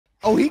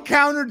Oh, he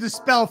countered the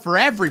spell for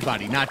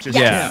everybody, not just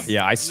Yes. him.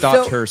 Yeah, I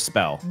stopped her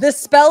spell. The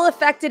spell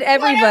affected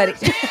everybody.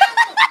 Whatever.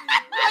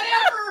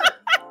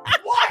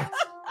 What?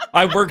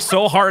 I worked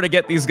so hard to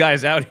get these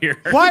guys out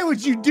here. Why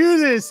would you do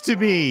this to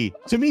me?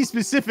 To me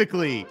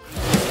specifically.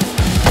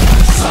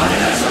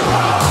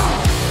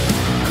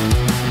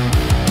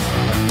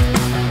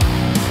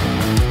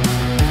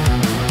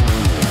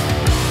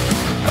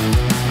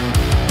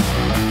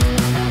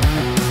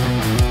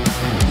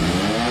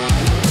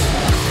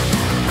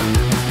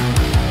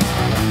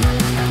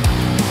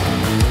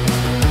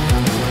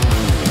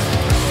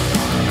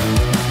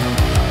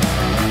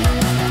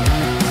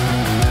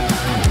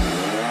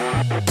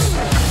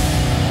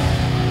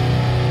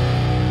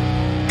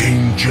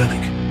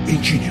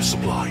 Ingenious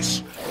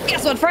supplies.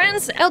 Guess what,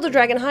 friends? Elder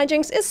Dragon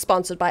Hijinks is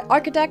sponsored by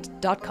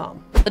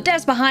Architect.com. The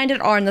devs behind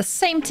it are on the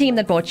same team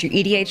that bought you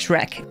EDH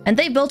Rec, and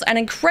they built an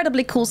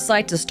incredibly cool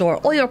site to store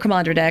all your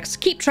commander decks,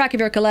 keep track of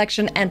your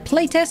collection, and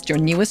playtest your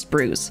newest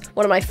brews.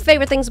 One of my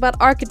favorite things about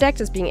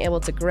Architect is being able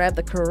to grab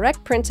the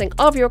correct printing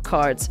of your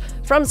cards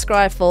from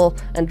Scryfall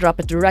and drop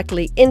it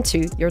directly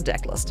into your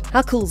deck list.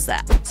 How cool is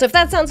that? So if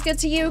that sounds good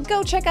to you,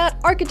 go check out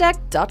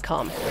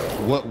Architect.com.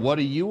 What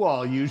do you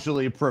all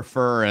usually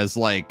prefer as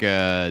like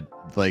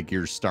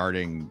your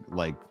starting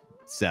like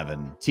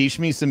 7? Teach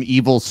me some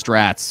evil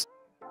strats.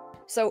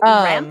 So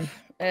ramp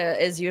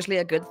is usually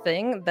a good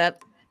thing.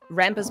 That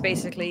ramp is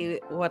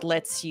basically what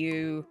lets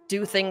you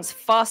do things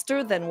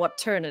faster than what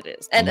turn it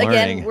is. And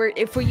again,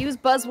 if we use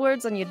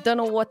buzzwords and you don't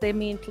know what they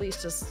mean, please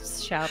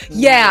just shout.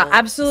 Yeah,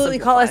 absolutely.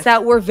 Call us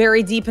out. We're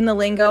very deep in the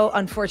lingo.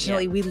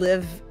 Unfortunately, we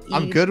live.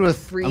 I'm good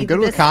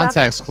with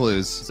context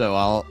clues,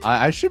 so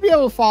I should be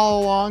able to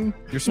follow along.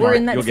 You're smart. We're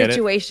in that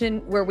situation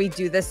where we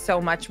do this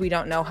so much we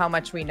don't know how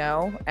much we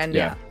know,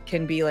 and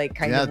can be like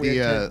kind of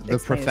weird. The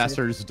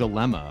professor's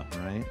dilemma,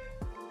 right?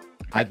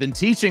 I've been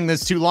teaching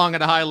this too long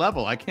at a high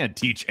level. I can't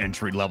teach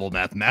entry-level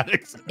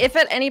mathematics. If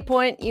at any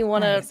point you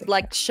want to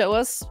like show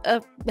us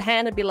a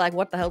hand and be like,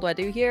 what the hell do I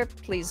do here?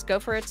 Please go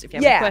for it. If you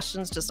have any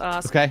questions, just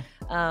ask. Okay.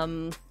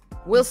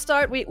 We'll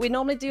start. We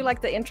normally do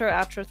like the intro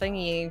outro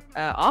thingy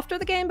after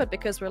the game, but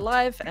because we're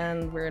live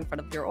and we're in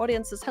front of your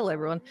audiences, hello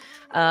everyone.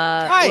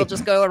 We'll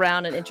just go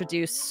around and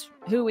introduce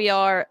who we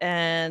are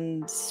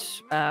and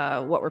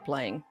what we're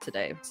playing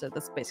today. So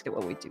that's basically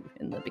what we do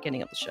in the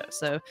beginning of the show.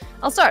 So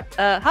I'll start.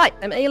 Hi,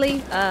 I'm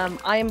Ailey.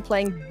 I am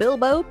playing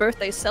Bilbo,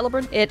 Birthday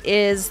Celebrant. It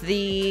is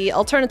the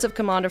alternative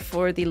commander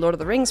for the Lord of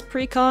the Rings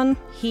precon.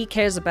 He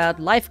cares about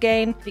life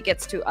gain. If he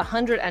gets to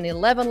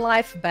 111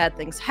 life, bad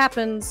things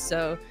happen.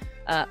 So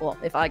well,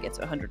 if I get to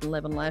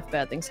 111 life,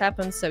 bad things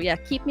happen. So yeah,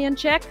 keep me in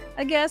check,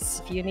 I guess.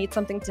 If you need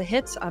something to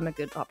hit, I'm a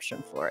good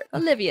option for it.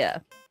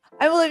 Olivia.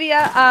 I'm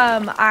Olivia.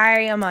 I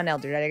am on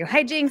Elder Dragon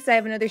Hijinks. I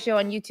have another show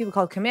on YouTube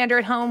called Commander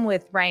at Home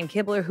with Ryan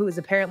Kibler, who is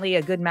apparently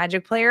a good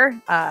Magic player.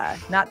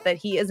 Not that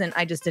he isn't.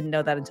 I just didn't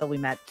know that until we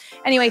met.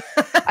 Anyway,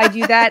 I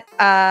do that.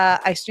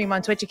 I stream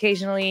on Twitch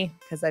occasionally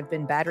because I've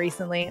been bad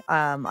recently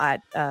at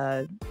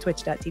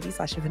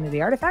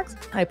twitch.tv/AffinityArtifacts.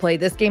 I play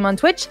this game on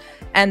Twitch,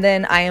 and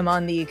then I am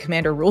on the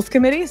Commander Rules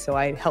Committee, so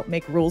I help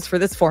make rules for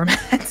this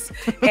format.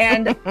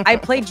 And I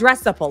play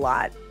dress up a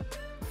lot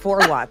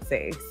for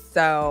WotC.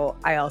 So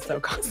I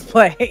also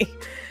cosplay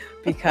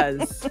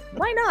because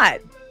why not?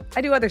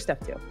 I do other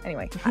stuff too.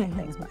 Anyway, hi,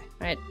 thanks, bye.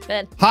 All right,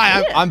 Ben.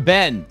 Hi, I'm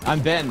Ben.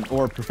 I'm Ben,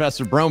 or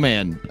Professor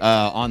Broman,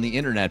 on the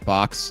internet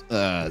box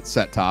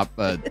set top.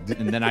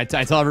 And then I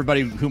tell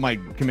everybody who my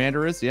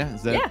commander is. Yeah,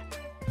 is that?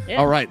 Yeah.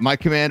 All right, my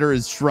commander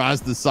is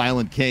Shraz the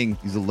Silent King.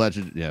 He's a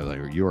legend. Yeah,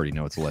 like, you already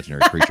know it's a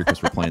legendary creature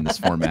because we're playing this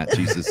format.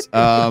 Jesus.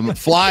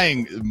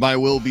 Flying, my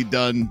will be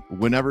done.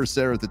 Whenever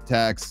Sereth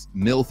attacks,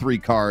 mill 3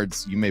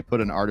 cards. You may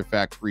put an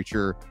artifact,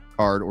 creature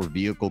card, or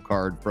vehicle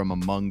card from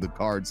among the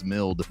cards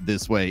milled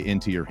this way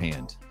into your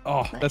hand.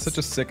 Oh, that's such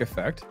a sick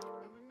effect.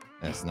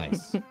 That's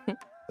nice. It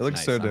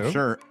looks so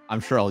dope. I'm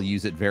sure I'll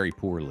use it very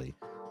poorly.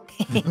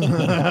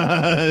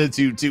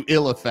 to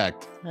ill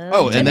effect.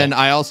 And then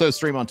I also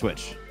stream on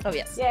Twitch. Oh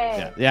yes.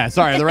 Yeah.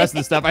 Sorry, the rest of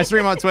the stuff I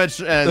stream on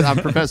Twitch. I'm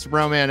Professor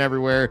Broman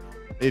everywhere.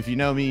 If you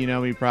know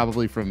me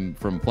probably from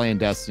playing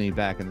Destiny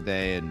back in the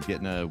day and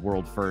getting a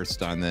world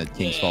first on the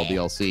King's Fall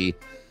DLC.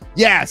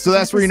 Yeah, so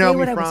that's where you know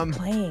me from.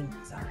 Playing.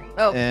 Sorry.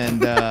 Oh.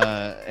 And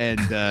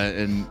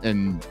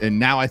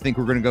now I think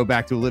we're gonna go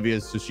back to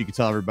Olivia so she can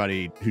tell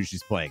everybody who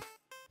she's playing.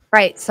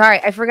 Right. Sorry,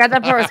 I forgot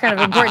that part was kind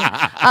of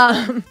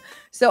important.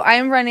 So I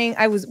am running.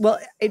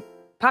 It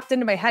popped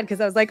into my head because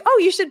I was like, oh,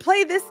 you should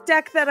play this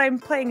deck that I'm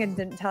playing and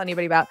didn't tell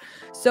anybody about.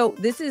 So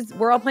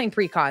we're all playing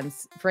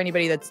precons for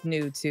anybody that's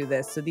new to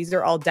this. So these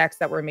are all decks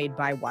that were made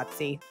by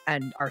WotC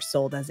and are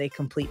sold as a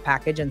complete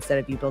package instead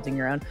of you building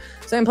your own.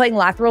 So I'm playing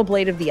Lathril,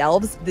 Blade of the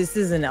Elves. This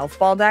is an elf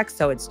ball deck,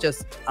 so it's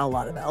just a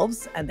lot of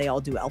elves and they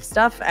all do elf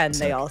stuff. And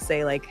they all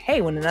say like,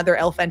 hey, when another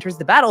elf enters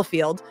the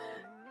battlefield,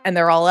 and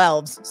they're all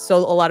elves. So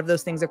a lot of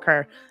those things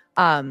occur.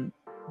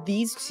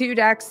 These 2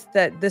 decks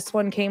that this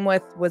one came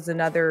with was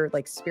another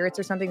like spirits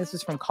or something. This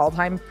was from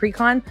Kaldheim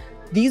Precon.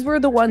 These were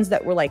the ones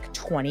that were like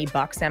 $20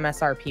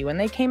 MSRP when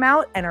they came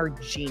out and are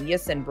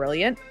genius and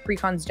brilliant.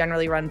 Precons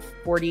generally run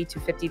 $40 to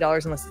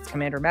 $50 unless it's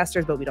Commander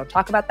Masters, but we don't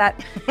talk about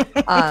that.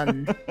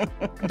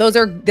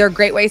 They're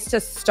great ways to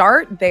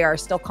start. They are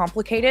still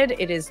complicated.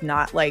 It is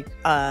not like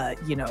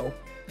you know,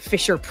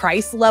 Fisher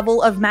Price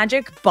level of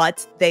Magic,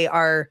 but they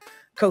are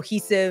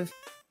cohesive.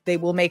 They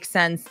will make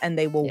sense and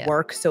they will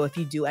work. So if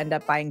you do end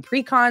up buying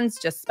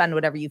precons, just spend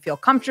whatever you feel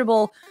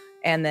comfortable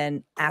and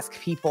then ask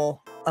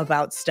people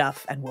about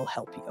stuff and we'll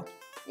help you.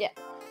 Yeah.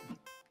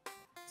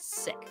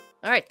 Sick.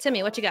 All right,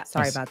 Timmy, what you got?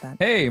 Sorry about that.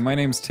 Hey, my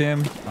name's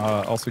Tim.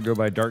 Also go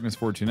by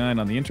Darkness429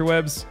 on the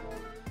interwebs.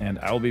 And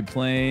I'll be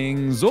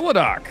playing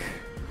Zolodoc.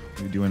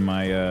 I'll be doing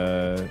my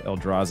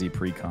Eldrazi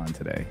precon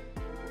today.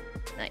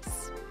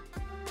 Nice.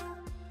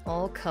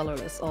 All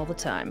colorless all the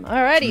time.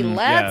 Alrighty,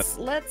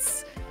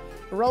 let's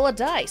roll a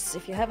dice.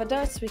 If you have a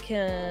dice, we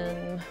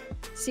can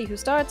see who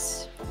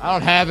starts. I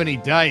don't have any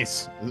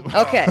dice.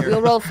 Okay,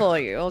 we'll roll for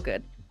you. All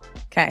good.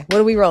 Okay, what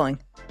are we rolling?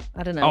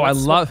 I don't know. Oh, I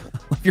love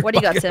your what do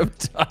you got, bucket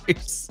Tim? of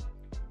dice.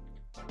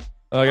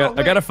 I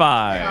got a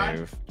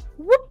 5.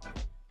 Whoop.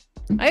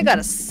 I got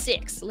a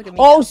 6. Look at me.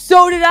 Oh,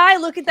 so did I.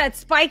 Look at that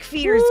Spike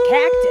Feeder's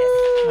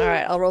cactus. All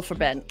right, I'll roll for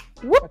Ben.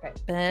 Whoop. Okay.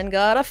 Ben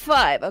got a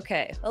 5.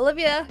 Okay,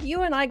 Olivia,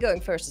 you and I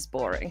going first is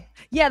boring.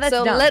 Yeah, that's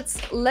so dumb.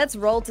 let's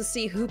roll to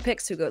see who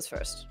picks who goes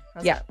first.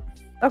 How's that?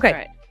 Okay. All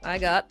right, I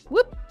got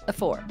a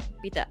 4.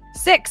 Beat that.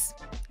 6.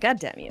 God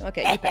damn you.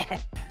 Okay, you pick.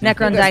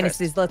 Necron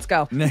Dynasties. Let's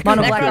go. Necron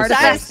Mono black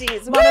artifacts.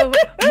 Dynasties.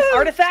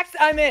 Artifacts.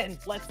 I'm in.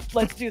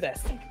 Let's do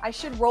this. I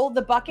should roll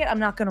the bucket. I'm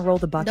not gonna roll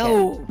the bucket.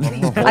 No.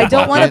 I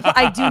don't want to.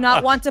 I do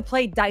not want to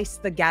play Dice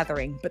the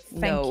Gathering. But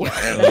thank you.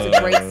 That's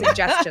a great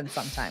suggestion.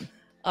 Sometime.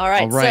 All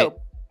right. right.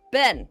 So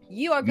Ben,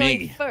 you are going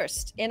Me.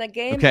 first in a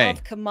game Okay.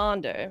 of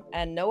Commander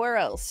and nowhere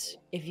else.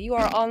 If you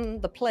are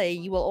on the play,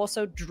 you will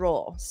also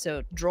draw.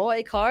 So draw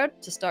a card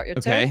to start your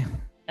turn. Okay.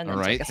 And All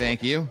then right. take a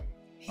Thank you.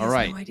 He All has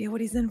right. no idea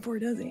what he's in for,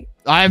 does he?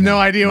 I have no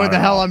idea what Not the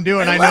at hell all. I'm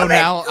doing. I know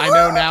now. I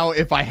know now.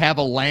 If I have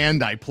a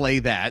land, I play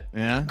that.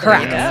 Yeah.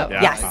 Correct. Yeah.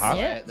 Yes. Uh-huh.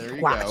 Yeah. There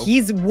you Wow. go.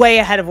 He's way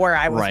ahead of where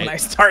I was when Right. I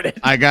started.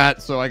 I got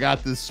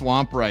this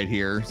swamp right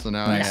here. So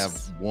now Yes. I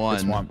have one.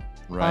 Good swamp.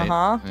 Right.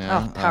 Uh-huh.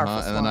 Yeah, Oh, powerful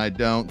And then swamp. I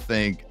don't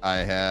think I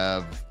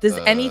have. Does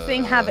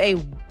anything have a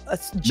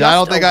just No, I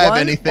don't think a I have one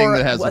anything or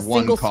that has a one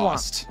single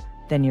cost. swamp?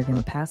 Then you're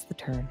gonna pass the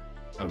turn.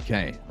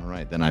 Okay. All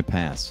right. Then I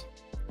pass.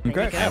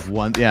 Okay. I have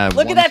one. Yeah. I have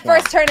Look one at that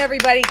swamp. first turn,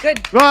 everybody.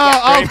 Good.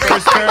 Well, Great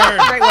first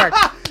turn. Great work.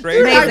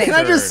 Great Amazing. first Can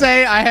I just turn.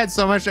 say I had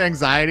so much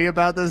anxiety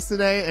about this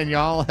today, and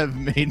y'all have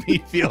made me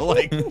feel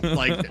like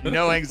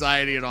no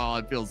anxiety at all.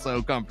 I feel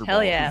so comfortable.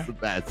 Hell yeah. It's the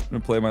best. I'm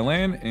gonna play my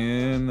land,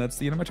 and that's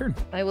the end of my turn.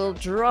 I will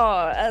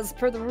draw as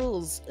per the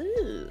rules.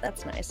 Ooh,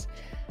 that's nice.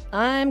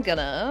 I'm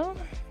gonna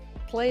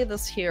play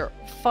this here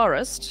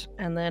forest,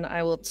 and then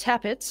I will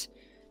tap it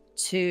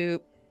to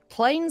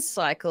Plains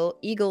Cycle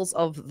Eagles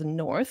of the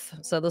North.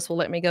 So this will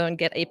let me go and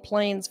get a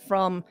plains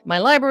from my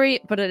library,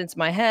 put it into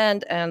my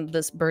hand, and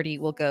this birdie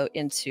will go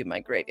into my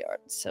graveyard.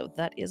 So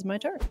that is my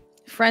turn.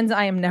 Friends,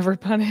 I am never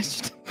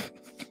punished.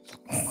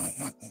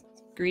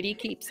 Greedy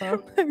keeps, huh?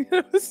 I'm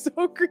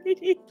so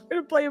greedy. I'm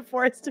gonna play a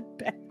forest in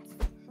bed.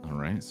 All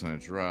right. So I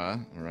draw.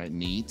 All right.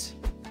 Neat.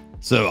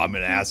 So I'm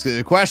going to ask you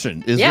a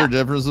question. Is Yeah. there a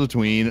difference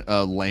between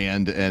a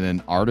land and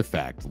an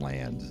artifact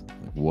land?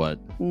 Like what?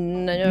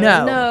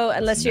 No,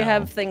 unless you No.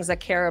 have things that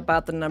care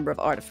about the number of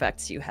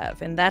artifacts you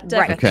have. In that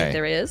deck, Right. I think Okay.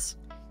 there is.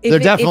 There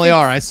definitely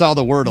are. I saw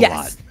the word a Yes,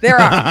 lot. there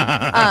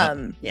are.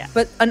 Yeah.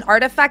 But an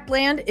artifact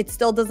land, it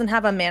still doesn't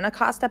have a mana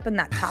cost up in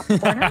that top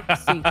corner,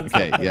 so you can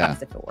still Okay, play yeah.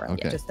 as if it were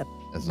Okay. just a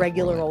As a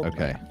regular land. old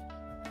Okay. land.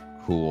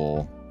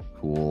 Cool.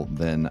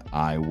 Then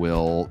I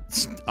will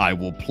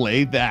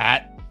play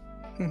that.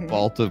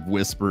 Vault of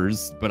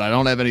Whispers, but I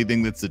don't have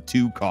anything that's a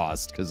 2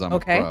 cost because I'm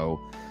Okay. a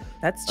pro.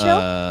 That's chill.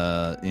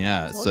 Yeah.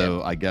 That's all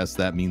So I guess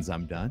that means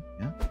I'm done.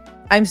 Yeah.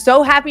 I'm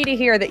so happy to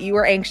hear that you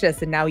were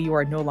anxious and now you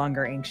are no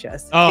longer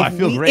anxious. Oh, I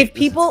feel great. If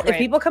people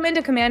great. come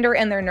into Commander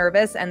and they're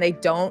nervous and they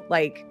don't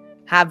like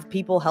have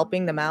people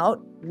helping them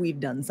out, we've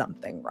done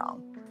something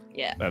wrong.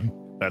 Yeah.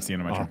 That's the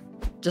end of my turn.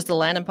 Just a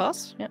land and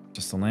pass? Yeah.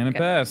 Just a land and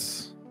Okay.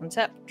 pass.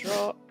 Untap,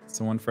 draw. It's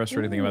the one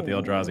frustrating thing about the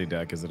Ooh. Eldrazi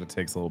deck is that it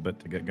takes a little bit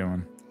to get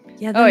going.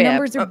 Yeah, the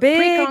numbers are big.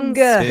 Precons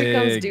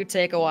Big. do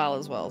take a while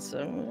as well, so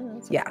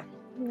Yeah,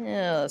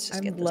 yeah, let's just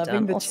I'm get this loving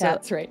done. the Also-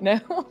 chats right now.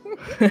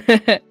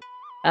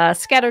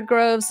 Scattered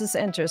Groves is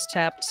enters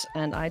tapped,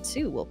 and I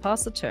too will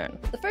pass the turn.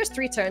 The first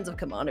 3 turns of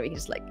Commander, we can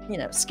just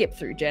skip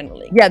through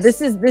generally. Yeah,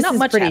 this is Not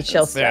much pretty happens.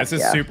 chill stuff. Yeah, this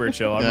is yeah. super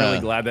chill. I'm Yeah. really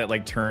glad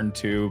that turn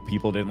 2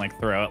 people didn't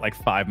throw out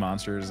 5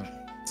 monsters.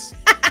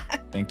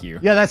 Thank you.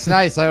 Yeah, that's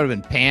nice. I would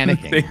have been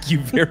panicking. Thank you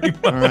very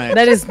much. All right.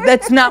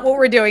 That's not what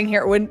we're doing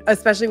here.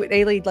 Especially when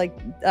Ailey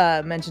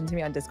mentioned to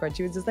me on Discord,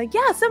 she was just like,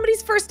 "Yeah,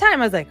 somebody's first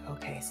time." I was like,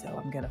 "Okay, so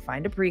I'm gonna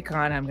find a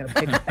precon. I'm gonna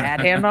pick a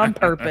bad hand on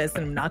purpose,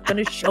 and I'm not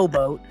gonna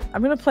showboat.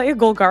 I'm gonna play a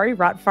Golgari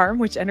Rot Farm,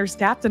 which enters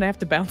tapped, and I have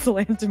to bounce a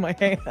land to my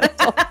hand."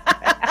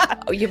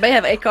 Oh, you may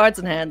have 8 cards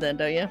in hand then,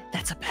 don't you?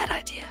 That's a bad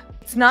idea.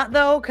 It's not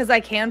though, because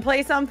I can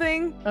play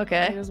something. I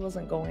Okay. just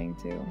wasn't going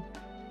to.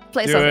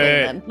 play Do something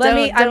it. then. Let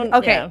me.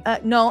 Okay.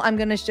 No, I'm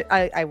gonna.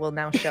 I will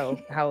now show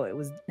how it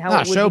was. How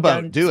it would showboat, be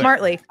done do it.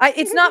 smartly.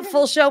 It's not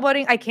full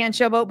showboating. I can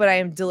showboat, but I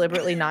am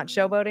deliberately not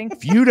showboating.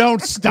 If you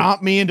don't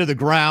stomp me into the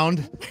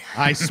ground,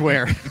 I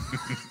swear.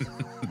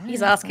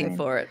 He's asking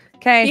for it.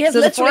 Okay. He has so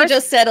the literally forest-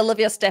 just said,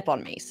 Olivia, step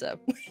on me. So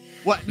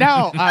What?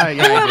 No. Who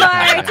am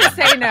I to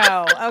say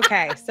no?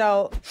 Okay,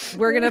 so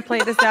we're gonna play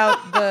this out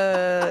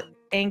the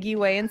Angie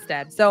way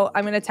instead. So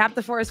I'm gonna tap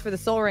the forest for the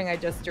soul ring I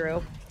just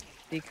drew,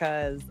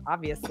 because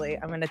obviously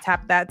I'm gonna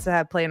tap that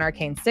to play an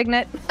arcane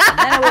signet, and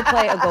then I will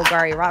play a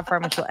Golgari rot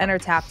farm, which will enter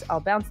tapped. I'll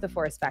bounce the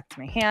forest back to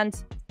my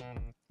hand.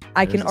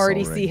 I There's can the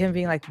already soul see ring. him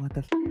being like, "What the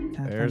f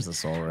happened?" There's the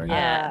soul ring.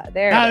 Yeah.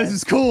 There. Ah, it this is.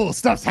 is cool.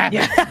 Stuff's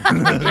happening.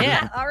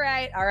 Yeah. All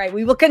right.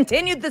 We will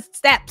continue the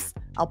steps.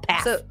 I'll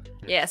pass. So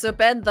so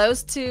Ben,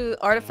 those two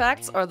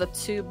artifacts are the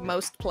two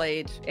most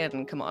played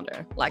in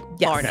Commander, like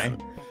Yes. bar Okay.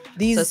 none.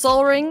 These So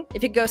Soul Ring,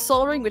 if you go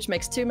Soul Ring, which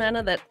makes 2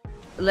 mana, that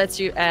lets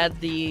you add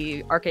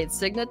the Arcade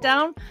Signet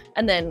down,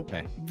 and then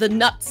Okay. the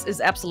nuts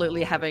is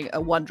absolutely having a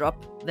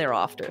 1-drop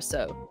thereafter.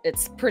 So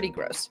it's pretty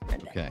gross.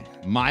 Okay,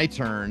 my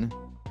turn.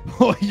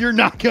 Oh, you're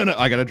not gonna.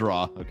 I gotta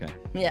draw. Okay.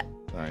 Yeah.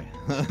 Sorry.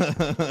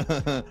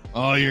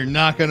 Oh, you're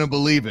not gonna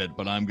believe it,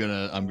 but I'm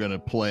gonna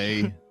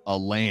play a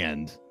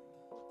land.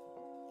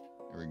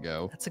 Here we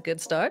go. That's a good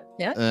start.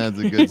 Yeah. That's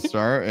a good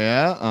start.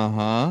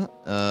 Yeah.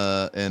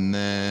 And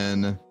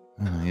then.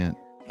 Oh yeah.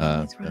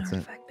 That's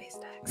it.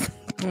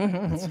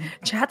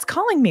 chat's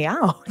calling me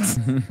out.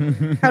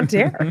 How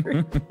dare?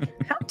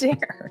 How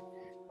dare?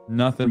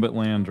 Nothing but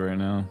land right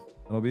now.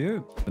 That'll be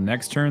it. The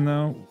next turn,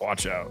 though,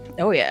 watch out.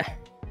 Oh yeah.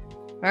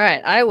 All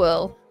right, I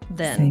will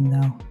then Same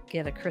though.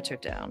 get a critter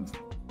down.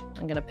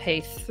 I'm gonna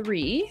pay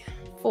 3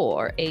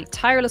 for a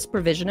Tireless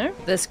Provisioner.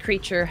 This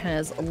creature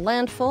has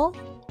landfall,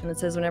 and it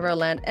says whenever a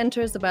land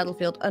enters the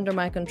battlefield under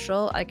my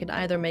control, I can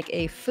either make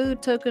a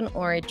food token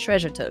or a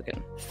treasure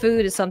token.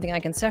 Food is something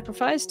I can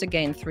sacrifice to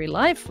gain 3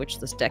 life, which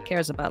this deck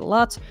cares about a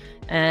lot,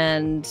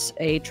 and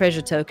a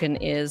treasure token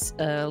is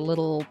a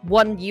little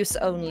 1-use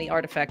only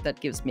artifact that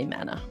gives me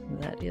mana.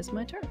 That is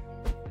my turn.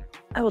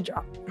 I will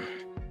draw.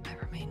 I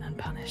remain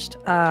unpunished.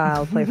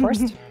 I'll play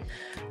first.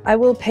 I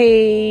will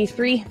pay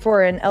 3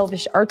 for an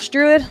Elvish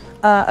Archdruid.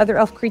 Other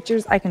elf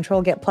creatures I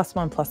control get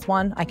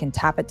 +1/+1. I can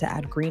tap it to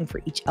add green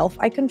for each elf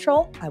I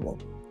control. I will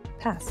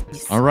pass.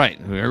 All right,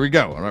 here we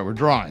go. All right, we're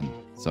drawing.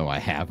 So I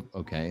have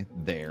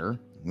there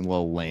a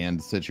little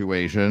land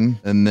situation,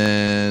 and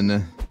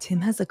then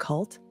Tim has a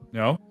cult.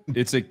 No,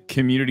 it's a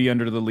community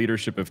under the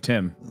leadership of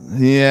Tim.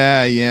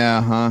 yeah,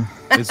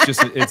 It's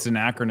just it's an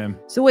acronym.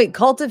 So wait,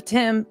 Cult of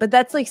Tim, but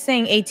that's like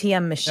saying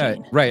ATM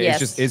machine. Right.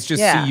 Yes. It's just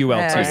Yeah, CULT.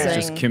 yeah, It's yeah.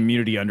 just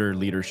community under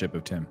leadership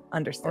of Tim.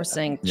 Understood. Or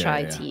saying Yeah, chai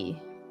yeah.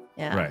 tea.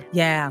 Yeah. Right.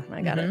 Yeah,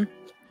 I got it.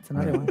 It's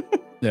another one.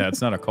 Yeah, it's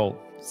not a cult.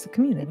 It's a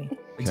community.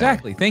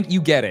 Exactly.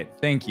 You get it.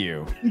 Thank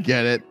you. you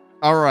get it.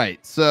 All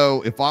right.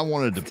 So if I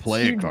wanted to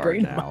play a Huge card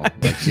brain now,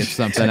 like get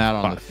something out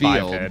on the Five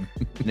field, head.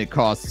 and it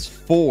costs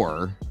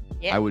 4.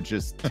 Yeah. I would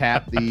just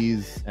tap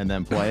these and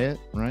then play it,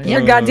 right?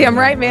 You're goddamn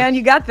right, man.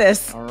 You got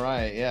this. All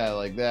right, yeah,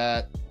 like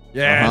that.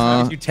 Yeah, as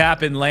long as you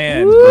tap and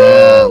land. Woo!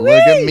 Yeah,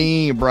 look at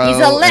me, bro.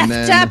 He's a left And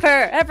then- tapper.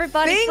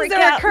 Everybody Things freak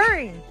are out.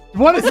 occurring.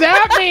 What does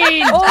that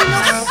mean?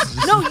 Oh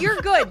no, you're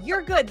good.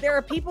 You're good. There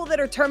are people that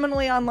are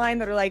terminally online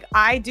that are like,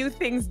 I do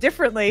things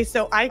differently,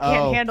 so I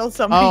can't handle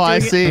somebody Oh, I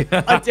doing see. it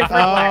a different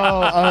way.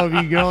 Oh,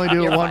 you can only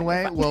do it You're one fine.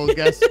 way? Well,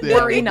 guess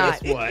Worry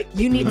guess not. what?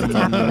 You need to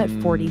tap them at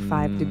Mm.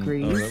 45 Oh,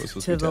 degrees that was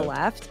supposed to to be the tapped.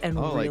 left and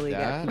Oh, really like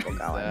that? get people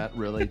going. That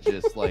really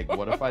just like,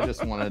 what if I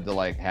just wanted to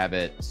like have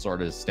it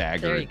sort of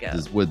staggered? There you go.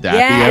 Would that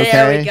Yeah, be okay?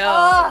 There we go.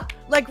 Oh,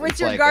 like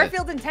Richard like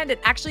Garfield intended.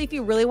 Actually, if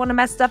you really want to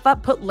mess stuff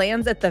up, put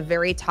lands at the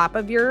very top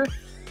of your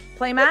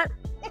playmat.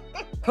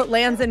 Put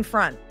lands in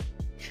front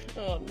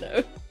Oh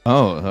no.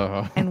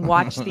 Oh, and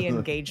watch the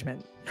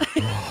engagement.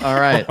 all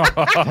right.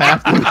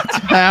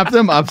 Tap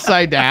them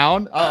upside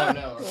down. Oh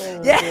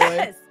no.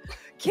 Yes!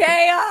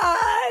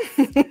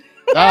 Chaos!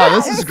 Oh,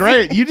 this is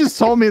great. You just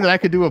told me that I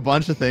could do a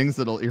bunch of things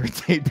that'll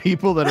irritate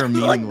people that are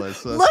meaningless.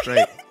 So that's Look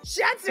great.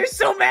 Shats are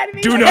so mad at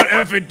me. Do not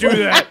effing do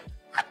that.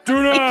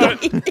 Do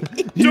not. Don't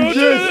do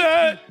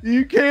that.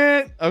 You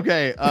can't.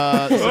 Okay. So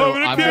Oh,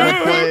 I'm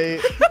gonna play.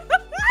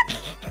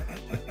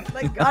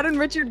 Like God and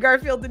Richard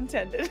Garfield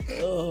intended.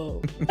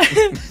 Oh.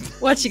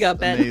 What you got,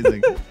 Ben?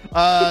 Amazing.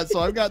 So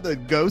I've got the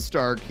Ghost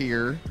Arc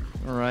here.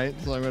 All right.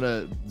 So I'm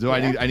gonna.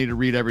 I need to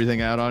read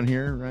everything out on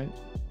here, right?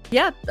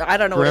 Yeah, I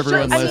don't know For what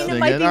everyone I it mean, listening it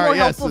might in. be All more right,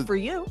 yeah, helpful so- for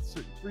you.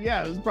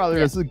 Yeah, it's probably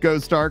this is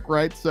Ghost Arc,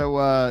 right?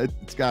 So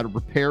it's got a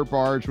repair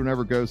barge.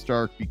 Whenever Ghost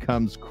Arc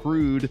becomes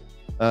crewed,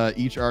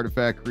 each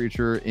artifact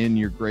creature in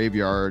your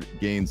graveyard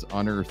gains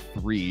Honor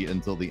 3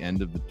 until the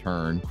end of the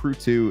turn. Crew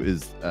 2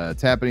 is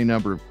tap any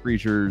number of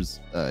creatures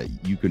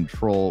you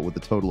control with a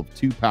total of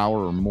 2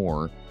 power or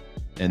more,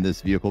 and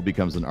this vehicle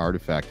becomes an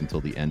artifact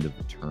until the end of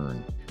the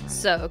turn.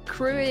 So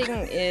crewing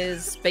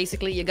is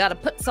basically you got to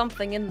put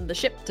something in the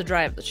ship to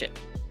drive the ship.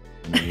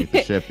 underneath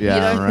the ship.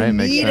 Yeah, all right,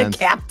 makes need sense. a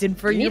captain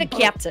for You your need a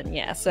boat. captain,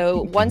 yeah.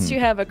 So once you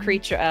have a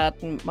creature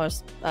at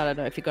most, I don't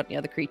know if you got any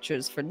other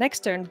creatures for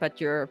next turn, but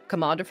your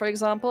commander, for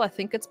example, I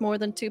think it's more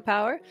than 2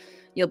 power.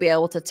 You'll be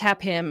able to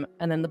tap him,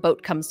 and then the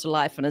boat comes to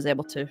life and is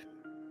able to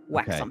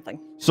whack Okay. something.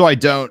 So I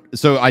don't.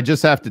 So I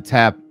just have to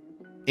tap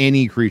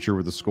any creature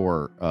with a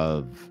score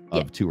of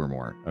 2 or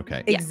more.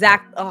 Okay.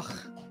 Exact. Ugh,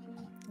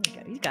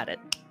 You got it.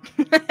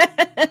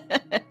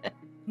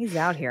 he's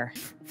out here.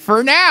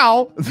 For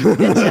now.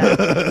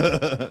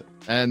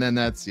 And then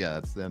that's the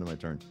end of my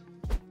turn.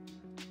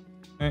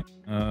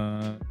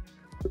 Okay.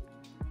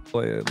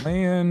 Play a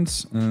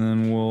land, and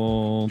then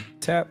we'll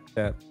tap.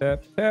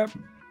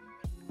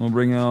 We'll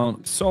bring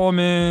out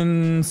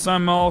Solomon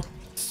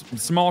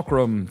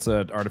Smallcrum. It's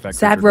an artifact.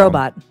 Sad creature called.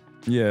 robot.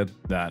 Yeah,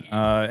 that.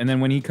 And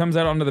then when he comes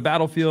out onto the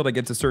battlefield, I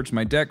get to search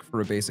my deck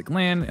for a basic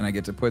land, and I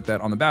get to put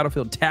that on the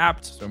battlefield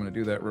tapped. So I'm going to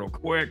do that real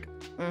quick.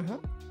 Mm-hmm.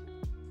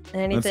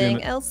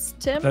 Anything else,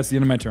 Tim? That's the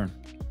end of my turn.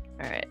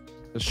 All right.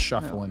 Just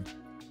shuffling.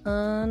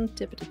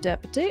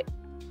 Tippity-tappity.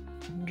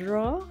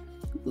 Draw.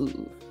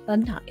 Ooh,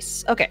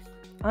 nice. Okay,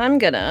 I'm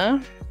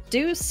gonna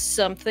do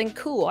something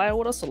cool. I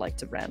would also like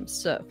to ram.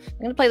 So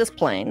I'm gonna play this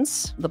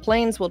Plains. The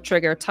Plains will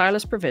trigger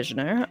Tireless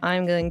Provisioner.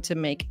 I'm going to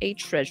make a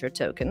treasure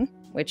token,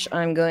 which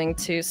I'm going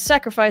to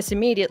sacrifice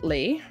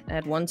immediately.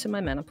 Add 1 to my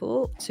mana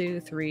pool.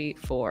 2, 3,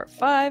 4,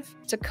 5.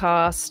 To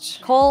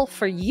cast Call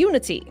for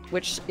Unity,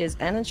 which is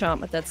an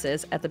enchantment that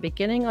says at the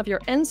beginning of your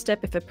end step,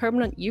 if a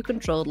permanent you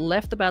control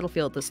left the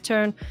battlefield this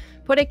turn,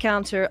 put a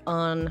counter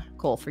on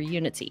Call for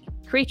Unity.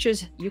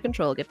 Creatures you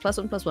control get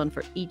 +1/+1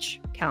 for each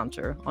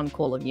counter on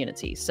Call of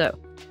Unity. So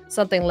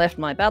something left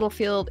my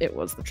battlefield. It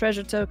was the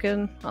treasure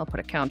token. I'll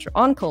put a counter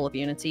on Call of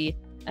Unity.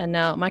 And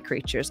now my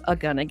creatures are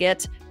gonna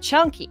get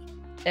chunky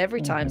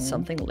every time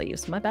something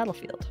leaves my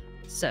battlefield.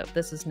 So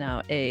this is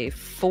now a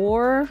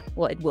 4.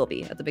 Well, it will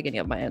be at the beginning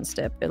of my end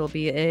step. It'll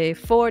be a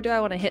 4. Do I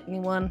want to hit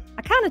anyone?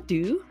 I kind of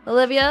do.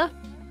 Olivia,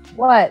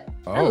 What?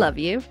 Oh. I love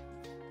you.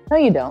 No,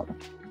 you don't.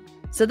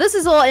 So this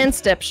is all end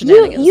step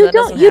shenanigans. You That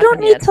don't. doesn't You don't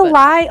happen need yet, to but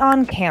lie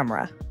on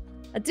camera.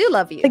 I do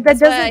love you. Like that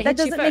That's why I doesn't. That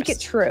hit you doesn't make it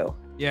first. true.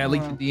 Yeah,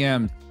 leak the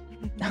DM.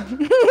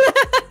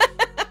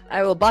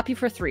 I will bop you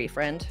for 3,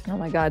 friend. Oh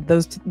my god,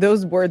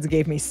 those words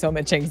gave me so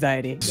much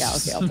anxiety. Yeah,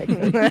 okay, I'll take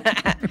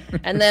it.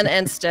 And then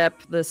end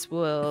step, this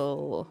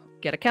will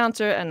get a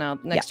counter, and now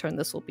next turn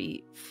this will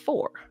be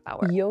 4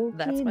 power.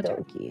 That's my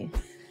turn. Yoki.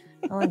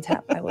 I'll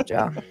untap. I will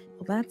draw.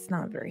 Well, that's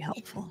not very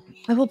helpful.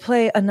 I will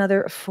play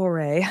another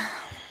foray.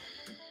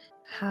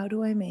 How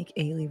do I make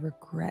Ailey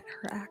regret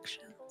her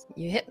actions?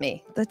 You hit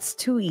me. That's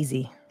too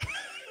easy.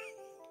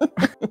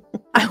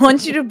 I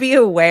want you to be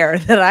aware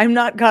that I'm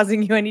not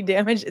causing you any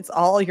damage. It's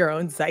all your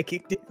own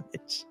psychic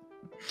damage.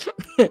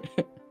 All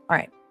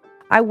right.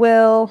 I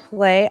will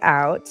lay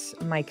out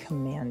my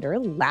commander,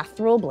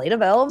 Lathril, Blade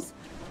of Elves.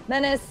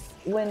 Menace.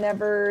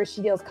 Whenever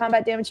she deals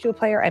combat damage to a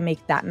player, I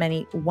make that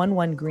many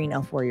 1/1 green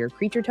elf warrior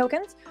creature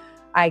tokens.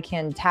 I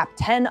can tap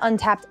 10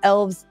 untapped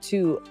elves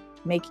to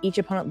make each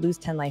opponent lose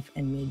 10 life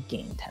and me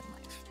gain 10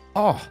 life.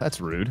 Oh,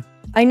 that's rude.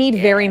 I need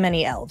very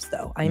many elves,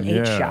 though. I'm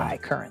 8 Yeah. shy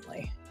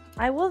currently.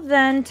 I will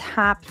then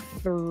tap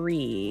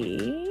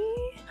 3.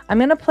 I'm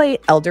going to play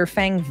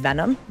Elderfang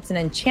Venom. It's an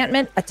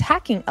enchantment.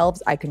 Attacking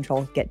elves I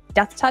control get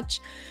Death Touch.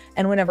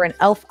 And whenever an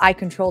elf I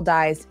control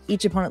dies,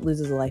 each opponent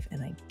loses a life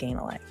and I gain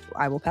a life.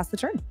 I will pass the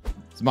turn.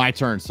 It's my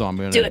turn, so I'm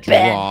going Do to it,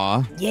 Ben.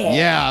 draw. Yeah.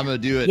 Yeah, I'm going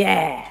to do it.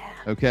 Yeah.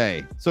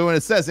 Okay. So when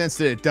it says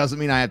instant, it doesn't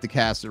mean I have to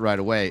cast it right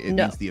away. It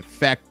No. means the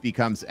effect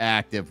becomes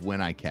active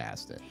when I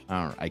cast it.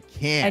 All right. I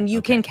can't. And you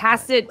okay, can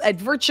cast it at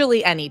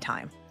virtually any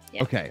time.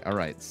 Yeah. Okay. All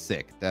right.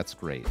 Sick. That's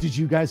great. Did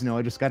you guys know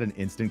I just got an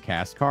instant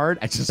cast card?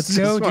 I just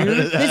No, wanted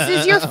dude. to- This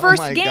is your Oh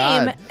first my game,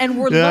 God. and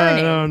we're Yeah,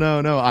 learning.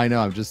 No. I know.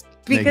 I'm just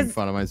making Because-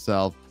 fun of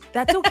myself.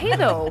 That's okay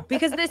though,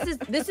 because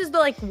this is the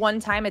like one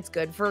time it's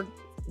good for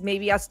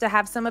maybe us to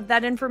have some of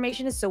that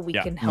information, is so we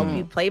Yeah. can help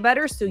you play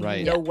better, so Right.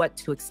 you know what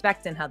to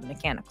expect and how the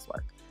mechanics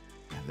work.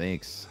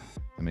 Thanks.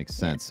 That makes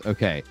sense.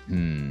 Okay.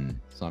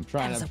 So I'm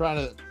trying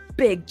to.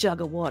 Big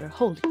jug of water.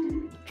 Holy.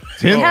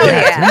 Tim, Hell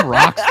yeah. Tim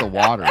rocks the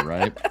water,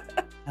 right?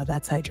 Now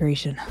that's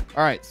hydration.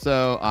 All right,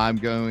 so I'm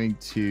going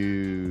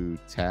to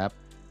tap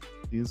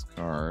these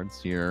cards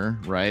here,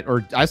 right?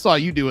 Or I saw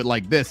you do it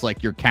like this,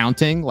 like you're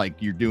counting, like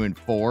you're doing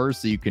 4,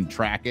 so you can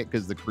track it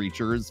because the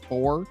creature is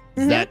 4.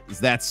 Is that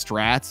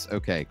strats?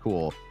 Okay,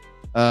 cool.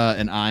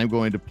 And I'm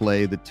going to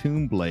play the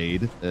Tomb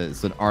Blade.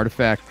 It's an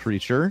artifact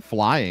creature,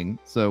 flying.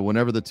 So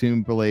whenever the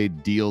Tomb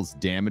Blade deals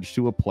damage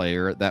to a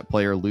player, that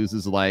player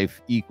loses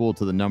life equal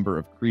to the number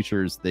of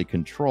creatures they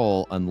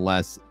control,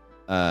 unless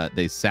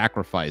they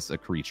sacrifice a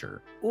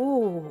creature.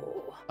 Ooh.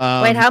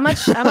 Wait, how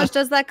much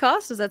does that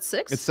cost? Is that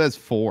 6? It says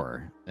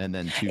 4 and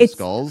then 2 It's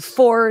skulls.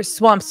 4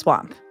 swamp,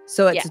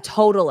 so it's Yeah. a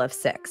total of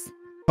 6.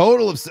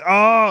 Total of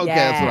oh, okay,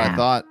 that's what I Yeah.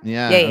 thought.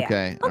 Yeah, Yeah, yeah.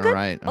 okay. Okay, All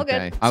right. all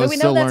Okay. good. I So was we know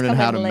still that's learning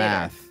how to coming later.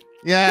 math.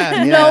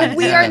 Yeah. No,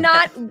 we are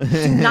not.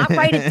 Do not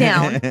write it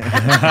down.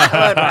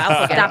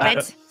 Stop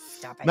it.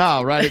 Stop it.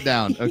 No, write it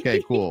down.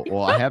 Okay, cool.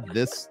 Well, I have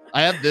this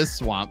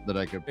swamp that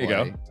I could play.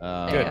 There you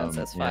Good.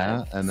 That's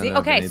yeah, fine. and then See, I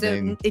have okay,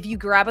 anything, so if you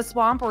grab a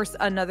swamp or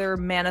another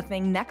mana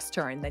thing next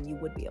turn, then you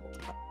would be able to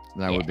play.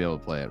 then I would be able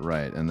to play it,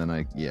 right? And then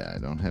I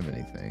don't have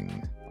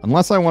anything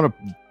unless I want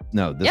to.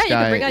 No, this Yeah, you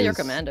guy can bring out your is-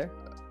 commander.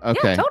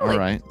 Okay, totally. all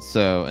right.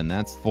 So, and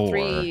that's 4.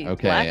 3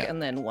 okay. black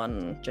and then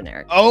 1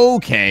 generic.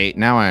 Okay,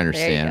 now I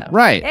understand. go.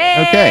 Right.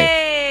 Okay.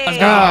 Hey!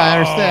 Oh, I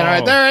understand. All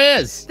right, there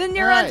it is. The All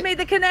neurons right. made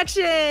the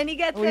connection. He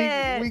gets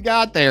it. We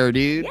got there,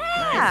 dude.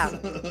 Yeah.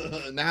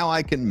 Now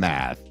I can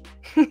math.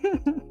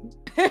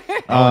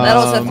 That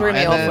also threw me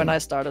and off then- when I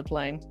started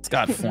playing. It's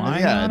got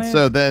flying Yeah, on and it.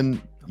 so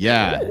then,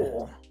 yeah.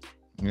 Ooh.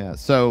 Yeah.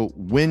 So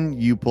when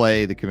you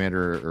play the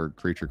commander or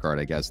creature card,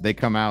 I guess they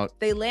come out.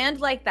 They land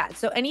like that.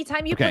 So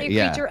anytime you play Okay, a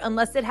yeah. creature,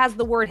 unless it has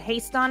the word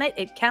haste on it,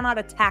 it cannot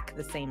attack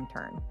the same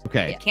turn.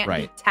 Okay. It can't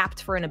right. be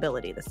tapped for an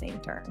ability the same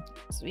turn.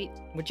 Sweet.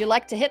 Would you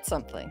like to hit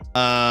something?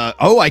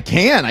 Oh, I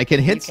can. I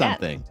can hit You can.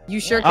 something. You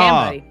sure Yeah. can,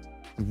 Ah. buddy.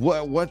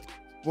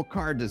 What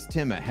card does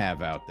Tim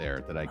have out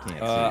there that I can't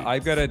see?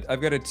 I've got a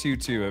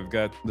 2/2. I've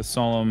got the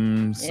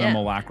Solemn Yeah.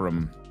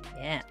 Simulacrum.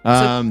 Yeah.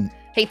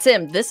 Hey,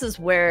 Tim, this is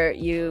where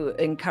you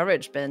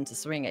encourage Ben to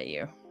swing at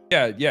you.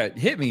 Yeah,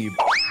 hit me.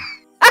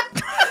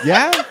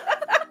 Yeah.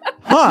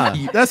 Huh.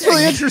 That's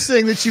really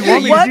interesting that you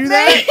want me What to do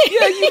that.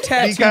 Yeah, you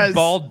tattooed Because-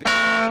 bald.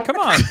 Come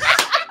on.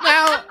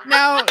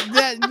 Now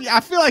I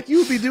feel like you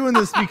would be doing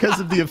this because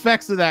of the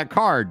effects of that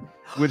card,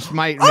 which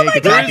might make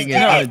attacking it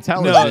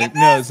unintelligent.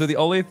 No. So the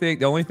only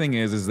thing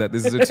is that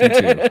this is a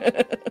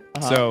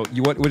 2/2. So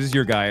what is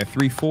your guy? A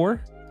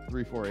 3/4?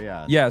 3/4,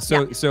 yeah. Yeah.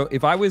 So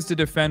if I was to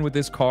defend with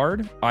this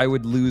card, I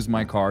would lose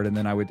my card, and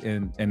then I would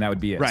and that would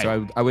be it. Right.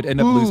 So I would end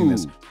up losing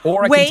this,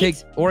 or I Wait, can take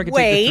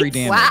the 3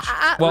 damage.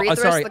 Well, read the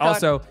rest sorry. of the card.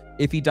 Also,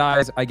 if he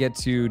dies, I get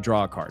to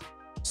draw a card.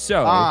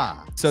 So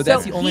So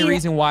that's So the only he-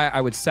 reason why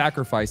I would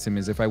sacrifice him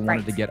is if I wanted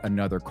Right. to get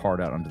another card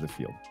out onto the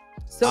field.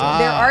 So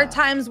there are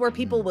times where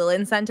people will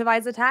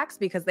incentivize attacks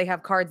because they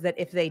have cards that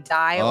if they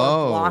die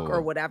or block Oh.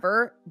 or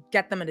whatever,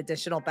 get them an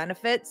additional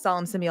benefit.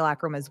 Solemn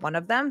Simulacrum is one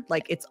of them.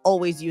 Like it's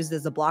always used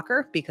as a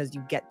blocker because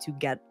you get to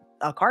get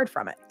a card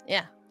from it.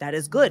 Yeah. That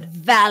is good.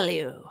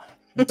 Value.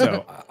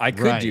 So I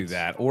could do Right.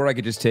 that, or I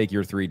could just take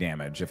your 3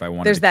 damage if I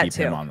wanted There's to that keep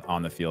him too.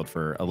 on the field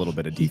for a little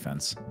bit of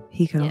defense.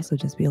 He could Yeah. also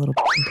just be a little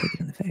and take it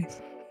in the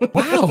face.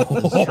 Wow,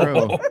 That's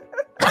true.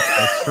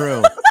 That's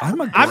true. I'm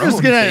a grown, I'm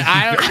just gonna-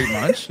 thank you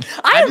very much.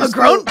 I am a just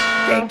grown.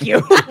 Thank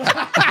you.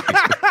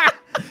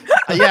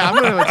 Yeah, I'm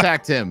going to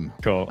attack Tim.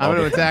 Cool. I'm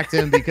going to attack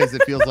Tim because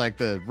it feels like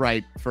the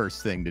right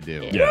first thing to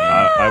do. Yeah,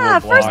 I will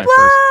block. First I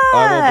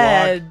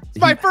will blood.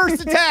 My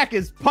first attack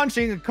is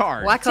punching a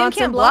card. Why Tim can't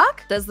can't Tim block?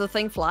 block? Does the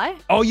thing fly?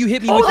 Oh, you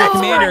hit me with that that's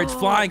commander. right. It's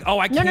flying. Oh,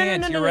 I No,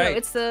 can't. no. You're right.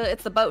 It's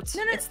the boat.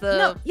 No, It's the.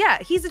 no, yeah,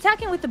 he's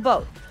attacking with the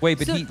boat. Wait,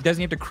 but So- he doesn't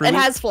have to cruise. It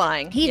has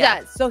flying. He Yeah.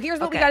 does. So here's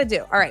what we Okay. got to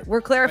do. All right,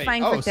 we're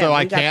clarifying for Tim. so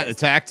I We got can't this.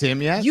 attack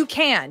Tim yet? You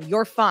can.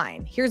 You're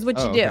fine. Here's what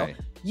you Oh, do. okay.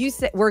 You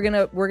say we're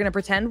gonna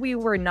pretend we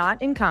were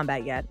not in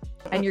combat yet,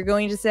 and you're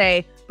going to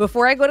say,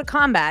 before I go to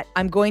combat,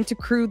 I'm going to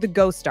crew the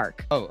Ghost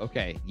Ark. Oh,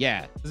 okay.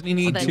 Yeah. Doesn't he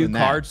need then- 2 Doing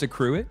that. cards to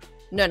crew it?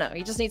 No,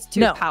 he just needs 2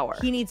 No, power.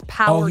 He needs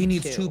power. Oh, he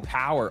needs 2. 2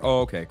 power.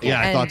 Oh, okay. Cool.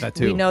 Yeah, I And thought that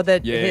We too. know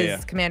that Yeah, his yeah.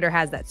 commander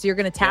has that. So you're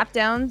gonna tap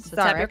down So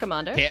tap your Zarek,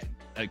 commander.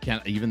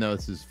 Can't, even though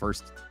it's his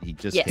first, he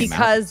just Yes. came out,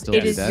 because still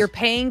it do is that? you're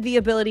paying the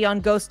ability on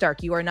Ghost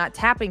Ark. You are not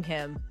tapping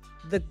him.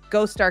 The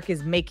Ghost Ark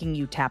is making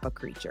you tap a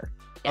creature.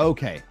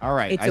 Okay. All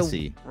right. It's I a-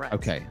 see. Right.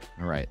 Okay.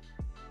 All right.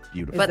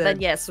 Beautiful. But Is then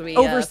a yes, we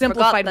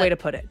Oversimplified way to. to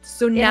put it.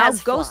 So now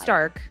has Ghost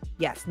flying. Ark,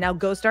 yes, now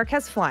Ghost Ark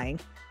has flying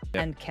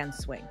Yep. and can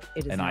swing. It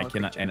is And now I a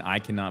cannot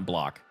creature.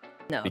 block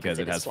No, because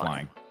it is has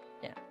flying.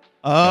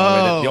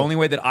 Oh. The only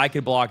way that I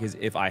could block is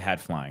if I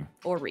had flying.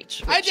 Or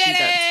reach. I which did he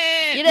does.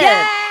 it! You did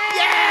it.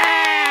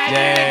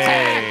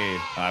 Yay!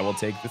 I will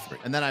take the 3.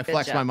 And then I Good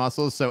flexed my job.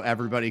 muscles so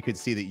everybody could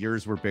see that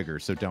yours were bigger.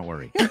 So don't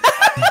worry.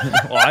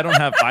 Well, I don't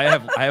have. I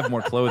have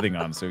more clothing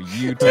on, so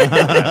you take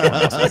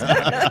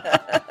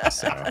that.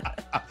 So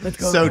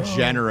So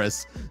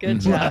generous.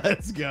 Good job.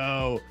 Let's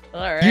go. All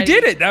right. you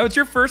did it. That was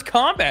your first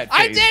combat.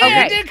 I phase. did it.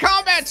 Okay. I did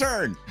combat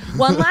turn.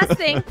 One last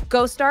thing,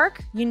 Ghost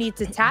Ark, you need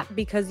to tap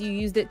because you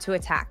used it to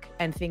attack,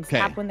 and things Okay.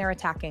 tap when they're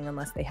attacking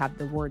unless they have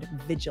the word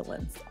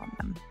vigilance on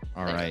them.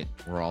 All right.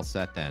 We're all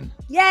set then.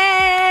 Yay!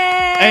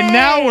 And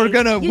now we're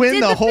going to You win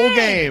did the whole thing.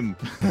 game.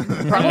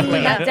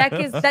 Probably Yeah.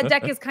 that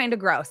deck is kind of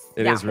gross.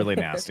 It Yeah. is really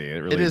nasty. It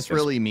really It is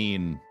really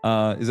mean.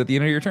 Is at the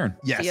end of your turn.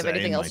 Yes, you have that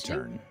anything ain't my else to do?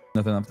 turn.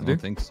 Nothing else I to do.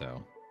 don't think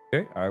so.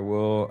 Okay, I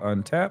will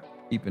untap,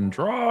 keep and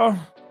draw.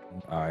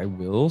 I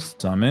will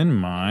summon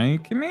my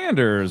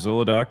commander.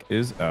 Zolodoc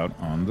is out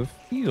on the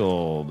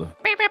field.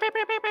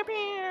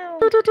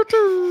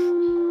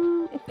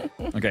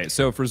 Okay,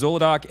 so for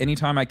Zolodoc,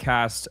 anytime I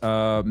cast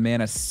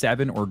mana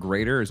 7 or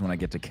greater is when I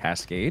get to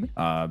Cascade.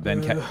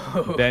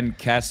 Then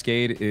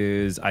Cascade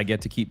is I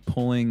get to keep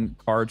pulling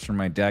cards from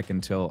my deck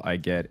until I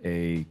get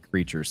a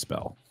creature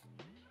spell.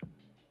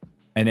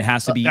 And it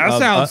has to be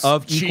That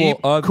sounds cheap.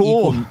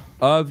 Cool.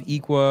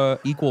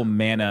 equal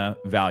mana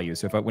value.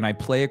 So when I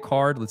play a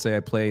card, let's say I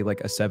play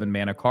like a 7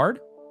 mana card,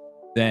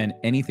 then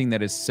anything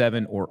that is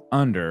 7 or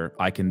under,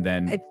 I can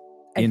then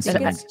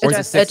instantly. it's Or is it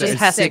just- 6? it It's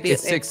has to 6. be-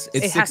 It's 6.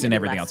 it It's has 6 to and be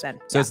everything less else. than-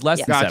 So it's less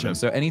yeah. than Gotcha. 7.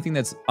 So anything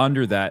that's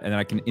under that, and then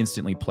I can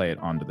instantly play it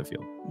onto the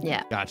field.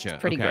 Yeah. Gotcha.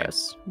 Pretty okay.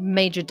 gross.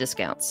 Major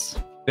discounts.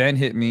 Ben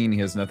hit me and he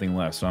has nothing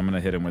left, so I'm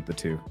gonna hit him with the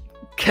 2.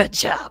 Good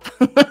job.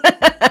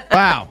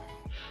 Wow.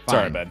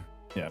 Sorry, Fine. Ben.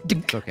 Yeah.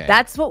 It's okay.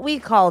 That's what we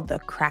call the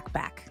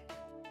crackback.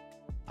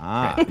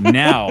 ah.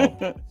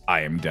 Now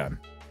I am done.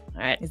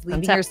 All right. Is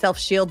leaving untap. yourself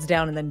shields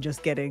down and then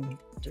just getting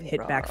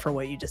hit back for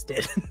what you just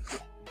did.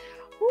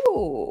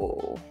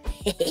 Ooh.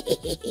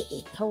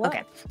 Hello.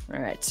 Okay. All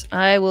right.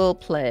 I will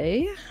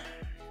play.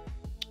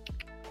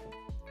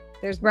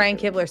 There's Brian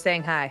Kibler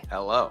saying hi.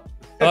 Hello.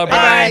 Hello,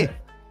 Hi. Brian.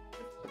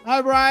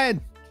 Hi,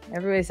 Brian.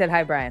 Everybody said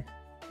hi, Brian.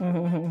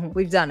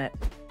 We've done it.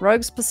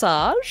 Rogue's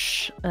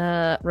Passage.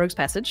 Rogue's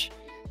Passage.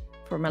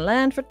 For my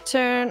land for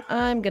turn,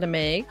 I'm gonna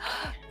make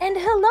And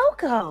hello,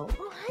 go.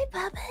 Oh, hi,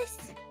 Bubba's.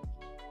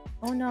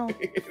 Oh no.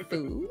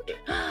 food.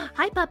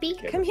 Hi, puppy.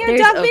 Come here, There's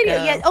dog Oko.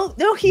 video. Yeah. Oh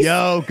no, he's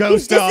Yo, he's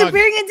ghost dog.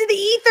 disappearing into the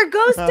ether.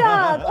 Ghost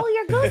dog. Oh,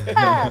 you're ghost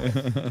dog.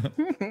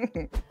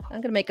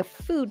 I'm gonna make a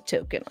food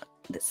token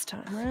this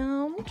time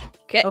around.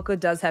 Okay. Oko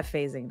does have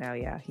phasing now.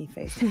 Yeah, he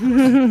phased.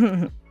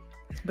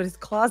 But his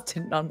claws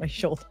didn't on my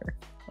shoulder.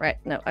 Right.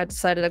 No, I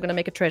decided I'm gonna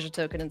make a treasure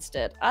token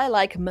instead. I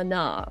like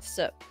mana,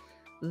 so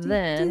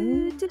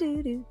then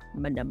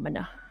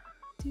mana.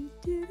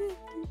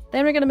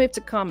 Then we're gonna move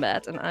to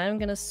combat, and I'm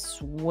gonna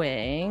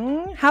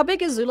swing. How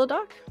big is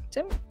Zuladoc,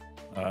 Tim?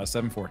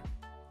 7-4.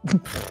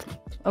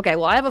 Okay,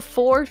 well I have a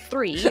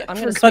 4/3. I'm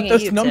gonna Forgot swing at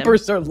those you,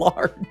 numbers are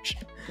large.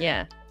 Tim.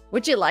 Yeah.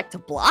 Would you like to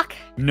block?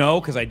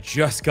 No, because I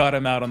just got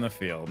him out on the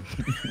field.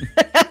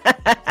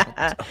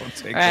 Don't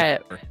take All right.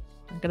 the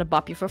I'm gonna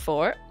bop you for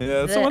 4. Yeah,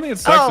 that's the Then- one thing that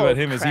sucks Oh, about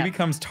him is he crap.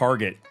 becomes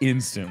target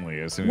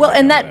instantly as soon as Well, I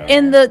and got that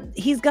him out.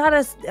 he's got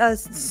a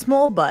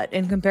small butt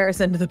in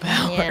comparison to the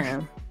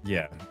power.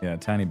 Yeah. Yeah,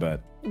 tiny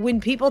butt. When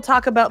people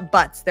talk about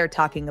butts, they're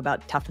talking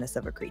about toughness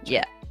of a creature.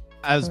 Yeah.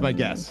 As my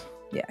guess.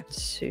 Yeah.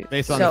 Two.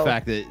 Based on So- the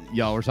fact that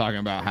y'all were talking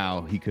about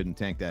how he couldn't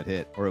tank that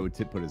hit, or it would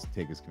take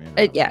his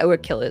commander. out. Yeah, it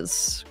would kill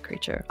his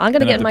creature. I'm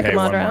gonna Gonna get my have to pay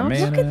one commander more out.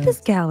 mana. Look at this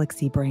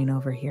galaxy brain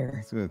over here.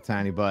 It's with a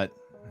tiny butt.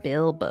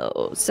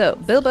 Bilbo. So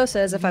Bilbo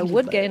says if I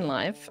would gain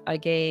life, I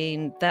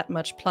gain that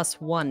much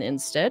 +1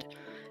 instead.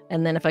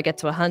 And then if I get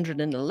to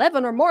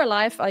 111 or more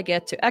life, I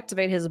get to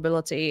activate his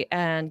ability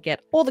and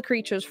get all the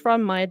creatures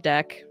from my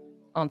deck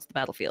onto the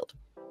battlefield.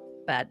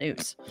 Bad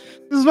news.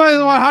 This is my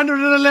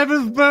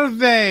 111th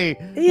birthday.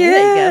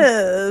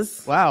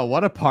 Yes. Wow,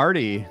 what a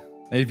party.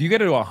 If you get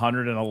to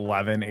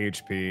 111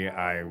 HP,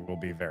 I will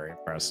be very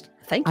impressed.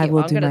 Thank you. I will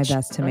I'm do gonna my tr-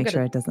 best to I'm make gonna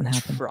sure it doesn't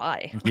happen.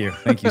 Try. Thank you.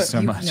 Thank you so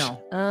much.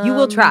 No, you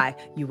will try.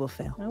 You will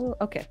fail. I will,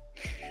 okay.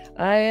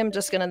 I am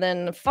just gonna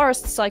then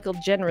forest cycle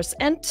generous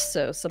ent,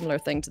 so similar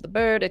thing to the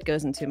bird. It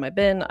goes into my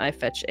bin. I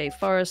fetch a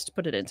forest,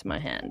 put it into my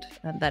hand,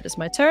 and that is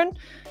my turn.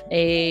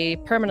 A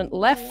permanent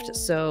left,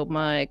 so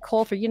my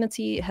call for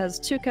unity has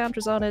 2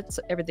 counters on it.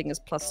 So everything is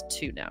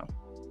 +2 now.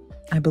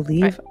 I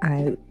believe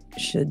I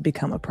should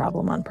become a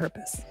problem on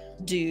purpose.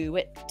 Do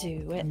it,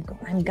 do it.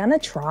 I'm gonna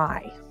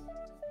try.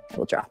 I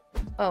will draw.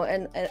 Oh,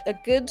 and a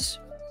good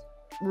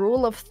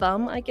rule of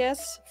thumb, I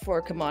guess,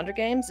 for commander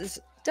games is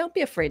don't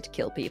be afraid to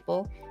kill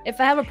people. If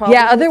they have a problem,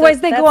 Yeah, with otherwise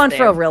it, they go that's on for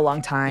a there. real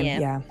long time. Yeah.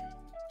 Yeah.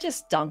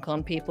 Just dunk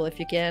on people if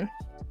you can.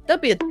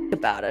 Don't be a dick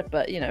about it,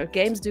 but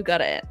games do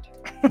gotta end.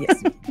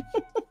 Yes.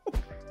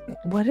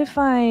 What if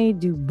I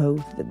do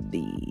both of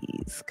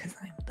these? Because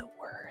I'm the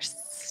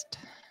worst.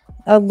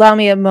 Allow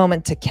me a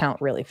moment to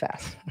count really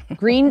fast.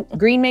 Green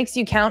makes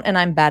you count, and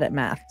I'm bad at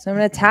math. So I'm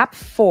going to tap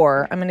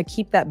 4. I'm going to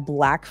keep that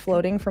black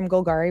floating from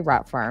Golgari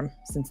Rot Farm,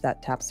 since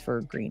that taps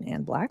for green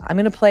and black. I'm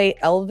going to play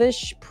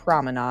Elvish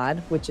Promenade,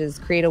 which is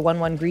create a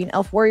 1/1 green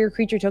elf warrior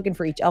creature token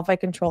for each elf I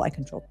control. I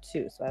control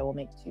 2, so I will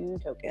make 2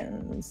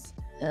 tokens.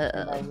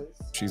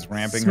 She's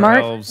ramping Smart.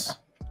 her elves.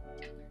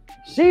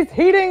 She's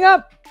heating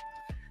up.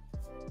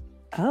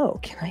 Oh,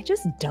 can I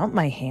just dump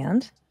my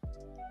hand?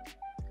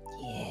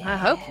 Yeah. I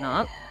hope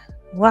not.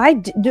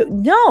 Well,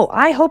 no,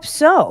 I hope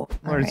so.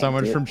 Learned so All right,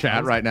 much dude. from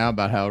chat right now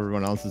about how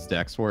everyone else's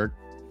decks work.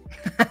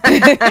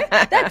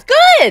 That's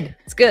good.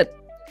 It's good.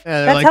 Yeah,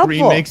 they're That's like helpful.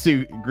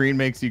 green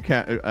makes you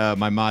count.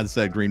 My mod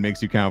said green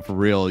makes you count for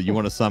real. You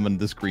want to summon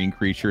this green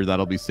creature,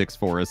 that'll be 6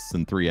 forests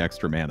and 3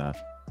 extra mana.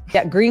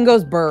 Yeah, green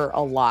goes burr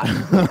a lot. All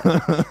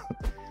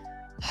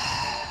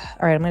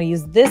right, I'm going to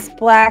use this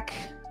black,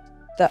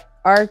 the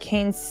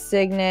Arcane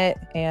Signet,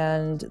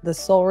 and the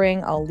Soul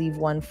Ring. I'll leave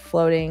one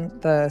floating.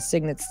 The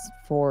Signet's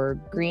for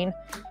green.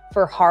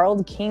 For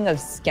Harald, King of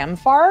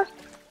Skemfar,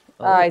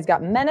 he's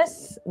got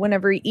Menace.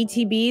 Whenever he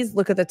ETBs,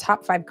 look at the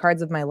top 5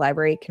 cards of my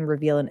library. It can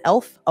reveal an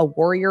elf, a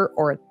warrior,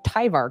 or a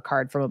Tyvar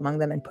card from among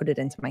them and put it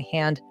into my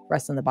hand.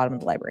 Rest on the bottom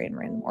of the library in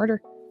random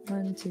order.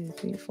 1, 2,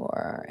 3,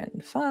 4,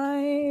 and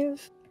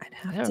 5.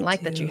 I don't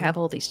like that you have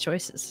all these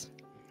choices.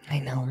 I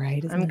know, right?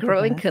 Isn't I'm it the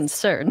growing best?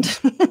 concerned.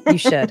 You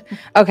should.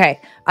 Okay,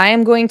 I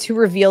am going to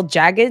reveal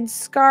Jagged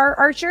Scar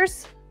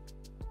Archers.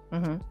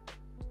 Mhm.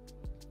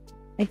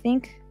 I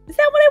think. Is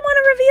that what I want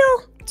to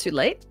reveal? Too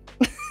late?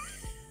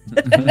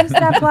 Is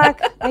that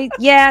black?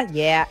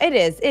 Yeah, it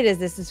is. It is.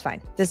 This is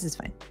fine. This is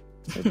fine.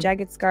 So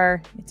Jagged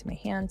Scar into my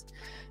hand.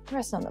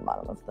 Rest on the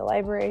bottom of the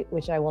library,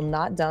 which I will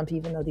not dump,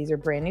 even though these are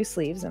brand new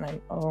sleeves.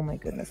 And oh my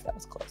goodness, that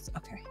was close.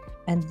 Okay.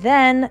 And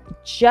then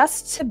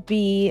just to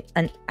be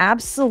an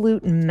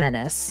absolute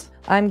menace,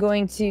 I'm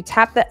going to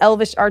tap the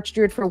Elvish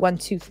Archdruid for 1,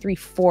 2, 3,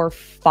 4,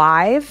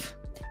 5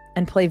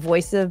 and play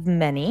Voice of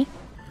Many.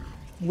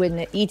 When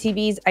it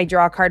ETBs, I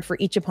draw a card for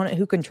each opponent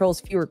who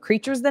controls fewer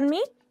creatures than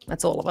me.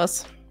 That's all of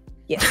us.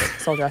 Yes,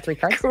 so I'll draw 3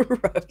 cards.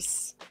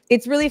 Gross.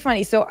 It's really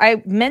funny. So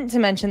I meant to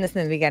mention this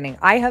in the beginning.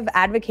 I have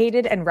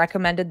advocated and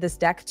recommended this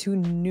deck to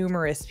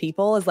numerous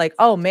people as like,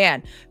 oh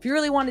man, if you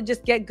really want to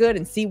just get good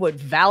and see what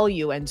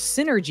value and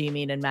synergy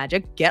mean in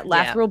Magic, get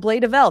Lathril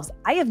Blade of Elves.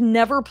 I have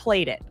never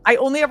played it. I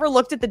only ever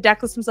looked at the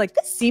deck list and was like,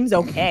 this seems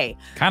okay.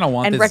 Kind of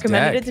want and this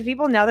recommended deck. it to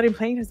people. Now that I'm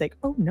playing, I was like,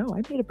 oh no,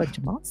 I made a bunch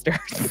of monsters.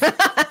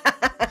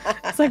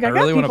 It's like I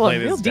really got wanna people play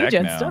in real this deck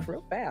degen now. stuff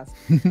real fast.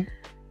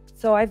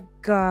 So I've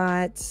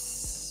got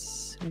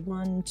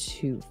 1,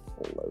 2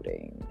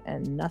 floating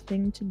and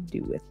nothing to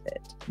do with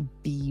it.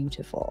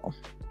 Beautiful.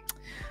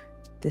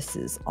 This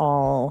is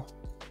all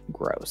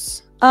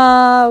gross.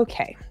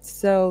 Okay,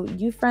 so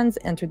you friends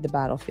entered the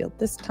battlefield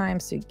this time,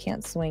 so you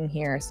can't swing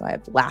here. So I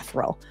have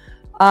Lathril.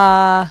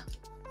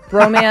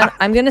 Broman,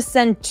 I'm gonna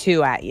send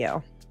 2 at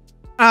you.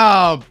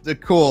 Oh,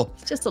 cool.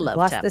 It's just a love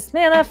Lost tap. this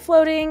mana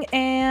floating,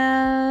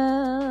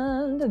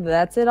 and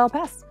that's it. I'll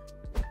pass.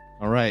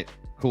 All right,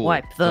 cool.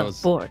 Wipe the That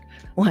was- board.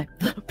 Wipe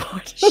the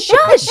board.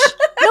 Shush!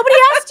 Nobody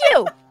asked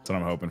you. That's what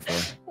I'm hoping for.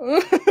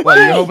 What,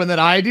 are you hoping that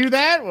I do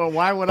that? Well,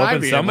 why would I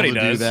Hoping be somebody able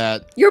to do does.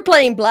 that? You're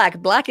playing black.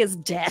 Black is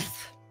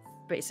death,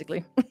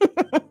 basically.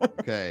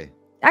 Okay.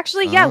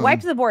 Actually, yeah, Um,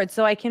 wipe the board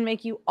so I can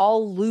make you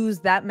all lose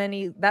that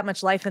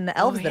much life in the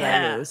elves that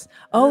yeah. I lose.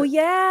 Oh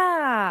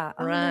yeah.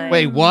 Right.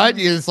 Wait, what?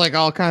 Is like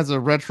all kinds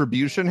of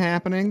retribution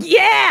happening?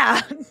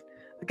 Yeah.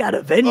 I got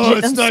a vengeance. Oh,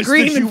 it's I'm nice that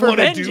screaming you for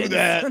wanna do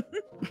vengeance.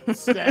 that.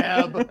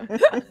 Stab.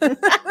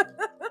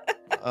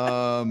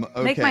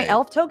 Okay. Make my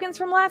elf tokens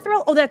from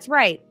Lathril? Oh, that's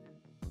right.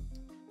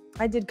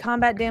 I did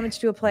combat damage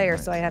to a player,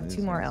 so I have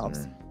 2 more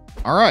elves.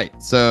 All right,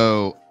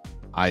 so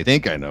I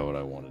think I know what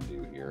I want to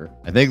do here.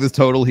 I think this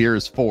total here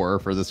is 4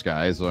 for this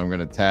guy, so I'm going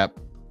to tap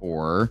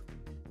 4,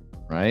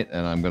 right?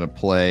 And I'm going to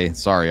play.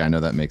 Sorry, I know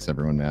that makes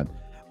everyone mad.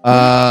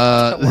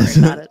 Don't worry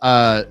about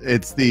it.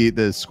 It's the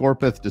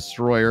Scorpith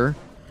Destroyer.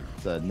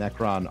 It's a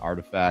Necron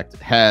artifact.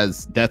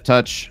 Has Death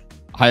Touch,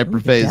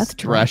 Hyperphase Death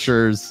Touch.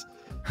 Threshers.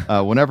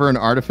 Whenever an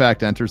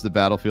artifact enters the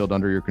battlefield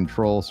under your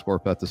control,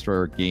 Scorpeth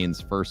Destroyer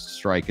gains first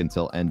strike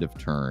until end of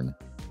turn.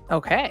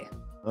 Okay.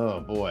 Oh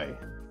boy.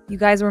 You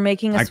guys were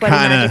making a I sweaty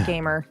kinda- magic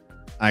gamer.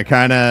 I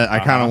kind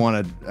of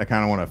want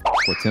to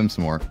with Tim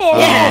some more.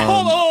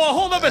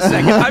 Hold up a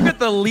second. I've got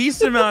the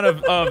least amount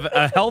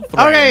of health.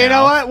 Right Okay, you know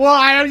now. what?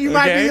 Well, you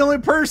might be Okay. the only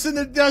person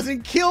that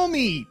doesn't kill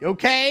me.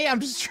 Okay, I'm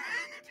just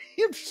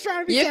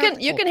trying to be. You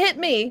careful. can hit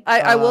me.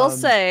 I will Um,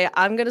 say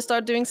I'm gonna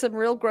start doing some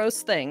real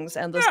gross things,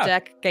 and this Yeah.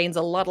 deck gains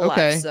a lot of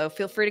Okay. life. So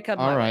feel free to come.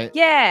 All my way. right.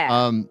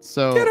 Yeah.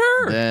 So Get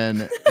her.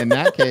 then in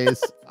that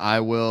case,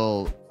 I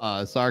will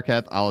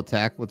Sarketh. I'll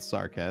attack with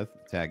Sarketh.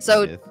 Attack.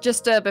 So Edith.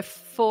 just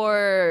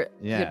before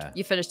Yeah.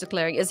 you finish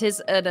declaring, is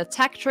his an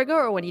attack trigger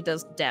or when he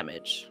does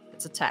damage?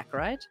 It's attack,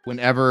 right?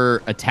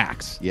 Whenever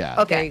attacks, yeah.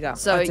 Okay, There you go.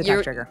 So That's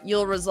attack trigger.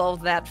 you'll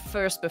resolve that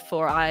first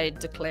before I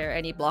declare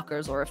any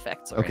blockers or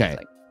effects or Okay.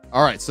 anything.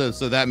 All right. So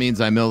that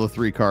means I mill the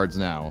 3 cards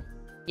now,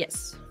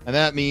 Yes. and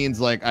that means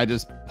like I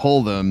just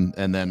pull them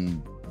and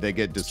then they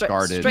get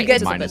discarded. straight Good.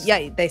 into the minus.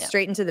 Yeah, they Yeah.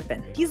 straight into the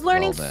bin. He's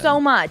learning Well then. so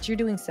much. You're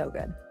doing so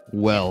good.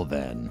 Well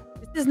then.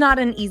 This is not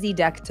an easy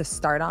deck to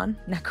start on,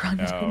 Necron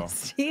No.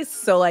 Dynasties.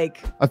 So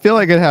like, I feel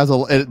like it has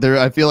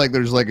I feel like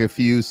there's like a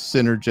few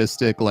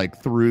synergistic like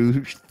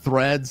through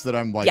threads that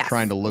I'm like Yes.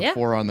 trying to look Yeah.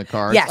 for on the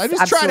cards. Yes, I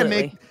just try to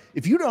absolutely. make.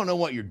 If you don't know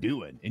what you're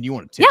doing and you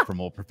want to tip Yeah.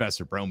 from old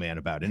Professor Broman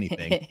about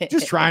anything,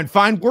 just try and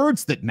find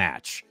words that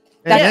match,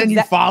 and That's then you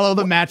exact- follow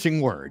the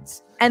matching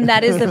words. and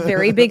that is a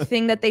very big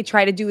thing that they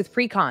try to do with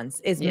precons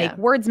is Yeah. make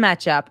words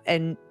match up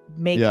and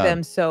make Yeah.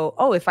 them so,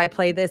 oh, if I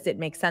play this, it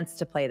makes sense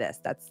to play this.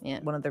 That's Yeah.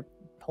 one of the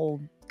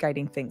whole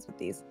guiding things with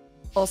these.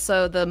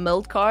 Also, the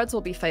milled cards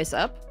will be face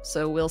up,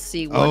 so we'll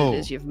see what Oh. it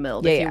is you've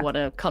milled. Yeah, if yeah. you want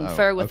to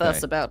confer with us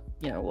okay. about,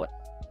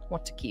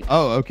 what to keep.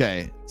 Oh,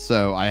 okay.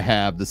 So I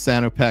have the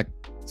Sanopec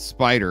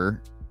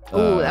Spider.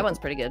 Oh, that one's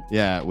pretty good.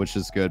 Yeah, which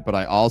is good. But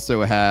I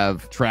also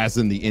have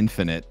Trazyn the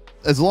Infinite.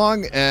 As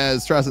long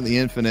as Trazyn the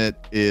Infinite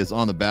is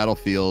on the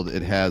battlefield,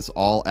 it has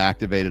all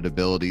activated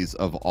abilities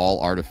of all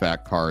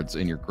artifact cards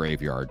in your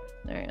graveyard.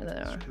 There they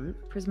are.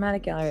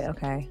 Prismatic Gallery.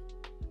 Okay.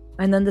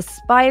 And then the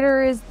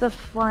spider is the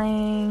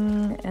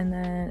flying, and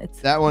then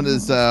it's That one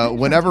is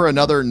whenever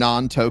another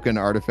non-token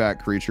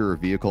artifact, creature, or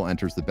vehicle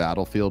enters the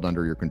battlefield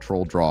under your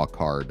control, draw a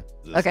card.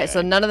 Okay,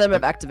 so none of them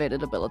have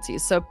activated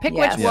abilities. So pick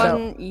Yeah, which so-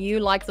 one you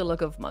like the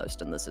look of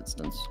most in this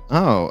instance.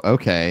 Oh,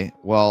 okay.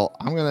 Well,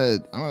 I'm gonna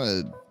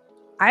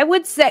I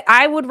would say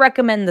I would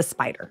recommend the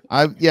spider.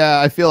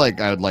 I feel like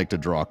I would like to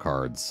draw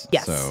cards.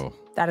 Yes. So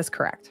That is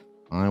correct.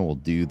 I will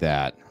do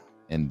that.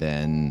 And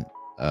then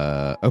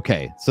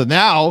Okay, so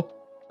now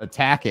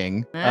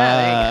attacking.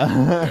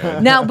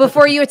 Now,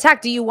 before you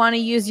attack, do you want to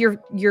use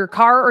your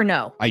car or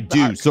no? I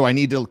do. So I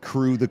need to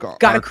crew the car.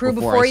 Got to crew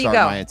before you I start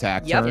go. my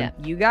attack Yep, turn.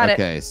 you got it.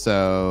 Okay,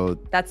 so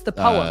That's the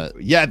poem.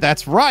 yeah,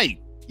 that's right.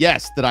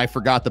 Yes, that I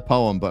forgot the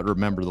poem, but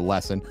remember the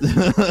lesson.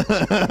 That's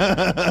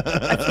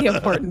the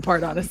important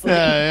part, honestly.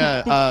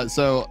 Yeah.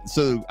 So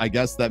I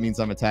guess that means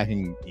I'm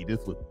attacking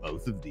Edith with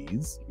both of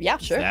these. Yeah,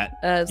 sure.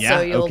 Yeah, So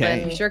you'll okay.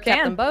 then You sure tap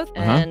can. them both,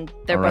 Uh-huh. and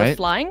they're All both right.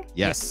 flying.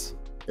 Yes.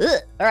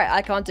 Ugh. All right,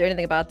 I can't do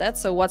anything about that.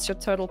 So what's your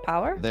total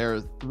power? They're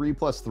 3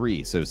 +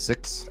 3, so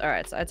 6. All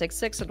right, so I take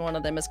 6, and one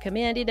of them is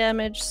community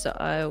damage, so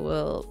I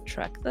will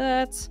track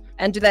that.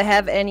 And do they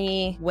have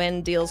any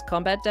when deals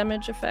combat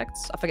damage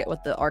effects? I forget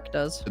what the arc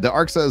does. The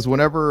arc says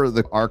whenever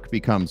the arc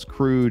becomes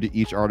crewed,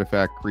 each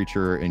artifact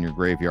creature in your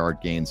graveyard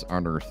gains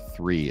honor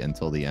 3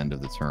 until the end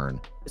of the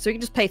turn. So you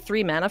can just pay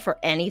 3 mana for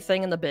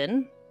anything in the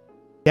bin?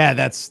 Yeah,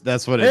 that's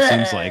what it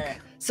seems like.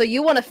 So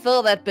you want to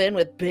fill that bin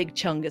with big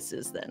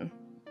chunguses then?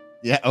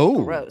 Yeah.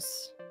 Oh,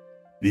 Gross.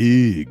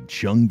 big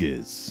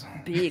chungus.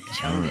 Big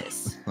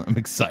chungus. I'm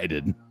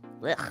excited.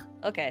 Ugh.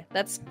 Okay,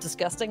 that's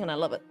disgusting and I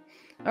love it.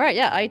 All right,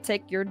 yeah, I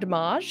take your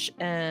damage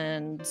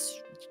and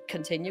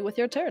continue with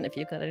your turn if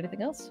you've got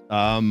anything else.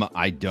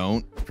 I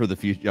don't for the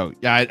future. Oh,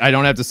 yeah, I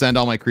don't have to send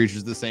all my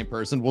creatures to the same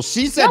person. Well,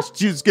 she said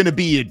she's gonna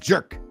be a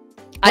jerk.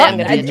 I am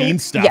and going be to mean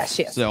stuff. Yes,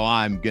 she is. So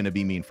I'm gonna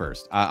be mean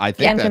first. I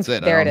think Yeah, that's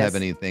it. I there don't it have is.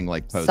 anything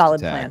like post Solid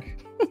attack.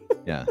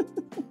 Yeah,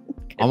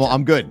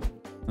 I'm good.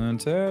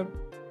 Untap.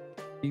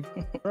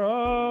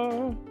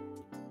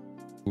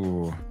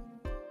 Ooh.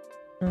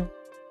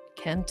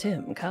 Can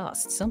Tim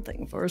cast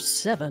something for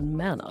 7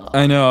 mana?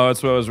 I know,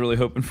 that's what I was really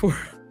hoping for.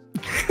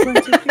 1,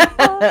 2, 3,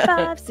 4,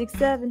 5, 6,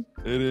 7.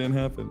 It didn't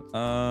happen.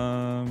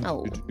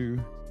 Oh.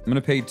 I'm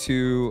gonna pay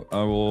 2.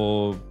 I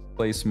will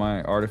place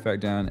my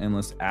artifact down,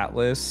 Endless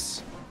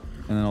Atlas,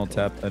 and then I'll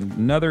tap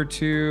another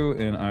 2,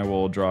 and I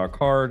will draw a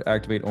card.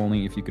 Activate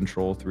only if you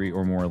control 3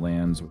 or more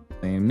lands with the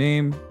same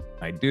name.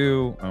 I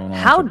do. I will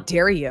How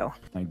dare you?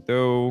 I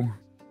do.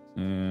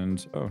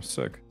 And oh,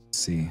 sick. Let's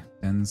see,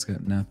 Ben's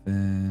got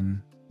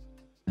nothing.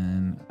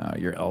 And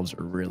your elves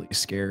are really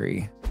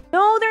scary.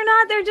 No, they're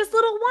not. They're just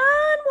little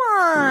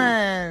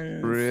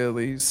ones.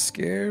 Really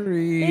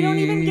scary. They don't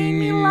even gain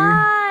me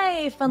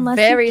life unless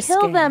Very you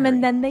kill them, scary.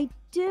 and then they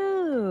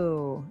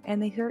do,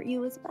 and they hurt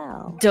you as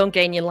well. Don't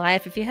gain your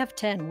life. If you have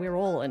 10, we're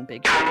all in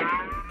big trouble.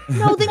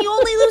 No, then you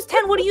only lose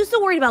 10. What are you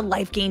so worried about,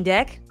 life gain,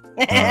 Dick?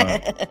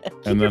 And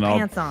Keep your then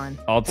pants on.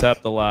 I'll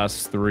tap the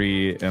last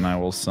 3 and I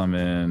will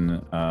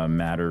summon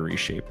Matter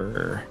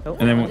Reshaper. Oh.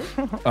 And then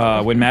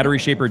when Matter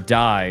Reshaper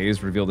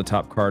dies, reveal the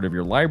top card of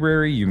your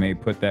library. You may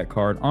put that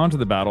card onto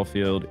the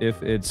battlefield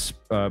if it's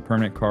a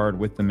permanent card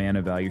with the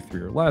mana value 3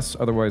 or less.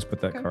 Otherwise,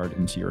 put that card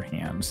into your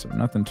hand. So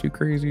nothing too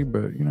crazy,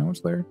 but you know what's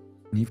there.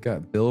 And you've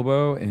got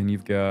Bilbo and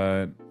you've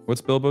got...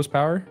 What's Bilbo's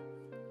power?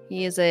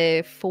 He is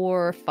a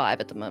 4/5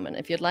 at the moment.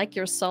 If you'd like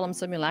your Solemn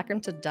Simulacrum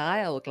to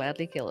die, I will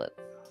gladly kill it.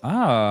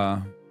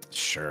 Ah,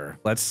 sure.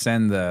 Let's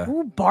send the...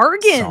 Ooh,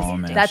 bargains.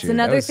 Solomon That's shoot.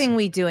 another That was- thing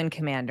we do in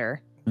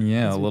Commander.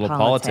 Yeah, a Some little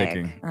politic.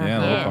 politicking. Yeah, a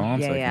little Uh-huh.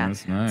 politicking. Yeah.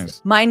 That's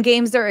nice. Mind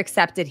games are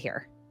accepted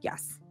here.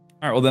 Yes.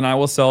 All right, well then I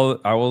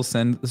will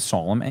send the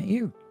Solemn at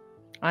you.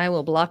 I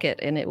will block it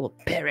and it will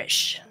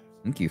perish.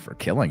 Thank you for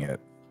killing it.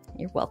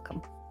 You're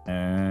welcome.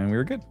 And we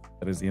were good.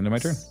 That is the end of my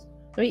turn.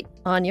 Sweet.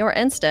 On your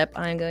end step,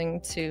 I'm going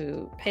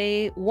to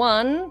pay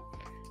 1.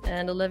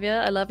 And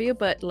Olivia, I love you,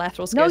 but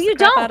Lathril scares No, the you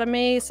crap don't. out of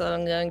me, so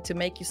I'm going to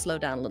make you slow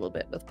down a little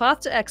bit. With Path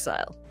to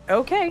Exile,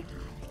 Okay.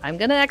 I'm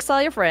going to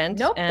exile your friend.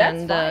 Nope,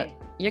 and that's fine.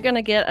 you're going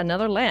to get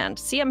another land.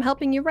 See, I'm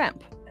helping you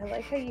ramp. I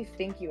like how you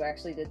think you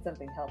actually did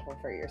something helpful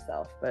for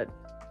yourself, but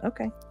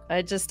okay.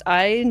 I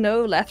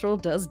know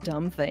Lathril does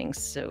dumb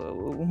things,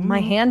 so... My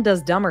hand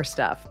does dumber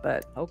stuff,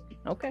 but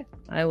Okay.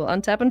 I will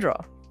untap and draw.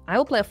 I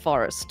will play a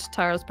forest.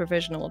 Tyra's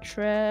provisional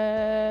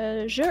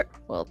treasure.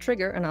 Well,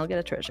 trigger, and I'll get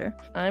a treasure.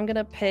 I'm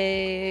gonna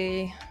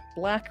pay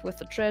black with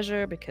the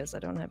treasure because I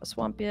don't have a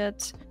swamp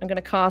yet. I'm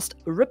gonna cast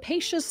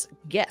Rapacious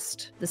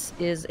Guest. This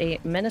is a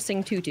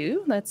menacing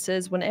 2/2 that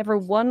says whenever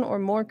 1 or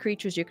more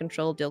creatures you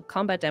control deal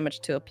combat damage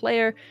to a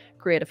player,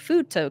 create a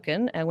food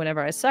token, and whenever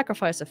I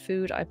sacrifice a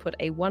food, I put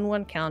a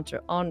 1/1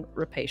 counter on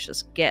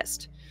Rapacious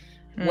Guest.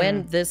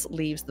 When this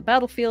leaves the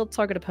battlefield,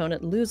 target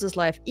opponent loses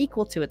life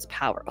equal to its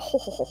power.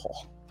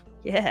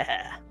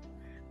 Yeah.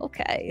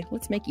 Okay,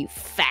 let's make you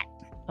fat.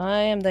 I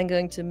am then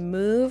going to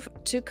move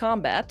to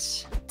combat.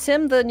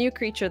 Tim, the new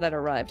creature that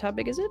arrived, how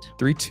big is it?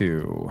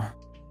 3/2.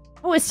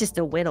 Oh, it's just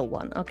a little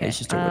one. Okay. It's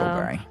just a little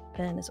guy.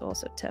 Ben is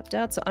also tapped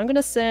out. So I'm going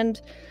to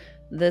send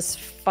this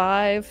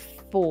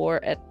 5/4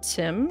 at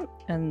Tim,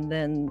 and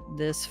then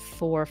this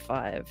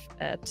 4/5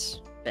 at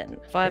Ben.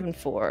 5 and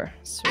 4.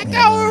 So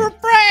We're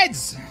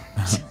friends.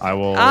 I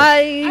will.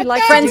 I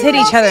like friends to hit do-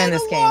 each other in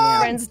this game. Yeah.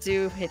 Friends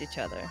do hit each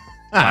other.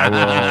 I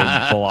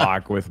will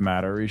block with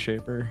Matter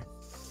Reshaper.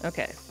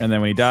 Okay. And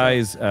then when he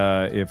dies,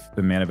 if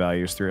the mana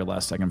value is 3 or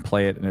less, I can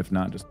play it, and if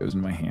not, it just goes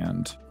in my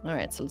hand. All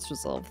right, so let's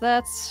resolve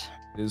that.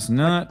 It is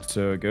not,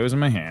 so it goes in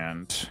my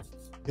hand.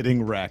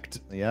 Getting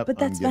wrecked. Yep. But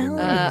that's I'm getting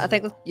valid. wrecked. I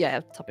think, yeah,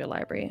 top of your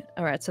library.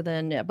 All right, so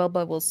then, yeah,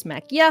 Boba will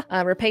smack. Yeah,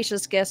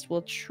 Rapacious Guest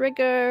will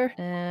trigger,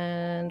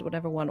 and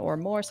whatever one or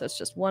more, so it's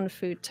just one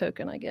food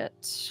token I get.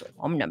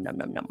 Nom nom nom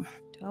nom nom.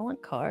 Do I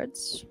want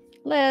cards?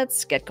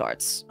 Let's get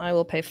cards. I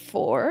will pay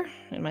 4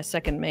 in my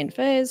second main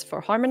phase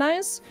for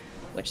Harmonize,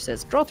 which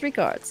says draw 3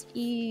 cards.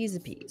 Easy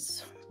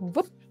peas.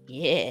 Whoop.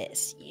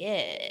 Yes,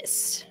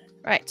 yes.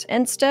 Right,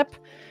 end step.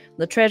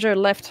 The treasure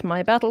left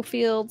my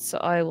battlefield, so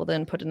I will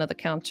then put another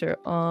counter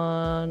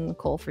on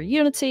Call for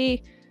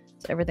Unity.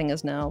 So everything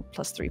is now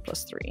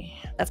 +3/+3.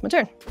 That's my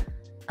turn.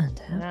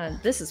 Untap. And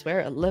this is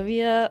where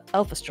Olivia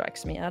Alpha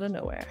strikes me out of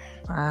nowhere.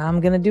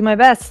 I'm gonna do my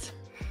best.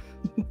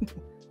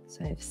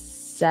 So I have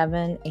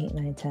 7, 8,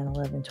 9, 10,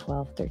 11,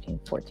 12, 13,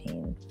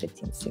 14,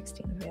 15,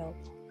 16 available.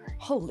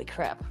 Holy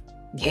crap.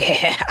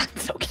 Yeah,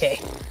 it's okay.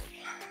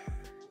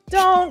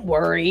 Don't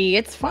worry,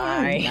 it's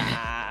fine.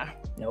 Nah.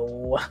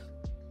 No.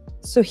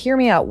 So hear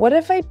me out. What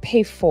if I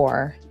pay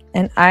 4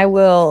 and I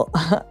will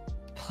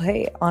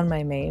play on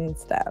my main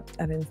step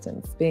at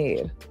instant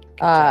speed?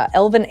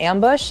 Elven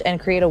Ambush and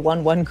create a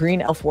 1/1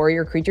 green elf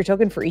warrior creature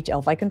token for each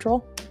elf I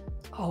control.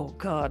 Oh,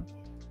 God.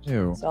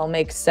 Ew. So I'll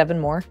make 7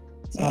 more.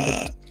 So I'll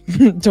have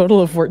a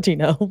total of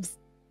 14 elves.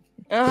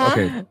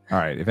 Okay. All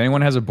right. If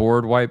anyone has a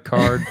board wipe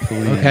card,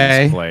 please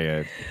Okay. play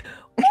it.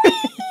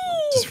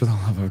 Just for the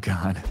love of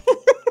God.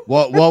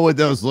 What would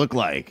those look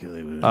like?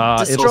 It'll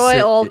Destroy say-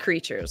 all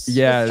creatures.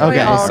 Yeah. Destroy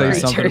It'll all say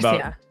something creatures,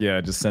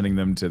 about just sending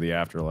them to the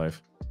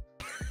afterlife.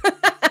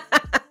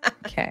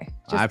 Okay.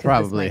 I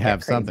probably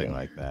have something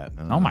like that.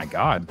 Oh my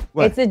God.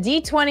 What? It's a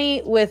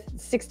D20 with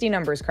 60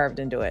 numbers carved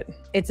into it.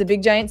 It's a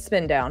big giant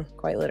spin down,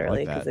 quite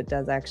literally, that. because it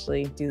does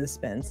actually do the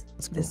spins.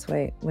 That's cool. This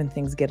way, when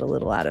things get a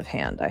little out of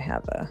hand, I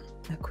have a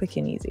quick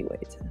and easy way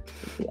to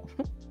deal.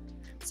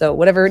 So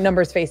whatever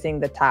number is facing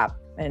the top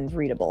and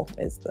readable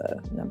is the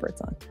number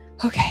it's on.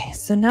 Okay,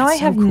 so now That's I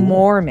so have cool.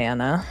 more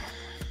mana.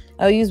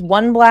 I'll use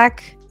 1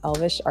 black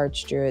Elvish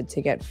Archdruid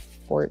to get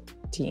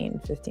 14,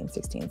 15,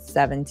 16,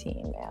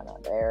 17 mana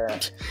there.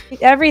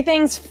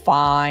 Everything's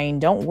fine.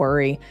 Don't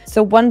worry.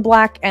 So 1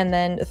 black and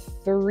then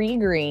 3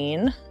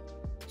 green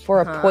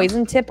for a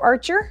poison tip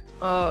archer.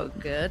 Oh,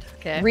 good.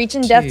 Okay. Reach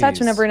and death touch Jeez.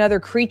 whenever another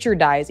creature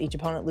dies. Each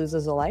opponent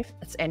loses a life.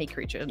 It's any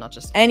creature, not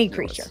just Any yours.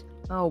 creature.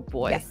 Oh,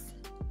 boy. Yes.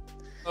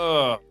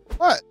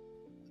 What?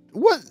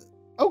 What?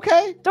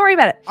 Okay. Don't worry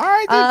about it. All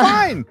right, then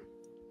fine.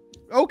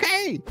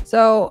 Okay.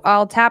 So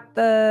I'll tap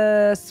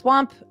the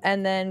swamp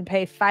and then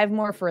pay 5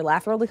 more for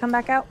Lathril to come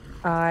back out.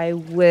 I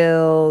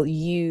will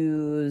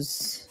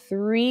use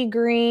 3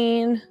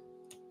 green,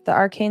 the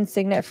Arcane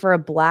Signet for a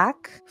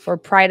black. For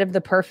Pride of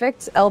the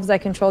Perfect, elves I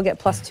control get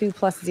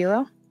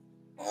 +2/+0.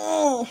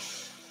 Oh.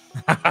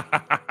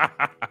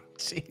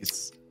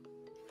 Jeez.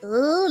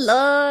 Oh,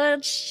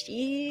 Lord,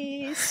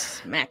 she's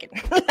smacking.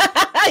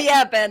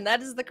 Yeah, Ben,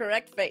 that is the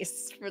correct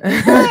face for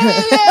this.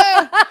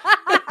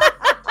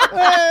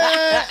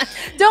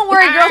 Don't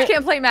worry, girls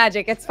can't play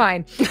magic. It's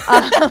fine.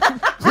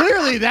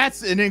 Clearly,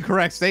 that's an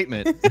incorrect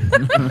statement.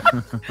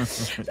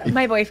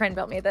 My boyfriend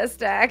built me this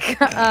deck.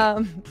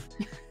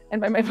 And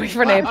by my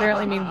boyfriend, I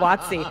apparently mean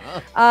Watsy.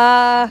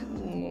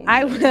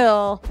 I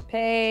will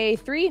pay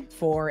 3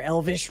 for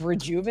Elvish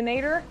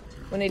Rejuvenator.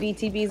 When it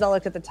ETBs, I'll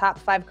look at the top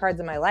 5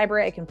 cards in my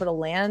library. I can put a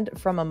land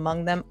from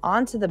among them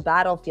onto the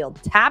battlefield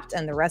tapped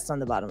and the rest on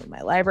the bottom of my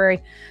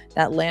library.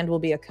 That land will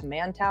be a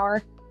command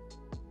tower.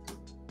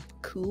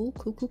 Cool,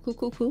 cool, cool, cool,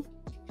 cool, cool.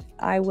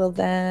 I will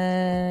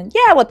then,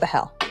 yeah, what the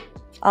hell?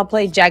 I'll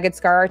play Jagged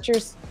Scar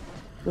Archers,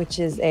 which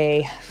is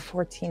a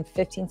 14,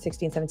 15,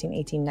 16, 17,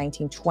 18,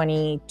 19,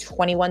 20,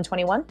 21,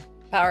 21.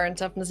 Power and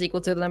toughness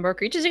equal to the number of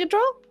creatures you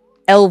control?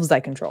 Elves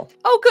I control.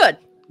 Oh, good.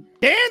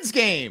 Dance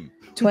game.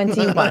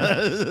 21.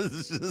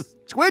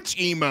 Twitch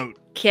emote.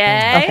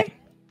 Okay.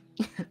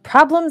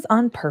 Problems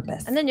on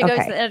purpose. And then you go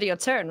to the end of your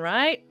turn,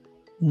 right?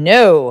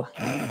 No.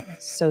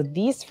 So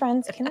these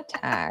friends can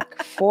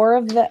attack 4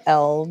 of the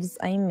elves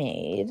I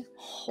made.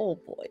 Oh,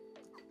 boy.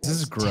 This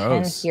is 10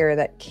 gross. here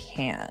that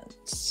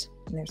can't.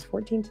 And there's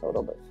 14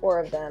 total, but 4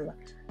 of them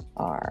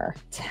are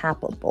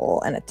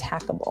tappable and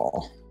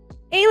attackable.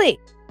 Ailey.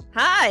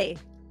 Hi.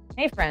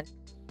 Hey, friend.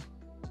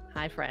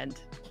 Hi, friend.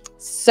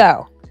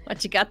 So,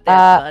 What you got there,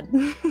 bud?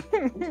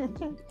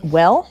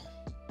 well,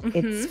 Mhm.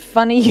 it's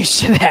funny you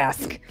should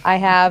ask. I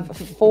have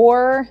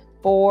 4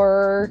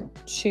 for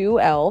 2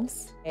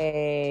 elves,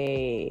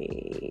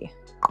 a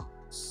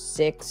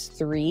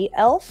 6/3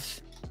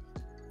 elf,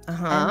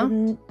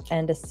 and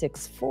a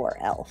 6/4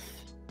 elf.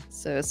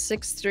 So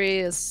 6/3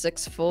 is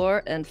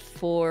 6/4 and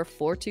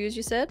 4/4/2s,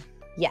 you said?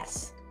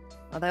 Yes.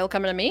 Are they all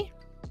coming to me?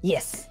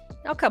 Yes.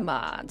 Oh, come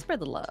on. Spread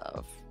the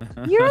love.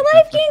 You're a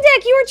life gain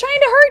deck. You were trying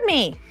to hurt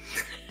me.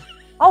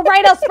 All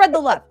right, I'll spread the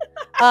love.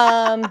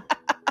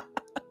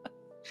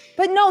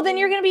 But no, then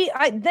you're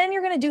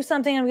gonna do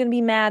something. I'm gonna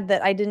be mad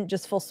that I didn't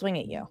just full swing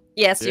at you.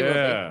 Yes, you will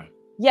be.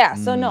 Yeah.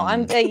 So no,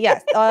 I'm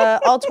yes.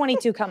 All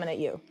 22 coming at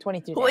you.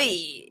 22. damage.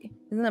 Wait.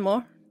 Isn't there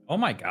more? Oh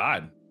my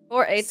God.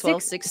 4, 8,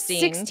 12, 6,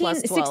 16,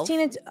 plus 12. 16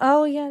 and,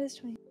 oh yeah, that's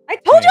 20. I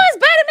told you I was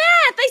bad at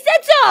math. I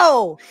said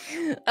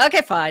so.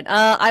 Okay, fine.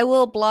 I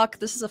will block.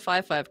 This is a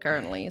 5/5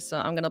 currently, so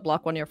I'm gonna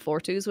block one of your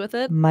 4/2s with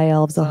it. My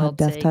elves So all I'll have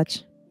death take-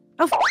 touch.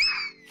 Oh.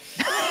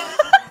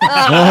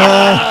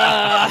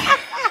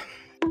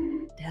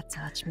 Death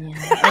touch, man.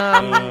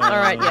 All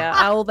right, yeah.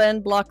 I will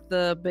then block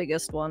the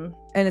biggest one.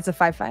 And it's a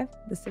 5/5.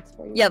 The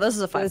 6/4. Yeah, this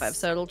is a 5/5,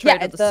 so it'll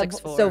trade with the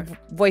 6/4. So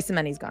Voice of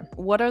Many's gone.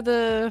 what are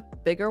the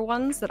bigger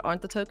ones that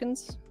aren't the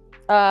tokens?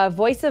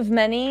 Voice of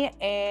Many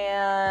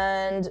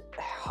and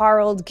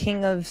Harald,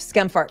 King of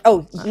Skemfart.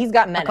 Oh, he's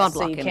got Menace, can't so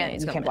block you him, can't yeah,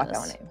 he's you got can't block that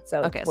Menace. one.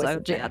 So Okay, Voice so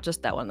of yeah, Many.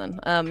 just that one then.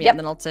 Yep. And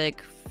then I'll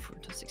take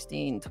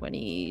 16,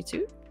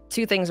 22.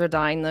 2 things are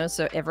dying though,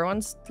 so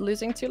everyone's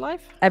losing 2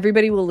 life.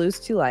 Everybody will lose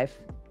 2 life,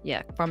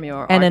 Yeah, from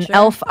your and archer. an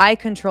elf I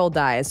control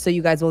dies. So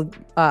you guys will.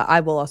 I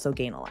will also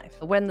gain a life.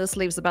 When this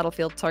leaves the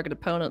battlefield, target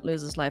opponent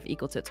loses life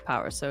equal to its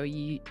power. So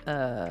you,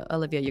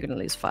 Olivia, you're gonna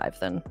lose 5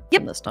 then.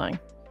 Yep. From this dying.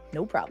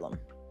 No problem.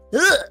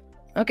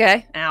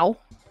 Okay. Ow.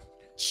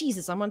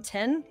 Jesus, I'm on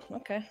 10.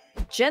 Okay.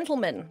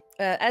 Gentlemen,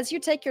 as you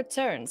take your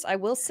turns, I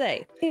will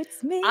say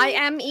It's me. I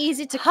am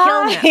easy to kill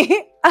now.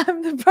 Hi.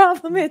 I'm the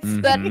problem. It's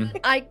But Mhm.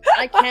 I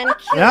can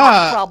kill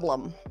Yeah. the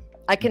problem.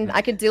 I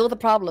can deal with the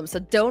problem. So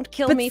don't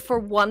kill But me for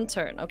 1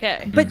 turn,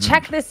 okay? But Mhm.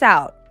 check this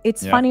out.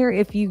 It's Yeah. funnier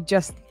if you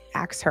just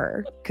axe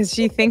her because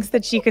she thinks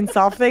that she can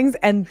solve things,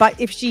 but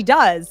if she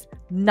does,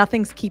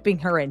 nothing's keeping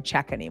her in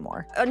check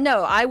anymore.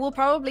 No, I will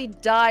probably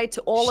die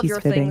to all of She's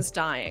your fibbing. things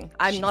dying.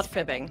 I'm She's not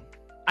fibbing.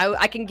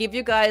 I can give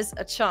you guys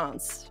a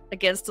chance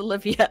against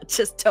Olivia.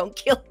 Just don't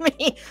kill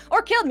me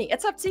or kill me.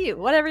 It's up to you.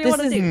 Whatever you This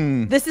want to is-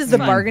 do. This is the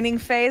Fine. bargaining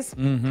phase.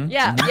 Mhm.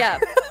 Yeah, yeah.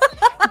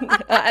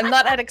 I'm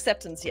not at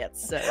acceptance yet,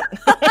 so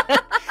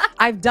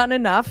I've done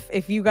enough.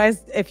 If you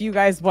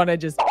guys want to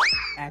just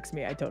axe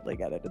me, I totally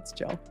get it. It's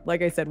chill.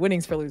 Like I said,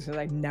 winning's for losers.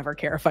 I never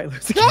care if I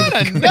lose again.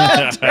 Not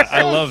enough.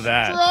 I love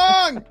that.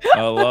 Strong.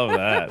 I love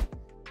that.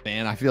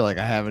 Man, I feel like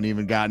I haven't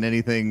even gotten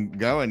anything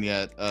going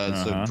yet. So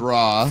Uh-huh.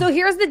 draw. So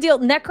here's the deal.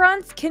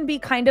 Necrons can be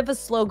kind of a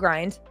slow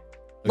grind.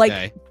 Like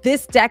Okay.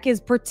 this deck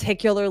is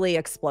particularly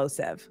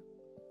explosive.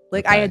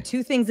 Like I Okay. had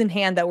 2 things in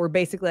hand that were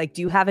basically like,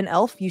 do you have an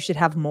elf? You should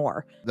have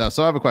more. No,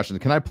 so I have a question.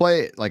 Can I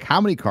play, like,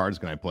 how many cards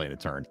can I play in a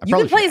turn? I You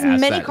can probably play should as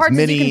ask many that. cards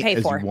as you can many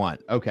pay for. you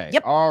want. Okay.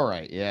 Yep. All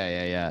right.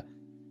 Yeah,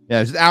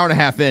 it's an hour and a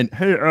half in.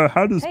 Hey,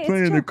 how does Hey, it's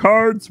playing chill. the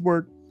cards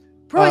work?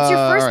 Bro, it's your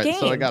All first right, game.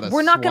 so I gotta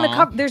We're not going to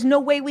swamp. cover. There's no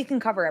way we can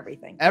cover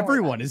everything. Don't worry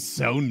Everyone about is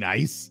so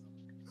nice.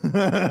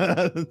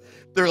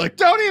 They're like,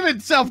 don't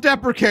even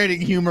self-deprecating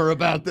humor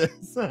about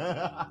this.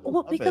 it.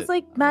 Well, because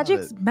like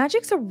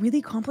Magic's a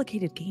really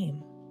complicated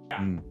game.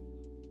 Mm.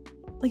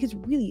 Like it's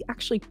really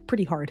actually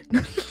pretty hard.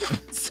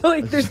 So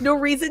like there's no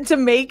reason to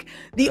make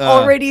the Uh.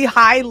 already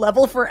high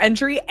level for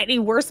entry any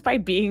worse by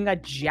being a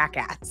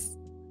jackass.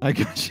 I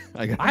got you.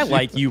 I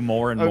like you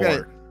more and Okay.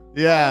 more.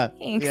 Yeah.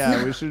 Thanks.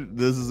 Yeah, we should.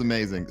 This is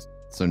amazing.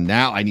 So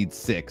now I need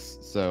 6.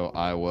 So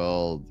I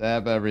will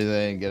tap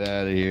everything. Get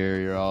out of here.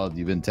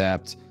 You've been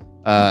tapped.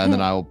 And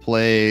then I will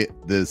play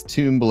this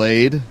Tomb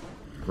Blade,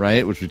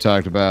 right? Which we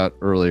talked about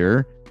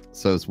earlier.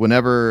 So it's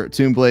whenever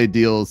Tomb Blade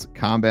deals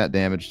combat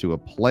damage to a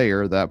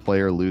player, that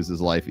player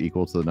loses life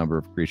equal to the number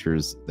of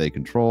creatures they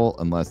control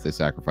unless they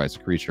sacrifice a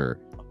creature.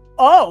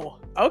 Oh,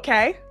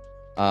 okay.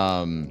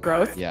 Um,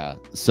 Gross. Yeah.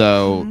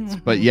 So,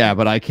 but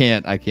I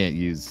can't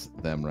use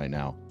them right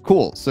now.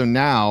 Cool. So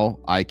now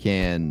I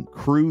can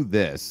crew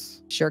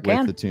this Sure with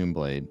can. the Tomb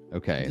Blade.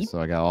 Okay. Yep.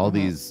 So I got all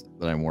these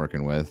that I'm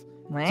working with.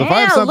 Wow, So if I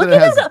have something look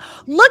that at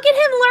look at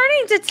him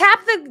learning to tap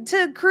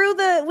to crew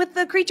with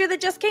the creature that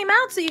just came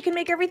out, so you can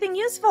make everything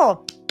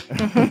useful.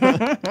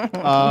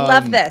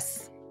 Love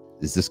this.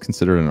 Is this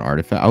considered an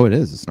artifact? Oh, it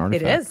is. It's an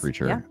artifact is,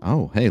 creature. yeah.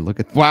 Oh, hey, look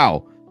at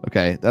wow.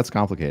 Okay, that's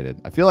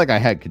complicated. I feel like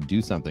could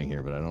do something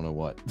here, but I don't know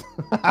what.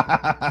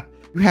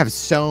 You have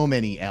so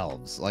many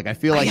elves. Like I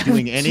feel like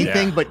doing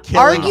anything but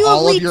killing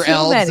all Arguably of your too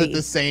elves many. at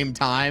the same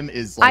time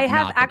is like I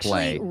have not the actually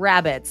play.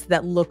 rabbits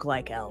that look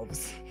like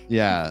elves.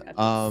 Yeah.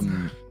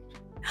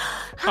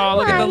 Oh,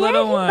 look at the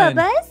little one.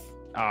 Bubba's.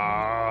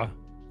 Ah,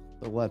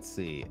 So let's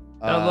see.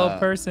 a little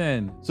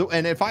person. So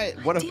and if I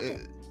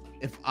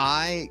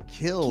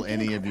kill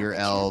any of your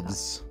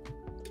elves,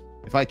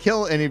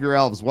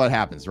 what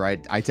happens,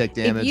 right? I take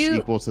damage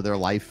equal to their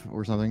life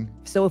or something.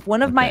 So if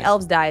one of my Okay.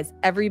 elves dies,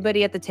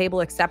 everybody at the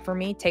table except for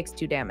me takes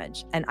 2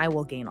 damage, and I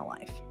will gain a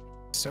life.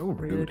 So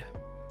rude.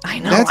 I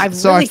know. That's- I've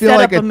so I really feel set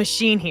like up a it-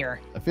 machine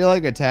here. I feel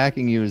like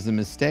attacking you is a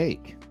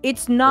mistake.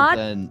 It's But not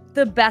then,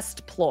 the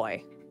best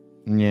ploy.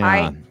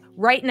 yeah.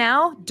 Right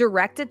now,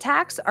 direct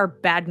attacks are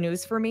bad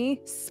news for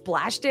me.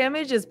 Splash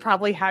damage is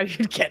probably how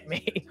you'd get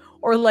me.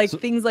 Or like So-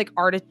 things like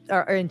or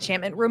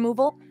enchantment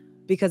removal,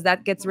 because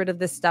that gets rid of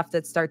this stuff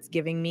that starts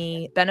giving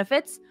me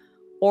benefits.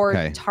 Or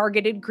Okay.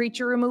 targeted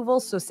creature removal.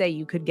 So say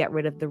you could get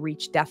rid of the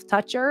reach death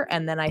toucher,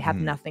 and then I have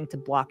Mhm. nothing to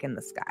block in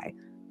the sky.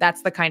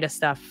 That's the kind of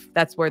stuff.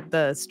 That's where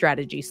the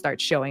strategy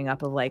starts showing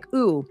up of like,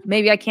 ooh,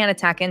 maybe I can't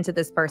attack into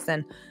this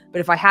person, but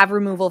if I have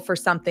removal for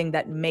something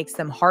that makes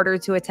them harder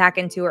to attack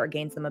into or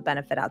gains them a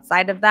benefit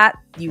outside of that,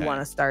 you want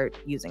to start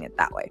using it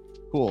that way.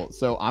 Cool.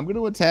 So I'm going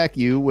to attack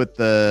you with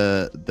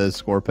the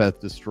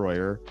Scorpeth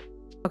Destroyer.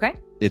 Okay.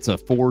 It's a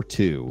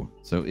 4/2,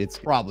 so it's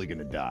probably going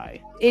to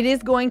die. It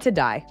is going to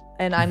die,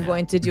 and I'm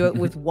going to do it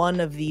with one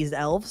of these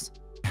elves.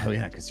 Oh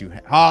yeah, because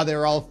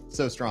they're all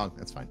so strong.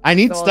 That's fine. I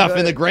need stuff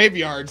in the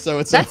graveyard,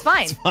 so that's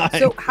fine.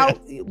 So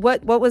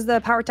what was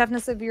the power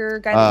toughness of your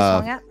guy that was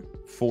swung at?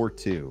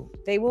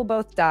 4/2. They will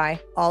both die.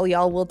 All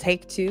y'all will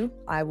take 2.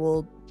 I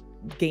will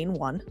gain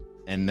 1.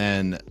 And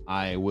then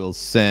I will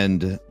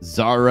send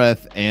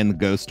Zareth and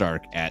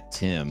Ghostark at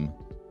Tim,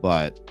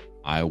 but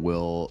I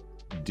will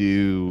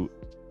do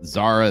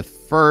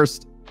Zareth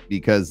first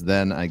because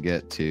then I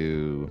get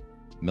to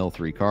mill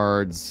 3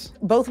 cards.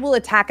 Both will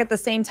attack at the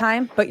same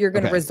time, but you're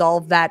going to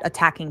resolve that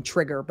attacking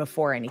trigger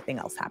before anything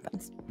else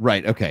happens.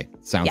 Right. Okay.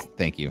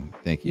 Thank you.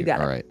 You got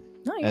it. All right.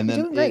 No, you're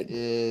doing great.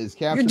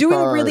 You're doing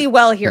really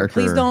well here.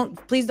 Please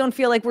don't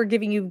feel like we're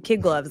giving you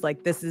kid gloves.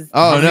 Like this is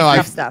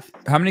tough stuff.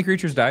 How many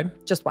creatures died?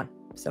 Just 1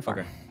 so far.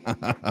 Okay.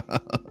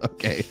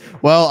 Okay.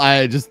 Well,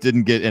 I just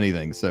didn't get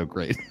anything, so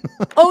great.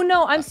 Oh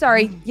no, I'm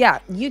sorry. Yeah,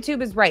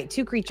 YouTube is right.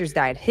 2 creatures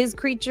died. His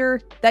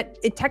creature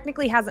it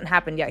technically hasn't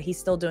happened yet. He's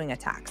still doing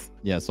attacks.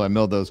 Yeah, so I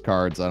milled those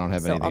cards. I don't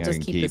have anything I'll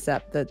just I can keep this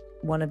up. That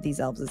one of these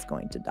elves is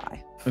going to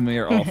die. And they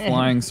are all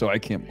flying, so I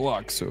can't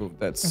block. So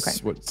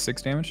that's what,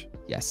 6 damage?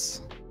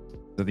 Yes.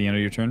 Is that the end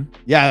of your turn?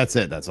 Yeah, that's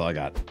it. That's all I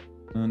got.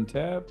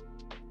 Untap.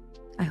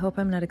 I hope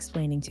I'm not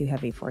explaining too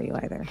heavy for you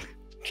either.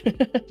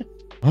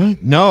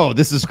 What? No,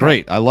 this is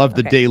great. I love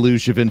the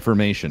deluge of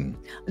information.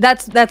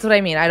 That's what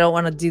I mean. I don't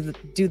want to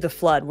do the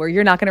flood where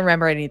you're not going to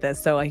remember any of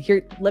this. So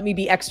let me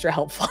be extra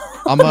helpful.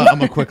 I'm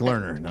a quick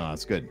learner. No,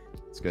 it's good.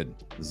 It's good.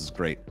 This is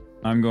great.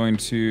 I'm going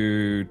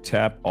to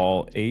tap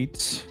all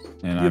 8,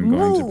 and I'm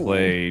going to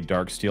play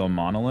Darksteel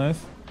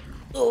Monolith.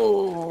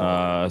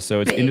 Oh.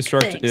 So it's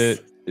indestructible.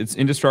 It's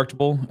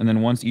indestructible, and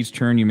then once each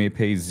turn, you may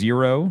pay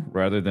 0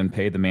 rather than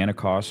pay the mana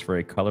cost for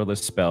a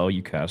colorless spell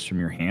you cast from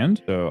your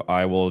hand. So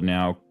I will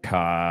now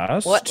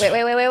cast. What? Wait.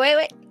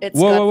 It's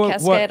got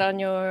Cascade on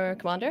your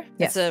commander?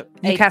 Yes. It's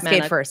you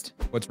Cascade first.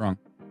 What's wrong?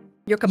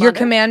 Your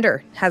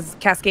commander has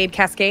Cascade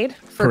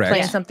for Correct.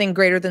 playing something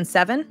greater than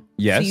 7.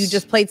 Yes. So you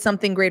just played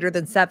something greater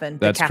than 7.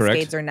 That's the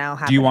Cascades correct. are now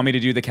happening. Do you want me to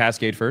do the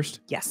Cascade first?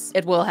 Yes.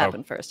 It will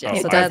happen first. Yeah.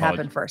 So it does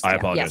happen first. I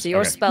apologize. Yeah, so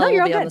your Okay. spell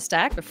will be on the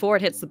stack before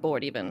it hits the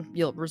board even.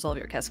 You'll resolve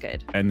your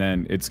Cascade. And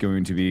then it's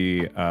going to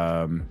be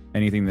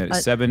anything that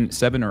is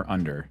 7 or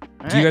under. Do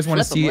you right, guys want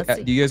to see? let's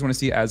see. Do you guys want to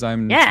see as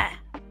I'm? Yeah.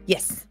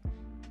 Yes.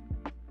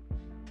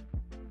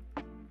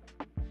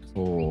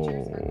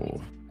 Oh.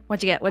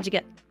 What'd you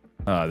get?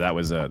 That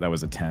was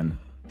a 10.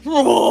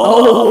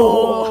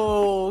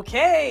 Oh,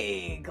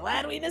 okay.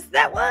 Glad we missed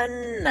that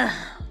one.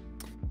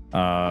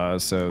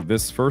 So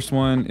this first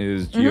one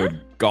is Geode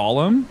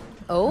Golem.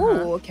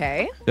 Oh,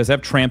 okay. Does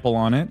have trample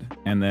on it,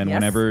 and then Yes.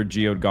 whenever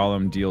Geode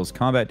Golem deals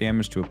combat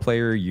damage to a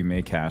player, you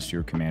may cast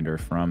your commander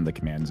from the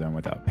command zone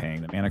without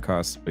paying the mana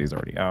cost, but he's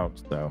already out.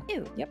 So,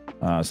 Yep.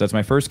 so that's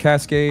my first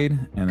Cascade,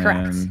 and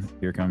Correct. then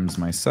here comes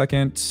my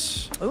second.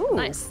 Ooh,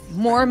 Nice.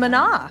 More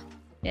mana.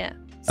 Yeah.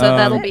 So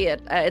that'll be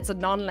it. It's a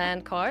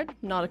non-land card,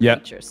 not a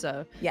creature.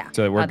 So Yeah.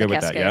 So we're the good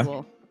with that, Cascade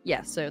yeah?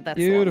 Yeah, so that's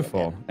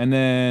Beautiful. And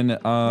then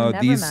never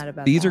these mad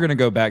about are that. going to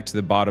go back to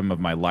the bottom of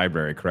my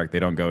library, correct? They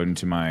don't go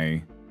into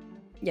my...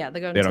 Yeah,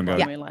 they're going They to don't the go-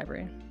 primary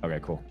library. Okay,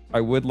 cool.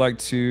 I would like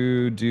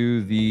to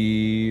do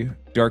the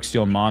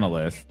Darksteel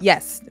Monolith.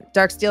 Yes.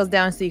 Darksteel's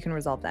down, so you can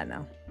resolve that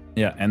now.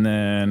 Yeah, and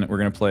then we're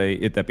going to play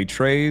It That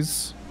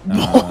Betrays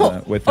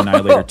with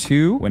Annihilator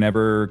 2.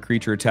 Whenever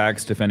creature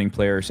attacks, defending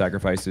player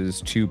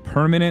sacrifices 2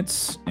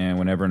 permanents, and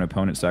whenever an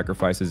opponent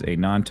sacrifices a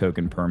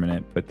non-token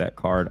permanent, put that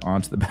card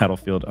onto the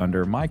battlefield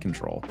under my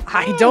control.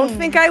 I don't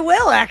think I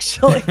will,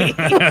 actually.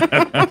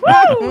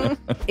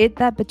 It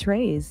That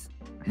Betrays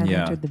has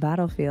entered the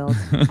battlefield.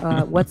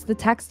 What's the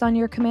text on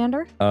your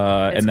commander?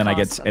 And then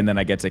awesome.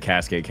 I get to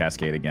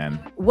Cascade again.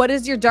 What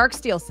does your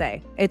Darksteel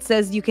say? It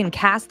says you can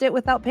cast it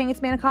without paying its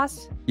mana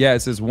cost? Yeah, it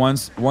says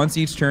once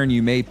each turn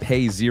you may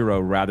pay 0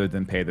 rather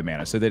than pay the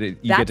mana, so that you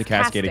get to That's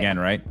Cascade casting. again,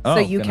 right? So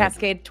you then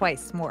cascade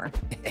twice more.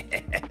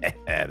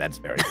 that's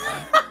very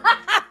fun.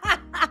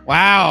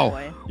 Wow.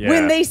 Boy. Yeah.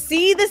 When they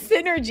see the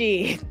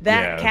synergy,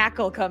 that Yeah.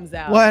 cackle comes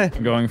out. What?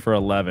 I'm going for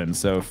 11,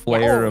 so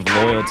Flayer of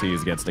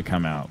Loyalties gets to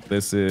come out.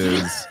 This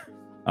is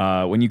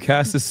when you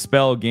cast a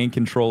spell, gain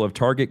control of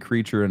target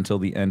creature until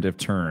the end of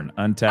turn.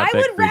 Untap I that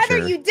would creature.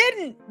 rather you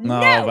didn't.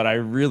 No, but I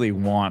really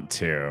want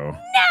to.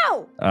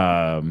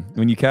 No.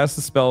 When you cast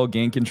a spell,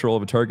 gain control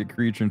of a target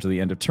creature until the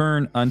end of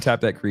turn.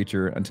 Untap that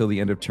creature until the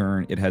end of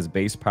turn. It has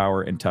base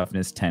power and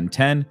toughness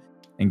 10/10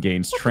 and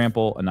gains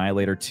trample,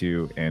 Annihilator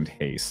 2, and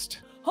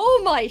haste.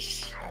 Oh my!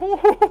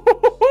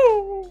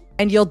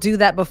 And you'll do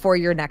that before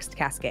your next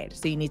cascade.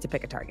 So you need to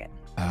pick a target.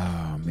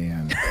 Oh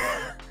man.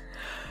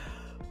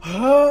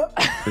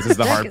 This is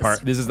the hard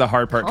part. This is the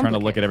hard part, trying to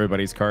look at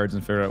everybody's cards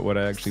and figure out what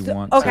I actually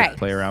want to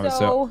play around with.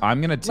 So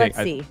I'm gonna take.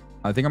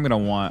 I think I'm gonna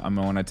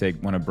want to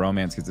take one of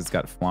Broman's because it's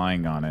got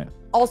flying on it.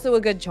 Also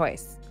a good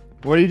choice.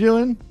 What are you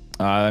doing?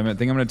 I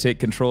think I'm gonna take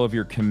control of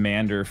your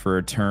commander for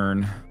a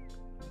turn.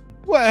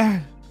 What?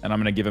 And I'm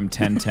gonna give him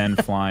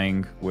 10/10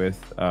 flying with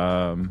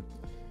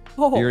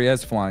Here he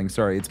has flying.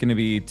 Sorry, it's gonna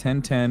be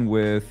 10/10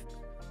 with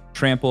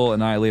Trample,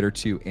 Annihilator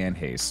 2, and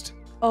Haste.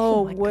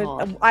 Oh,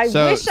 I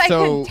wish I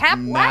could tap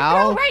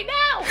Wacko right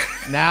now.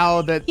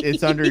 Now that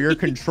it's under your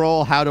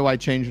control, how do I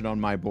change it on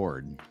my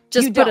board?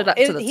 Just put it up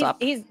to the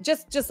top. He's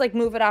just like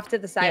move it off to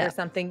the side or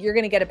something. You're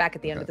gonna get it back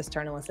at the end of this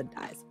turn unless it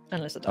dies.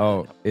 Unless it dies.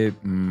 Oh,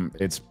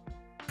 it's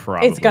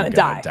probably gonna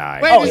die.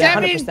 Wait, does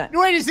that mean?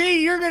 Wait, to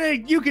see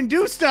you can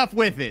do stuff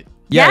with it.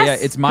 Yeah,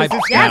 it's my now.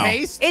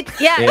 It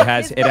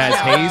has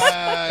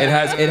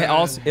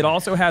haste. It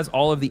also has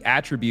all of the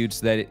attributes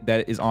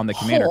that is on the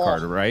commander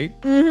card,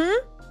 right?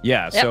 Mm-hmm.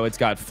 Yeah, so it's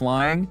got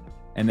flying.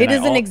 And then it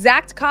is an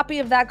exact copy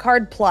of that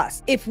card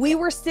plus. If we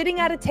were sitting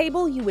at a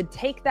table, you would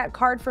take that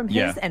card from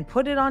his and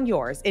put it on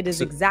yours. It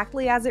is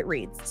exactly as it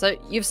reads. So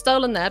you've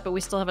stolen that, but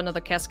we still have another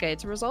cascade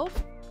to resolve.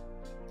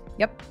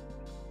 Yep.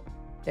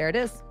 There it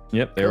is.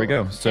 Yep, there we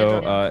go.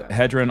 So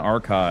Hedron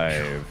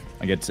Archive.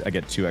 I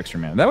get 2 extra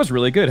mana. That was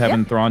really good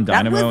having Thrawn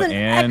Dynamo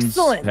and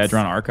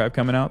Hedron Archive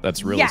coming out.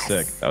 That's really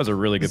sick. That was a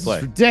really good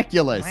play.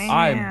 Ridiculous.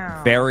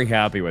 I'm very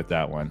happy with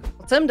that one.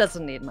 Tim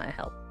doesn't need my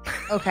help.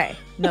 Okay.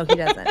 No, he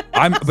doesn't.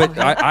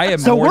 I am.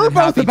 So more we're than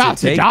both happy about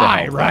to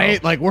die,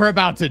 right? Like we're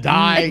about to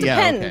die. It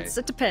depends.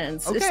 It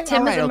depends. Okay, Is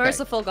Tim is a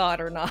merciful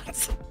god or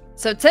not?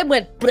 So Tim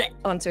went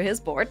onto his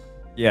board.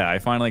 Yeah, I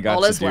finally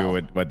got to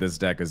do what this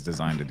deck is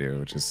designed to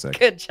do, which is sick.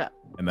 Good job.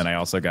 And then I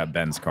also got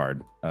Ben's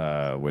card,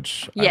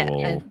 which I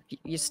will. And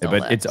you stole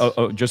but it's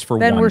just for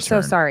Ben, one we're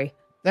turn. so sorry.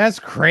 That's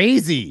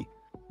crazy.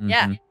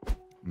 Yeah.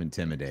 I'm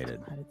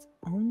intimidated. Got its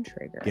own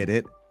trigger. Get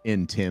it?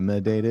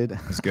 Intimidated.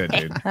 It's good,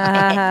 dude.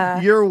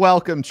 You're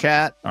welcome,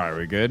 chat. All right,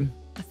 we good?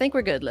 I think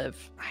we're good,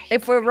 Liv.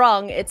 If we're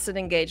wrong, it's an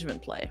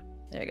engagement play.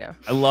 There you go.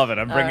 I love it.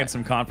 I'm bringing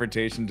some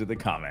confrontation to the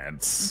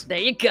comments. There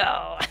you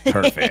go.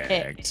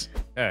 Perfect.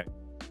 Okay.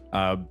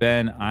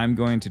 Ben, I'm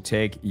going to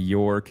take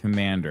your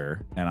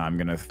commander and I'm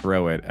going to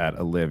throw it at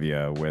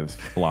Olivia with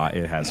fly.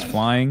 It has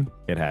flying,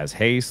 it has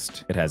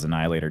haste, it has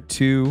Annihilator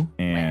 2,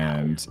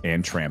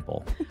 and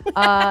Trample.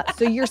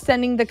 So you're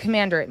sending the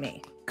commander at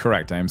me.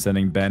 Correct. I am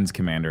sending Ben's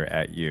commander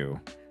at you.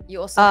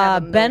 You also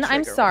have a mill Ben,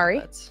 I'm trigger sorry.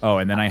 with it. Oh,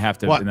 and then I have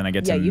to. And then I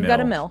get to. Yeah, you've got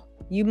a mill.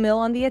 You mill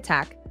on the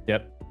attack.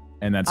 Yep.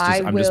 And that's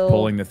just. I'm just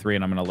pulling the 3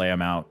 and I'm going to lay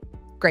them out.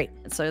 Great.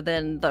 So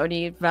then the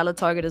only valid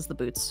target is the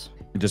boots.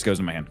 It just goes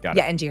in my hand. Got it.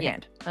 Yeah, into your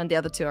hand. And the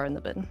other 2 are in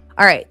the bin.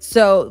 All right.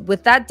 So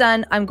with that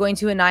done, I'm going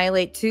to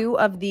annihilate 2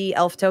 of the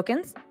elf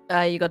tokens.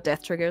 You got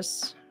death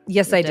triggers.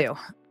 Yes, I do.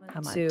 I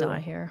might die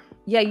here.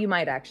 Yeah, you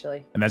might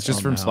actually. And that's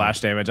just from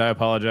slash damage. I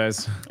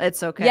apologize.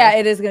 It's okay. Yeah,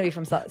 it is going to be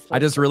from slash. I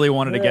just really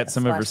wanted to get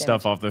some of her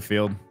stuff off the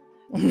field.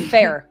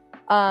 Fair.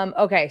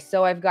 Okay,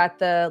 so I've got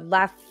the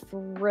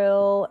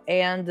Lathril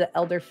and the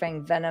Elder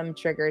Fang Venom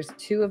triggers.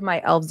 2 of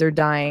my elves are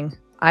dying.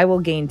 I will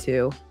gain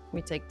 2.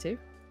 We take 2.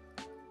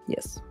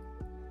 Yes.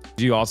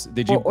 Did you also?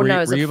 Did you? Or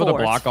no, were you able to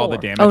block all the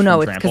damage? Oh no,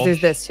 from it's because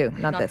there's this too,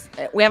 not this.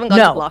 We haven't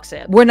got to blocks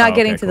yet. We're not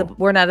getting to the.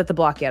 We're not at the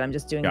block yet. I'm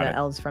just doing Got the it.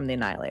 elves from the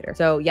Annihilator.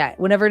 So yeah,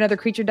 whenever another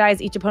creature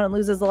dies, each opponent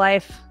loses a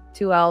life.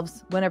 2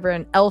 elves. Whenever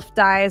an elf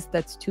dies,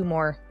 that's 2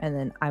 more, and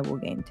then I will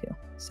gain 2.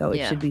 So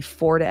it should be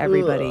 4 to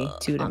everybody,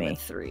 2 to I'm me. at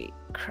 3.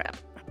 Crap.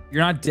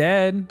 You're not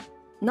dead.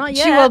 Not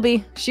yet. She will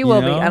be. She will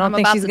be. I don't I'm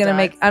think about she's to gonna die.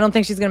 make. I don't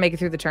think she's gonna make it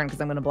through the turn because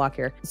I'm gonna block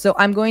here. So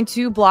I'm going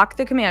to block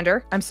the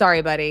commander. I'm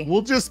sorry, buddy.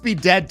 We'll just be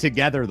dead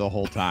together the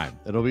whole time.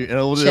 It'll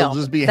Chill.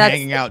 just be That's-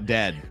 hanging out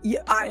dead.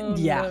 Yeah.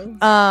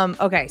 Yeah.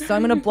 Okay. So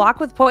I'm gonna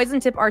block with poison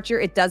tip archer.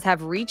 It does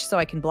have reach, so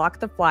I can block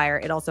the flyer.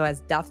 It also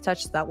has death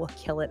touch, so that will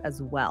kill it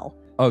as well.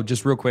 Oh,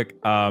 just real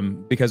quick,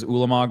 because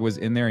Ulamog was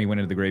in there, he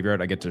went into the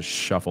graveyard. I get to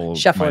shuffle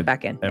it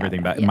back in.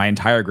 everything back, my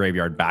entire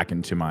graveyard back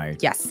into my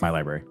my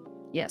library.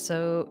 Yeah.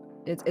 So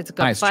it's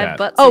got Nice 5 chat.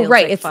 butts. Oh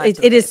right,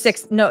 it is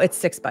 6. No, it's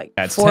 6 bite.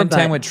 That's 4 10/10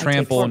 butt. with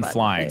trample and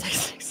flying.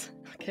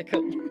 Okay,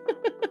 cool.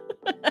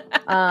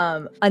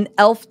 An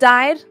elf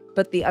died,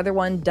 but the other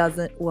one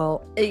doesn't.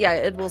 Well, Yeah,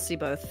 it will see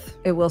both.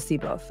 it will see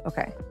both.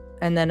 Okay.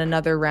 And then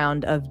another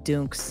round of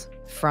dunks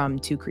from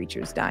 2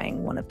 creatures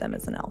dying. One of them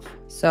is an elf.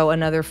 So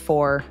another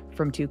 4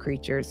 from 2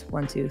 creatures.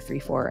 1, 2, 3,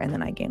 4, and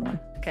then I gain 1.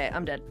 Okay,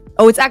 I'm dead.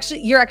 Oh,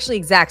 you're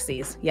actually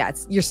Xaxes. Yeah,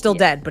 you're still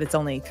dead, but it's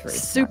only 3.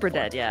 Super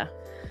dead, yeah.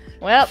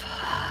 Well,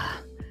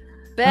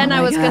 Ben, Oh I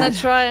my was gonna God.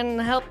 try and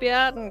help you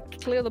out and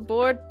clear the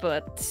board,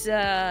 but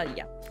yeah.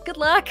 Good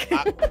luck.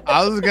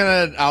 I was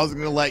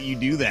gonna let you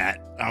do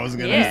that. I was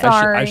gonna. Yeah.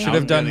 I should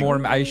have done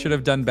more. I should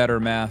have done better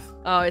math.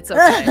 Oh, it's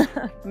okay.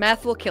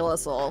 Math will kill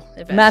us all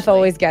eventually. Math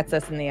always gets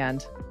us in the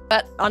end.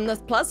 But on the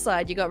plus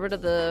side, you got rid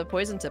of the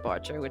poison tip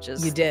archer, which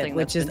is You the did, thing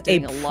which that's is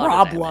been a doing lot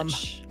of problem.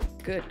 damage.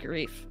 Good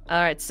grief. All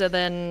right, so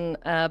then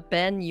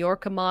Ben, your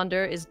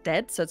commander is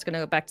dead, so it's going to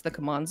go back to the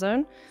command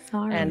zone.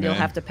 Sorry. And you'll Okay.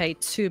 have to pay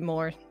 2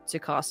 more to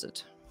cast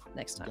it.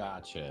 next time.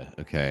 Gotcha.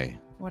 Okay.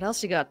 What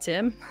else you got,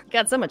 Tim?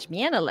 Got so much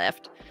mana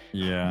left.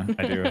 Yeah,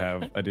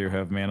 I do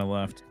have mana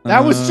left.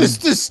 That was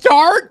just the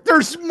start.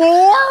 There's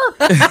more.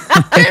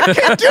 Tim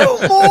can do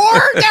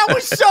more. That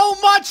was so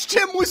much.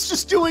 Tim was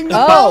just doing the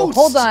most.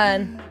 Hold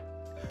on.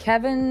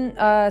 Kevin,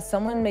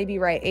 someone may be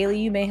right.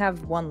 Ailey, you may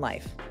have 1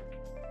 life.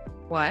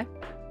 Why?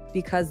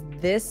 Because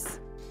this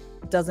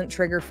doesn't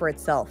trigger for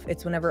itself.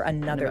 It's whenever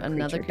another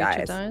creature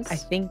dies. I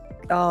think.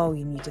 Oh,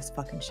 you just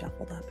fucking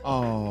shuffled up.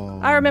 Oh.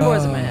 I remember what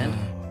was in my hand.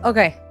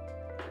 Okay.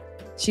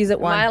 She's at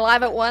 1. Am I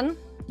alive at 1?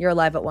 You're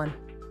alive at 1.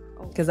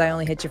 Because I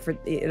only hit you for.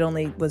 It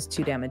only was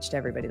 2 damage to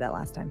everybody that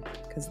last time.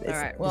 All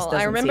right. Well,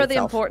 I remember the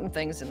important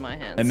things in my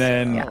hands. And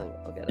then,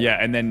 I'll get it. yeah,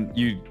 and then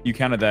you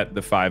counted that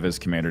the 5 as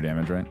commander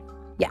damage, right?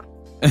 Yeah.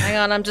 Hang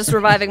on, I'm just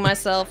reviving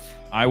myself.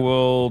 I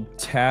will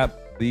tap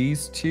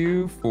these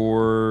 2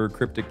 for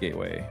Cryptic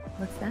Gateway.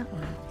 What's that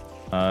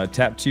one?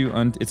 Tap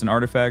 2, it's an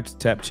artifact.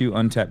 Tap 2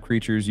 untapped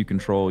creatures you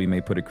control. You may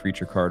put a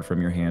creature card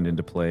from your hand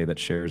into play that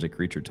shares a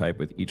creature type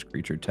with each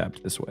creature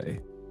tapped this way.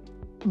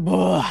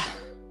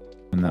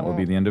 And that will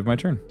be the end of my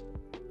turn.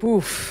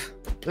 Oof.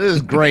 This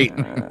is great.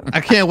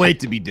 I can't wait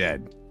to be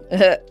dead.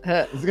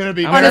 It's gonna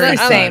be very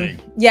same.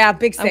 Yeah,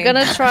 big same. I'm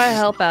gonna try to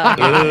help out.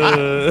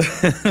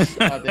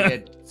 They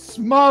get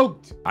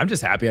smoked. I'm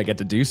just happy I get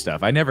to do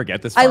stuff. I never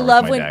get this I far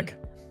love with my when deck.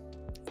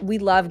 we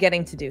love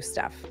getting to do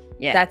stuff.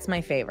 Yeah. That's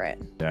my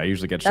favorite. Yeah, I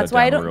usually get That's shut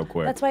why I down don't. real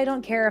quick. That's why I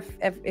don't care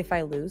if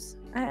I lose.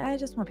 I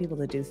just want people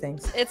to do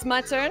things. It's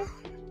my turn.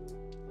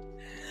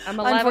 I'm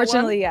alive.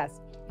 Unfortunately, yes.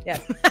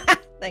 Yes.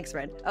 Thanks,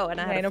 Red. Oh,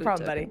 and I had Hey, a no food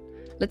problem, token.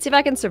 buddy. Let's see if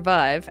I can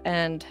survive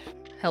and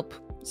help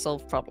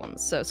solve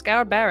problems. So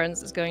Scour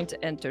Barrens is going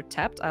to enter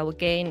tapped. I will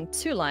gain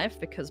 2 life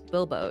because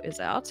Bilbo is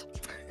out.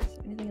 Is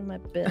there anything in my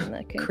bin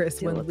that can Chris,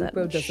 deal when with that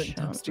Lupo doesn't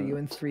dumpster you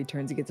in enchantment? 3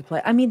 turns, you get to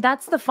play. I mean,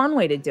 that's the fun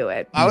way to do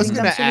it. I was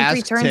Getting gonna dumpstered in 3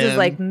 ask turns is Tim-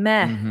 like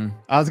meh.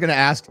 I was gonna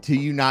ask, do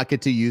you not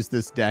get to use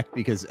this deck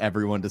because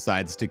everyone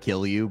decides to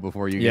kill you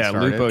before you get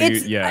started? Lupo,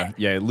 It's-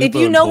 Lupo If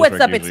you and know what's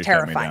Boltrek up, it's usually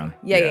shut me terrifying. down.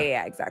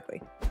 Yeah, exactly.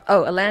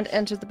 Oh, a land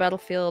enters the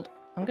battlefield.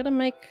 I'm gonna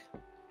make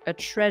a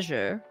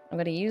treasure. I'm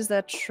gonna use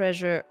that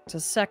treasure to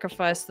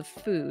sacrifice the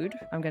food.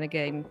 I'm gonna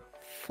gain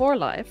 4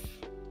 life.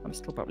 I'm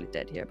still probably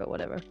dead here, but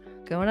whatever.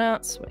 Going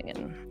out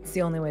swinging. It's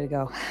the only way to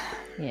go.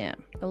 Yeah.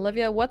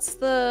 Olivia, what's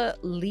the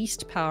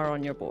least power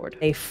on your board?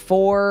 A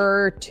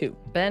 4/2.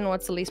 Ben,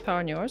 what's the least power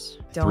on yours?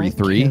 Don't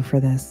 3/3. care for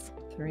this.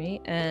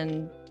 3.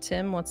 And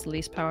Tim, what's the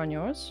least power on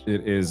yours?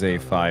 It is a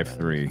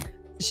 5/3.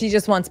 She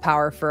just wants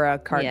power for a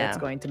card Yeah. that's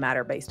going to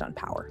matter based on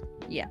power.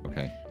 Yeah.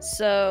 Okay.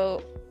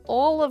 So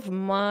all of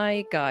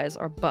my guys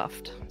are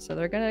buffed, so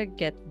they're gonna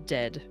get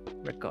dead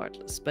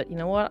regardless. But you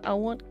know what? I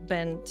want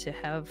Ben to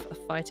have a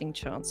fighting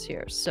chance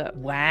here. So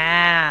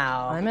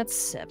Wow. I'm at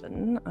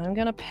 7. I'm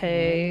gonna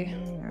pay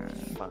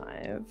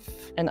 5.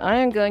 And I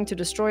am going to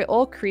destroy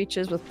all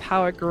creatures with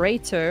power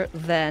greater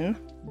than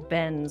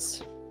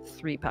Ben's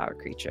 3 power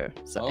creature.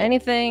 So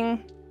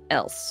anything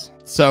else.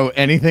 So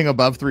anything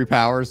above 3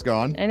 power is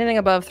gone. Anything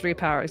above 3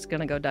 power is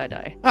gonna go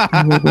die.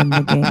 You will win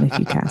the game if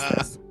you cast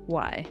this.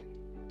 Why?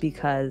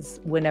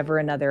 Because whenever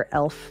another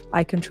elf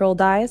I control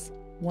dies,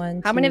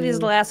 1, How many of these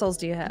 2, little assholes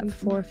do you 3, have?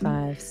 4,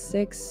 5,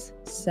 6,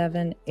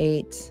 7,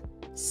 8,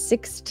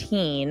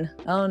 16.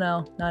 Oh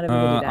no, not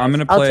everybody dies. I'm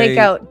gonna I'll take play-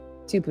 out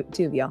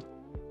two of y'all.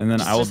 And then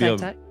I will Just be able.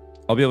 attack?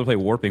 I'll be able to play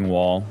Warping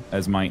Wall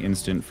as my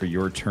instant for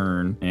your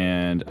turn,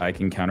 and I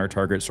can counter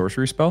target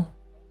sorcery spell.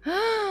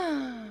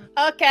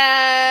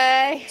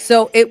 Okay.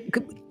 So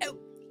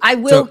I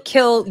will So-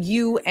 kill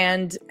you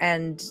and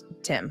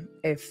Tim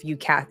if you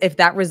cast. If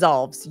that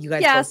resolves, you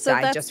guys both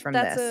die just from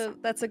this.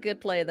 That's a good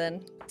play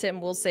then.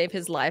 Tim will save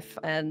his life,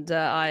 and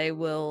I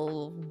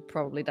will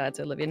probably die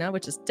to Olivia now,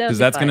 which is Because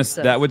definitely that's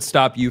that would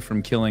stop you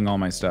from killing all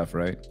my stuff,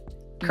 right?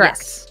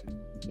 Correct.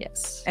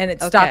 Yes. And it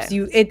Okay. stops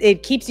you.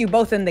 It keeps you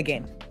both in the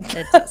game.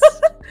 It does.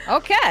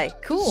 Okay.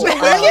 Cool. So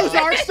we use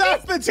our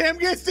stuff, but Tim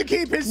gets to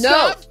keep his No.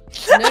 stuff.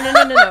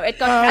 No. It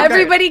got Okay.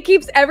 Everybody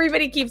keeps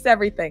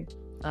everything.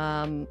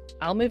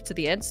 I'll move to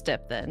the end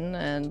step then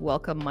and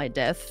welcome my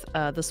death.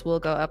 This will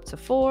go up to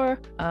 4.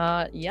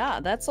 Yeah,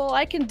 that's all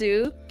I can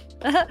do.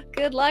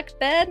 Good luck,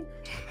 Ben.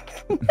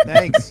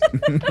 Thanks.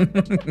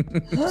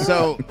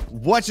 So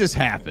what just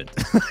happened?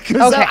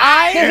 'Cause Okay,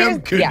 I am here's-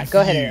 confused. yeah,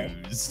 go ahead,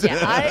 Yeah,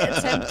 I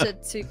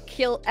attempted to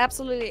kill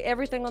absolutely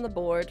everything on the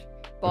board,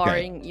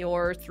 barring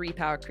your 3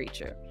 power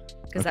creature,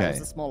 because that was Okay.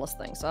 the smallest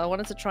thing. So I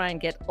wanted to try and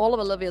get all of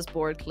Olivia's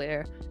board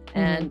clear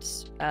and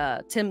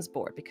Tim's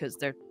board, because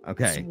there's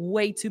Okay.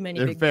 way too many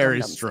They're big very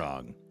dum-dums.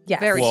 strong. Yes.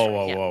 Very Whoa, strong,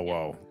 whoa, yeah. whoa,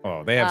 whoa.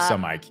 Oh, they have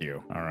some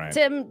IQ. All right.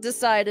 Tim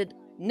decided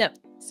no,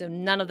 so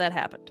none of that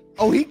happened.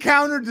 Oh, he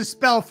countered the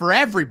spell for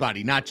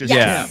everybody, not just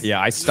Yeah, him.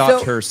 yeah. I stopped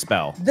So- her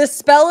spell. The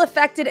spell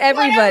affected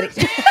everybody.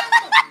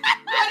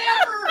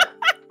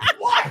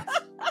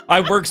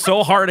 I worked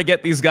so hard to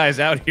get these guys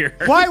out here.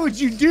 Why would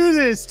you do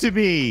this to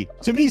me?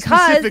 To me Because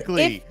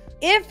specifically.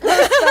 if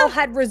her spell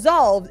had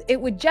resolved,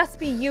 it would just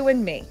be you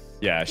and me.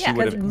 Yeah, she Yeah,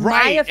 would Because have. my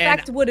Right,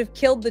 effect would have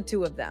killed the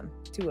two of them.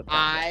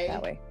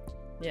 That way.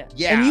 Yeah.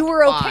 Yeah, And you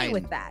were okay fine.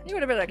 with that. You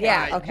would have been okay.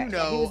 Yeah, I- okay. You he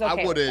know, was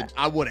okay with that.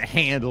 I would have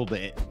handled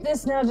it.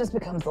 This now just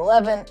becomes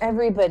 11.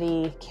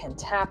 Everybody can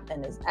tap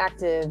and is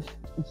active.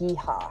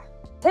 Yeehaw.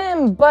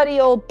 Tim, buddy,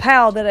 old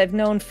pal that I've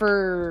known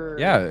for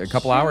A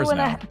couple hours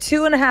now.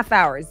 2.5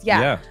 hours.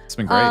 Yeah. It's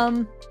been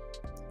great.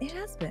 It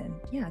has been.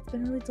 Yeah, it's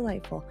been really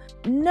delightful.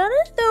 None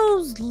of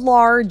those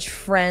large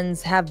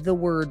friends have the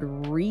word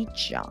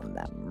reach on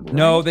them. Right?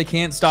 No, they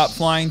can't stop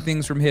flying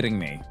things from hitting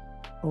me.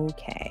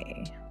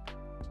 Okay.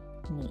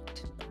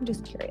 Neat. I'm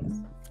just curious.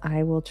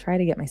 I will try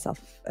to get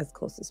myself as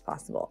close as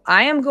possible.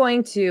 I am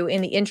going to,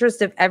 in the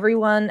interest of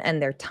everyone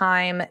and their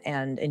time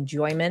and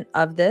enjoyment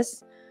of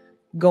this,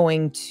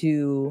 going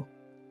to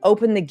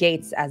open the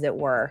gates, as it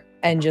were,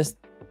 and just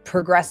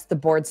progress the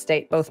board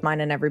state, both mine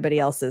and everybody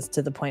else's,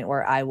 to the point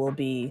where I will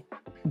be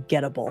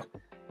gettable.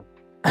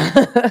 All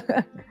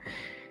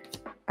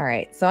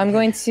right, so I'm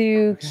going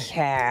to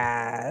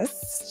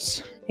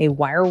cast a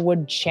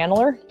Wirewood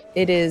Channeler.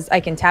 It is, I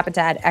can tap it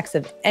to add X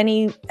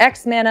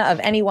mana of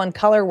any one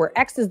color, where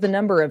X is the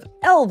number of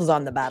elves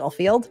on the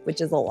battlefield, which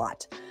is a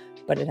lot.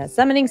 But it has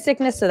summoning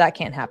sickness, so that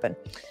can't happen.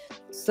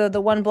 So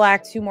the 1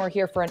 black, 2 more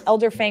here for an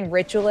Elder Fang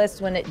Ritualist.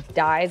 When it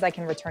dies, I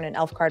can return an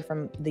elf card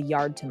from the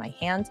yard to my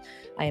hand.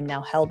 I am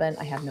now hellbent.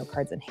 I have no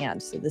cards in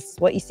hand. So this is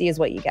what you see is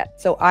what you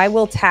get. So I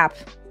will tap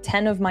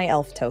 10 of my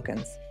elf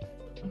tokens.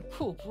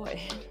 Oh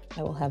boy.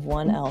 I will have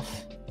 1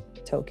 elf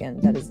token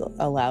that is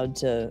allowed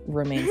to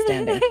remain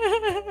standing.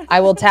 I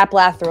will tap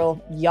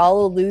Lathril. Y'all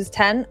will lose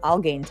 10. I'll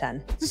gain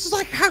 10. This is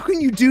like, how can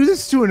you do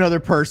this to another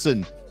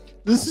person?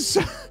 This is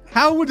so,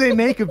 how would they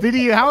make a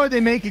video? How would they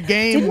make a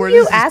game Didn't where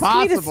you this is ask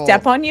possible? me to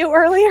step on you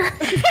earlier?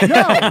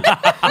 No, well,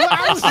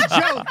 that was a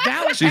joke.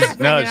 That was She's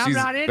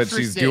but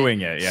she's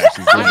doing it. Yeah,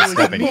 she's doing the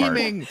stepping part.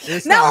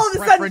 Now all of a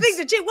sudden things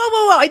are changing.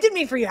 Whoa. I didn't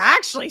mean for you to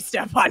actually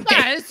step on me.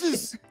 Yeah,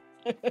 it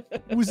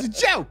was a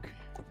joke.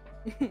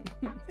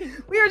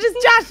 We were just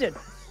joshing.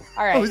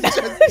 All right. This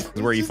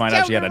is where you find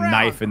out she had a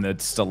knife in the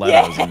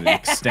stilettos and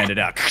extended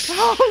out.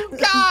 Oh,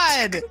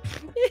 God.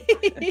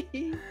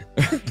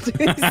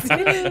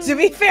 To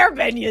be fair,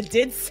 Ben, you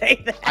did say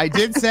that. I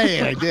did say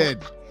it. I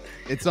did.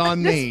 It's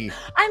on me.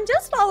 I'm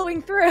just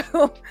following through.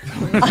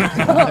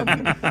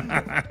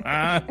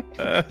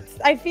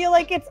 I feel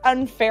like it's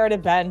unfair to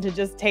Ben to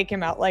just take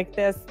him out like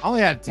this. I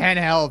only had 10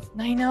 health.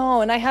 I know,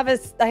 and I have a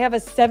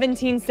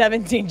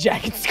 17-17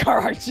 Jagged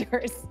Scar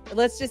Archers.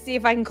 Let's just see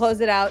if I can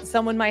close it out.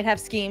 Someone might have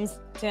schemes.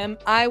 Tim,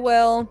 I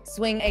will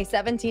swing a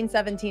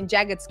 17-17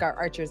 Jagged Scar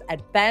Archers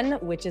at Ben,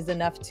 which is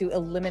enough to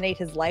eliminate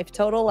his life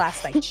total.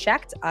 Last I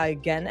checked, I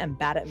again am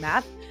bad at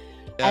math.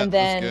 Yeah, and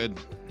then good.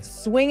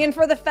 Swinging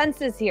for the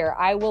fences here,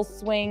 I will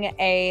swing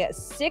a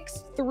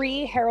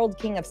 6/3 Herald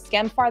King of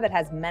Skemfar that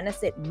has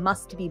Menace. It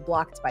must be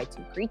blocked by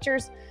 2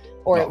 creatures,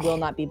 or it will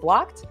not be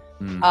blocked.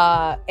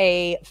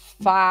 A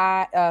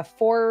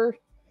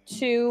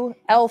 4/2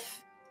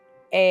 Elf,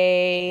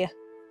 a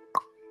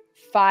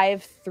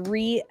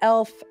 5/3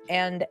 Elf,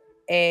 and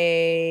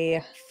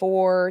a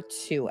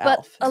 4/2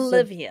 Elf. But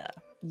Olivia,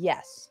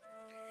 yes.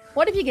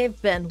 what if you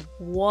gave Ben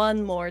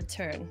 1 more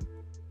turn?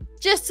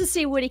 Just to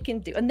see what he can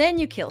do, and then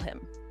you kill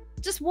him.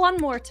 Just 1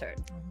 more turn.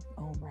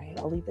 Oh, right.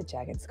 I'll leave the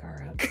Jagged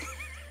Scar up.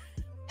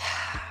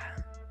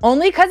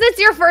 Only because it's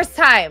your first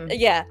time.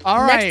 Yeah. All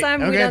right. Next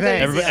time we Okay, don't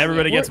thanks.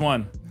 Everybody gets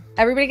 1.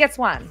 Everybody gets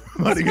 1.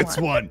 Everybody gets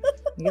 1.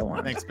 You get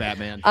 1. Thanks,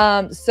 Batman.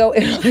 So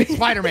it'll be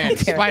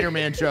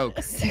Spider-Man joke.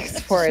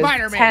 6/4 is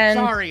Spider-Man. 10.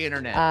 Sorry,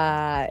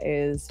 internet.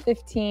 Is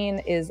 15,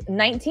 is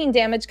 19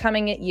 damage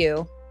coming at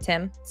you,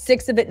 Tim.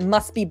 6 of it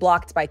must be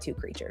blocked by 2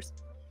 creatures.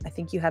 I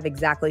think you have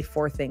exactly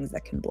 4 things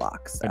that can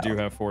block. So. I do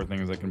have 4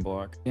 things that can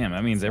block. Damn,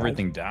 that means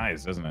everything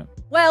dies, doesn't it?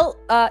 Well,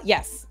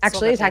 yes.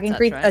 Actually, Death Touch,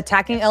 right?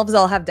 attacking elves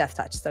all have Death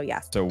Touch, so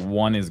yes. So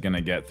 1 is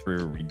gonna get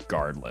through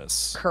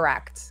regardless.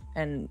 Correct.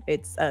 And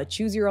it's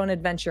choose your own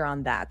adventure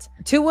on that.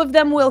 2 of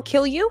them will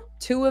kill you.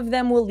 2 of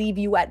them will leave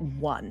you at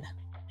 1.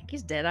 I think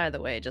he's dead either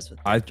way, just with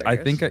I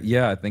triggers. think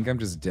I think I'm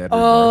just dead.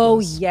 Oh,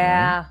 regardless,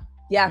 yeah. right?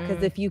 Yeah,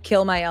 because if you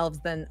kill my elves,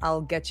 then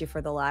I'll get you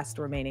for the last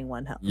remaining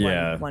 1 health.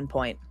 Yeah. 1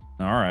 point.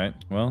 All right.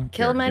 Well,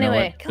 Kill him you know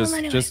anyway. what? Kill him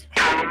anyway. Just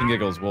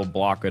giggles. We'll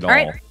block it all.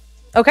 right.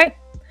 Okay.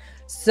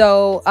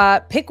 So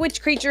pick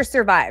which creature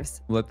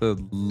survives. Let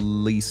the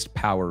least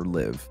power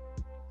live.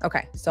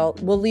 Okay. So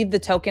we'll leave the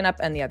token up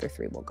and the other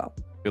 3 will go.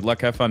 Good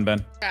luck. Have fun,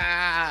 Ben.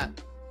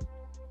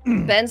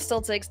 Ben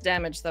still takes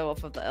damage though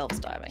off of the elves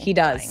diving. He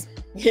does.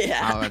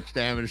 Yeah. How much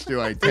damage do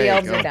I take? 3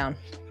 elves are down.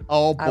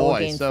 Oh, I will boy.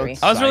 gain So 3.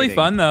 That was really exciting.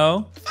 fun,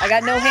 though. I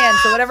got no hand,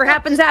 so whatever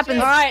happens, happens.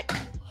 All right.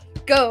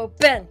 Go,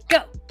 Ben. Go.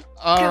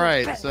 All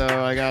right, so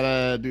I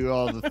gotta do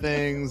all the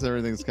things.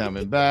 Everything's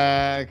coming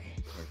back.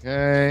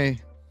 Okay.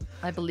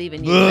 I believe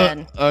in you,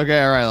 Ben.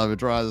 Okay, all right. Let me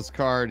draw this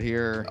card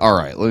here. All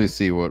right, let me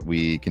see what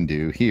we can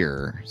do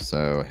here.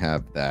 So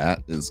have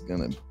that's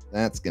gonna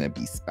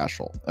be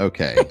special.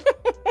 Okay.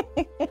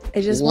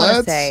 I just want to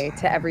Let's- say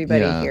to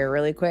everybody Yeah. here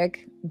really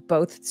quick,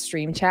 both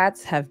stream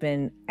chats have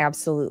been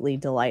absolutely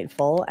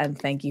delightful, and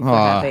thank you for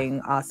Ah. having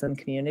awesome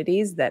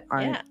communities that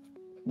aren't Yeah.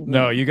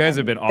 No, you guys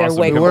have been awesome.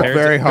 way We work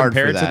Compared very to, hard for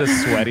compared to that.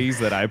 the sweaties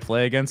that I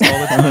play against all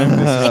the time. This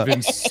has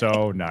been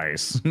so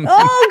nice.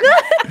 Oh,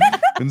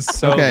 good. Been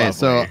so Okay,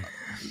 lovely.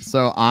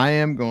 so I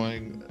am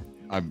going.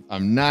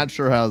 I'm not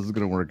sure how this is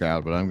going to work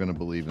out, but I'm going to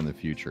believe in the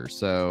future.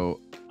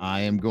 So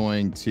I am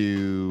going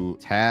to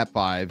tap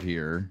 5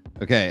 here.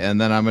 Okay, and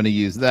then I'm going to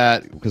use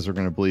that because we're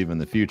going to believe in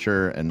the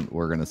future, and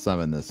we're going to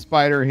summon this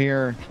spider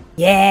here.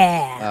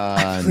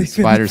 Yeah. And the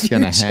spider's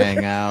going to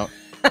hang out.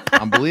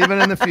 I'm believing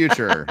in the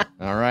future.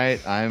 All right,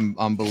 I'm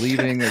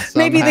believing that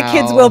somehow, Maybe the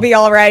kids will be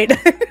all right.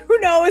 Who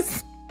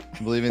knows?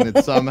 believing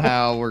that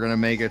somehow we're going to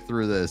make it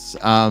through this.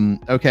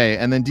 Okay,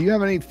 and then do you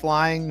have any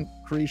flying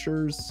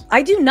creatures?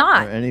 I do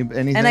not. Or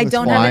anything And I that's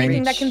don't have flying?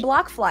 anything that can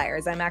block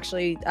flyers. I'm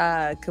actually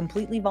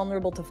completely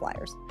vulnerable to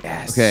flyers.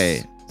 Yes.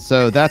 Okay,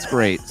 so that's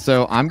great.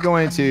 So I'm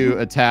going to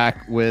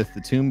attack with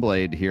the Tomb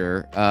Blade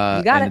here. You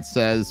got and it. it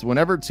says,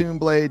 whenever Tomb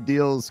Blade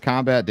deals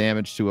combat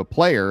damage to a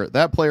player,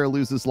 that player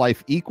loses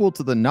life equal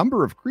to the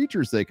number of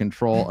creatures they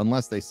control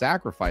unless they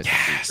sacrifice a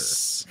creature.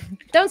 Yes.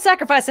 Don't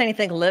sacrifice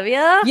anything,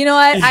 Olivia. You know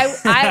what?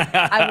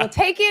 I will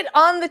take it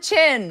on the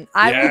chin.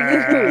 I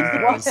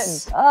will lose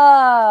Yes.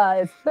 1.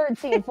 It's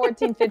 13,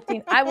 14,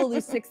 15. I will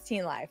lose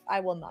 16 life.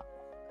 I will not.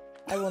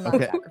 I will not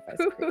Okay. sacrifice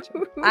a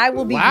creature. I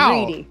will be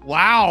Wow. greedy.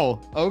 Wow.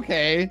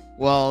 Okay.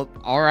 Well,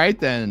 all right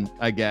then,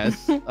 I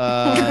guess.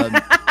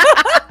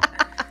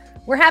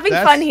 We're having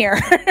That's- fun here.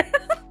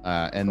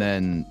 And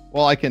then,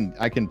 well, I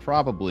can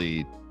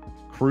probably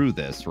crew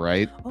this,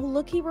 right? Oh,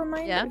 look, he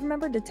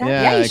remembered to tap.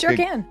 Yeah, Yeah, you I sure could-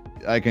 can.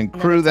 I can then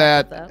crew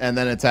attack that with that. and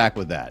then attack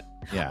with that.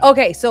 Yeah.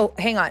 Okay, so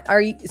hang on.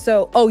 Are you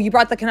you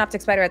brought the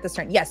Canoptic Spider at this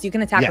turn? Yes, you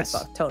can attack Yes.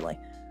 with both. Totally.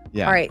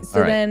 Yeah. All right.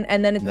 So then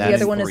if the That's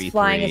other one is 3,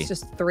 flying, 3. it's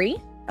just 3.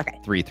 Okay.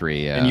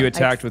 3/3. Yeah. And you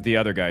attacked with the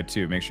other guy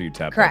too. Make sure you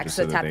tap. that Correct. just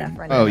So that tap they- that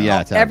friend. Oh,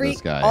 yeah, tap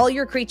this guy. All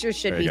your creatures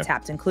should There be you go.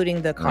 tapped,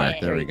 including the All card.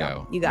 right. There we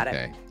go. You got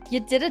Okay. You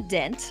did a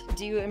dent.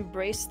 Do you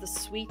embrace the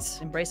sweet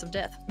embrace of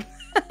death?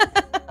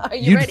 Are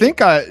you You'd ready? think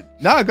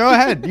no, go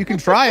ahead. You can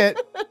try it.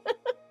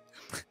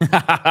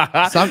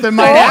 Something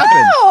might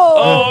happen.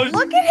 Oh,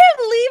 look at him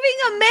leaving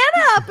a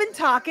mana up and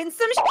talking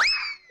some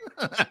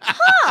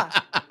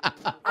Huh.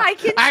 I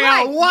can try. I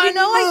got one you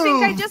know, I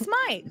think I move. just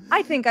might.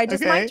 I think I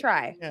just Okay. might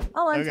try. Yeah.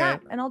 I'll Okay.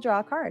 untap and I'll draw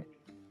a card.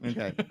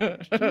 Okay.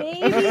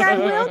 Maybe I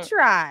will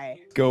try.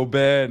 Go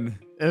Ben.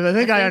 And I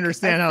think I think-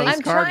 understand I how think- this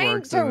I'm card trying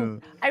works. to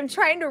I'm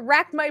trying to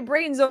rack my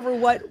brains over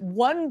what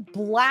one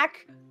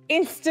black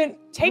instant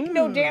take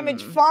no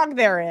damage fog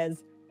there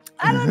is.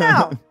 I don't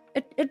know.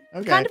 It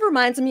Okay. kind of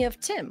reminds me of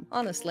Tim,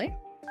 honestly.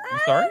 I'm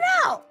sorry.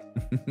 No.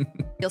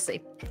 You'll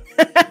see.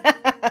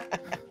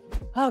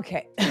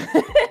 Okay.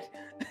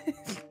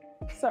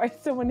 Sorry,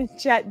 someone in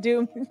chat,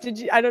 Doom.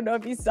 I don't know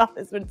if you saw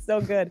this, but it's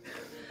so good.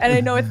 And I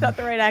know it's not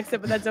the right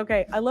accent, but that's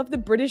okay. I love the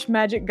British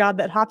magic god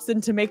that hops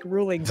in to make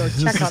rulings or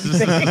check on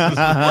things.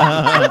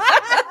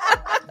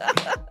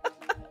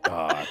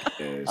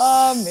 Darkness.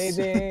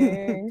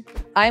 Amazing.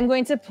 I'm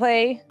going to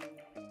play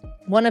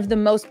one of the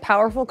most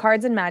powerful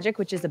cards in Magic,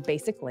 which is a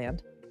basic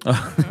land.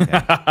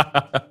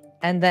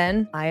 And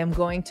then I am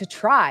going to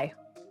try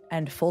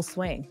and full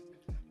swing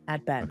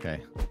at Ben. Okay.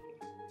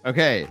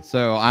 Okay,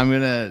 so I'm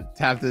gonna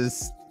tap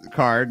this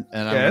card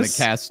and I'm Yes.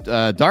 gonna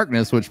cast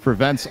Darkness, which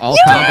prevents all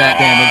combat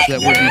damage that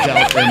would be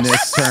dealt in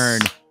this turn.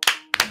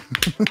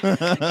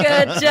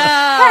 Good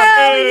job.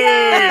 Hell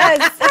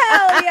yes!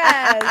 Hell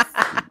yes!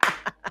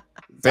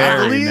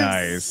 Very believe-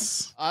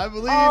 nice. I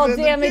believe All in the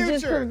damage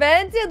is future.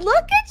 prevented. Look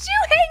at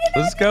you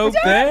hanging Let's out go, the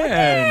door,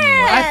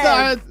 Ben. I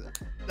thought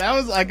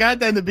I got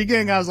that in the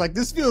beginning. I was like,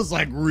 this feels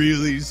like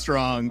really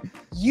strong.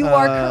 You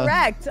are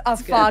correct. A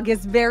fog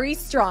is very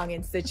strong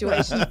in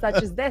situations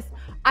such as this.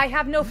 I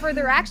have no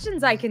further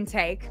actions I can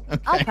take.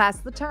 I'll pass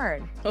the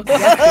turn.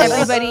 Yes,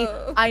 everybody,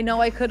 I know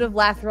I could have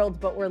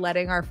lathrilled, but we're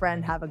letting our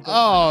friend have a good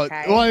Oh, one,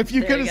 okay? well, if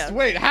you There could you have, go.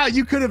 wait, how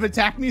you could have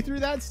attacked me through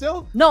that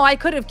still? No, I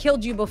could have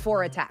killed you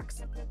before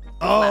attacks.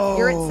 Oh,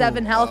 You're at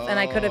 7 health, and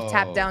I could have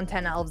tapped down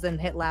 10 elves and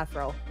hit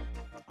Lathrow.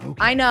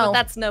 I know. But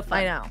that's no fun.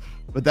 I know.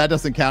 But that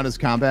doesn't count as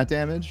combat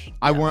damage.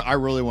 I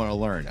really want to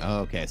learn. Oh,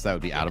 okay, so that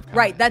would be out of combat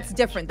Right, that's damage.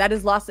 different. That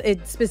is loss.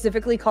 It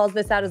specifically calls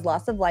this out as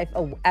loss of life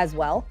as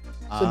well.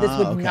 So this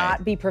would Okay.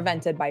 not be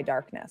prevented by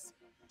darkness.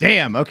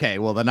 Damn. Okay.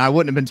 Well, then I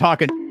wouldn't have been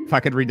talking if I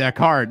could read that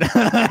card.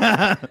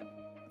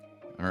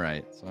 All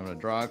right. So I'm gonna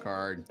draw a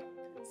card.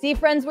 See,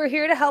 friends, we're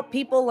here to help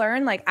people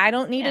learn. Like, I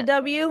don't need Yeah. a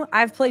W.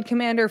 I've played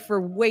Commander for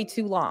way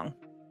too long.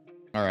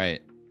 All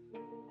right.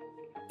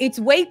 It's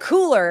way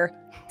cooler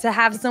to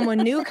have someone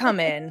new come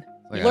in,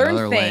 Like another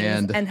learn things,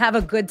 land. and have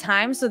a good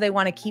time so they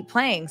want to keep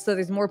playing. So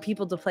there's more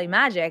people to play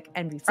Magic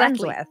and be friends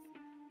Exactly. with.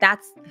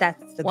 That's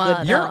the One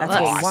good. You're That's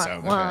what we want.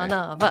 awesome. One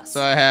of us.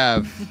 So I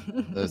have.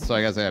 So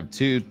I guess I have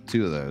two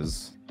of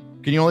those.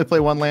 Can you only play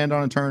one land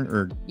on a turn,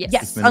 or Yes.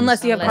 Yes,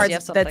 unless you have Unless you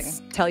cards have that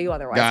something. tell you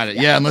otherwise. got it?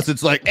 Yeah. Unless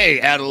it's like,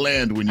 hey, add a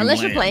land when you Unless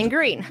land. you're playing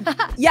green.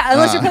 Yeah,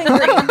 unless you're Ah. playing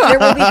green. There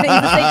will be things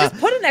that say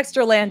just put an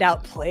extra land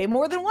out, play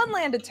more than one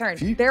land a turn.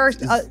 Gee, There's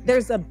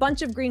a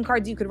bunch of green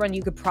cards you could run.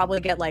 You could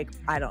probably get like,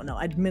 I don't know,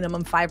 a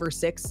minimum 5 or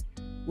 6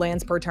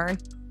 lands per turn.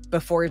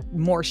 before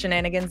more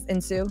shenanigans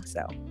ensue.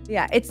 So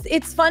yeah,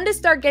 it's fun to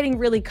start getting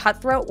really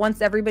cutthroat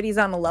once everybody's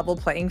on a level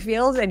playing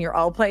field and you're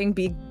all playing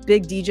big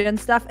degen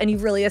stuff, and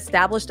you've really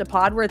established a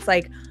pod where it's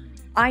like,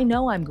 I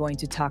know I'm going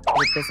to talk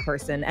with this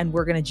person and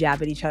we're going to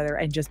jab at each other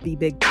and just be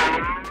big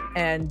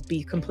and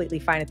be completely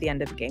fine at the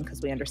end of the game because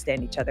we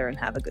understand each other and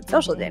have a good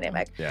social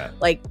dynamic. Yeah.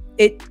 Like,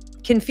 it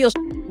can feel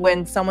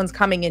when someone's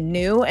coming in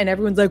new and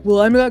everyone's like,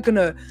 well, I'm not going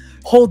to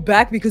hold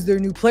back because they're a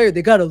new player.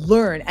 They got to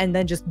learn, and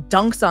then just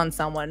dunks on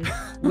someone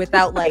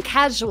without like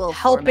casual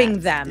helping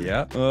formats. them.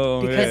 Yeah.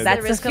 Oh, Because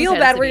man. that's a feel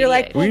bad where you're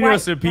like, We well, know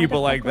some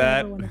people like that.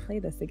 I don't want to play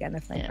this again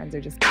if my friends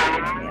are just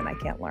at me and I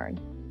can't learn.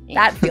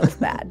 That feels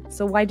bad.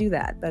 So why do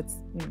that? That's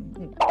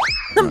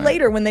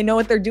later when they know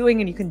what they're doing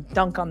and you can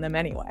dunk on them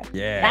anyway.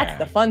 Yeah. That's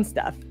the fun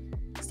stuff.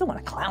 I still want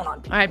to clown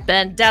on people. All right,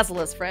 Ben, dazzle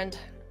us, friend.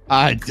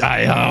 I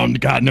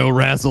got no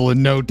razzle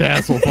and no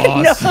dazzle,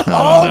 boss. No,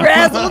 all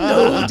razzle,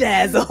 no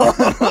dazzle.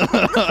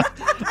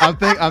 I'm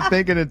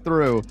thinking it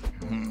through.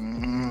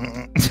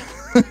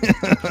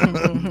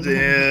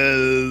 Yeah,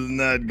 it's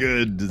not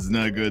good. It's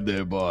not good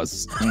there,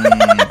 boss.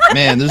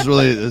 Man,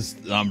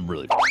 I'm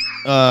really.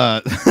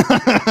 I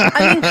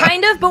mean,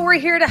 kind of, but we're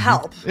here to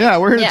help. Yeah,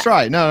 we're here to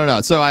try.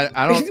 No. So I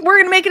don't. We're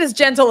gonna make it as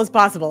gentle as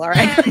possible. All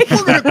right.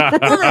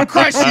 we're gonna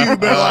crush you,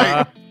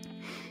 but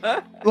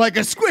like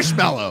a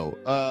squishmallow.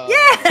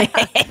 Yeah.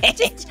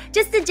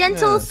 just a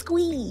gentle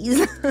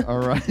squeeze. All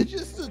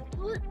right.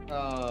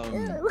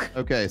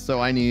 Okay,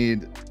 so I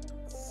need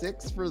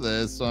 6 for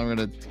this, so I'm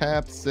gonna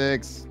tap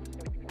 6.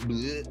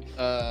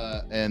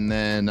 And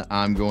then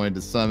I'm going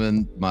to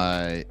summon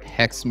my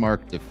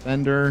Hexmark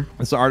Defender.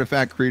 It's an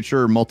artifact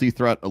creature,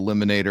 multi-threat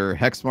eliminator.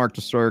 Hexmark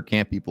Destroyer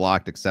can't be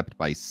blocked except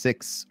by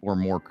 6 or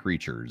more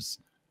creatures.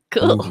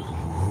 Cool.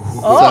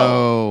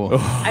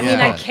 I mean,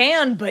 I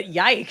can, but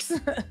yikes.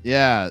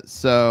 Yeah,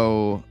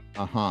 so,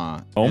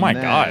 Oh my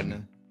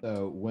God.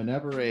 So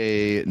whenever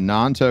a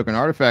non-token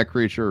artifact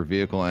creature or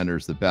vehicle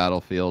enters the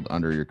battlefield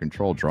under your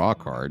control, draw a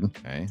card.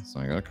 Okay, so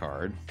I got a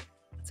card.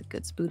 That's a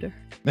good spooter.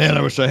 Man,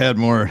 I wish I had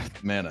more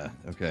mana.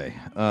 Okay.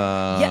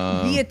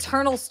 Yeah, the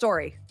eternal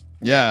story.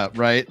 Yeah,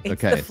 right.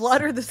 It's okay. the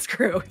flood or the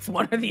screw. It's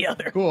one or the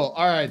other. Cool.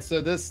 All right. So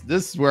this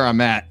is where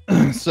I'm at.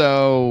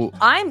 So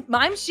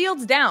I'm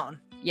shields down.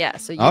 Yeah,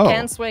 so you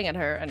can swing at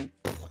her and.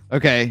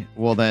 Okay.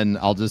 Well, then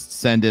I'll just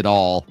send it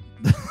all.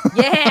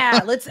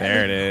 Yeah, let's.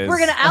 There it is. We're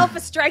gonna alpha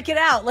strike it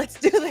out. Let's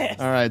do this.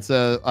 All right.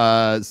 So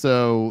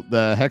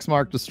the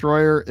Hexmark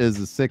Destroyer is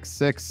a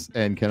 6/6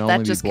 and can only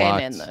That just be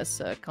blocked. came in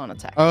this con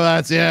attack. Oh,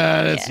 that's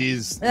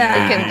he's.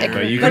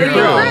 But you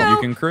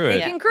can crew it.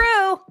 It can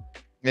crew.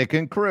 It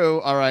can crew.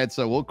 All right.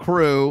 So we'll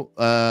crew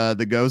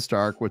the Ghost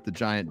Ark with the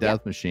giant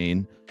death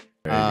machine.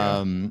 There you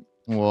go.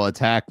 We'll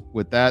attack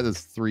with that.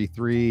 That's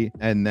 3/3,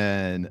 and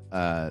then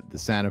the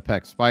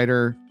Sanopec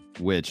Spider,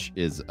 which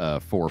is a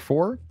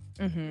 4/4.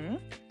 Mm-hmm.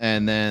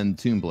 And then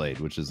Tombblade,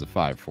 which is a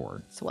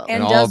 5/4. Swell.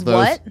 And all does of those,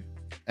 what?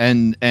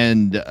 And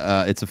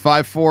it's a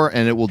 5/4,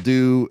 and it will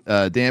do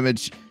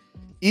damage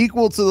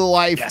equal to the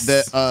life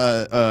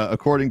that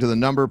according to the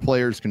number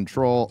players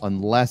control,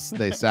 unless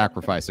they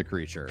sacrifice a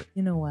creature.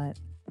 You know what?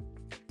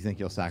 You think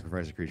you'll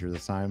sacrifice a creature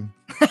this time?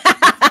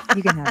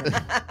 You can have it.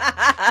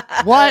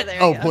 What? There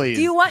you Oh, go. please.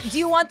 Do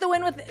you want the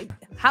win with?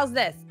 How's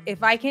this?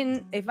 If I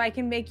can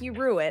make you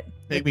rue it.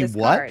 Make with me this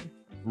what? Card,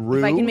 Rue?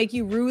 if I can make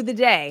you rue the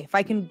day. If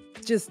I can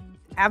just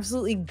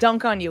absolutely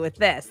dunk on you with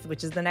this,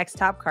 which is the next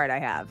top card I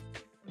have.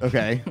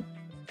 Okay.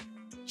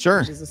 Sure.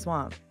 Which is a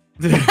swamp.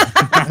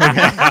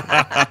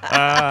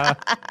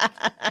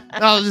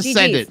 I'll just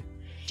send it.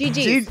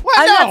 GG's. What?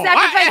 I'm No,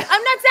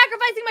 not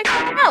sacrificing my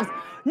fucking elves.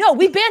 No,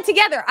 we band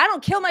together. I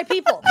don't kill my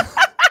people.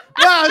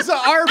 No, it's an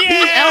RP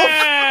elf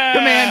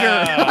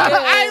commander.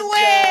 I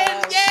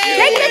win! Yay!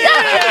 Take the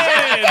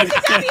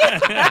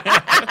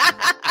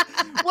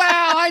W!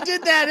 Wow, I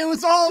did that. It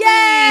was all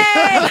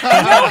Yay!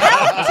 No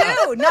help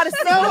too. Not a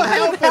single No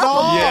help at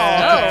all.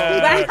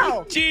 Yeah. Oh,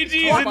 wow. GG's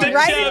in Walking the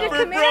right chat into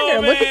for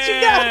Commander. Look at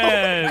you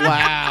go. me.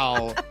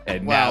 Wow.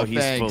 And Wow, now he's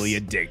thanks. fully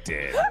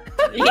addicted.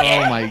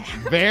 Oh my,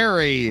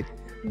 very.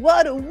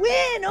 What a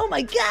win! Oh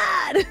my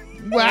god!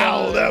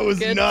 Wow, that was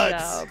Good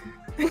nuts. job.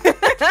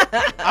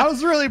 I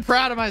was really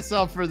proud of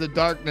myself for the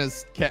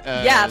darkness. Yeah,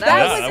 that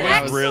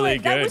that was was really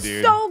excellent. That good, was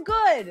dude. so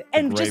good.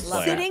 And Great just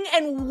play. sitting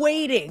and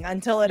waiting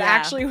until it Yeah.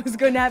 actually was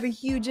going to have a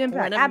huge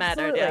impact. When it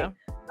mattered, Absolutely. yeah.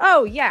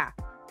 Oh yeah.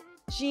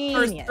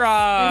 Genius.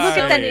 try. Look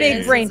at that So big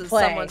many brain instances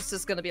play. Someone's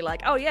just gonna be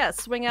like, "Oh yeah,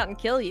 swing out and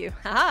kill you."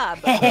 Haha.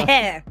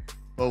 But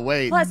But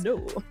wait.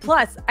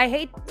 Plus, I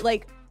hate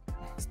like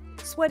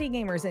sweaty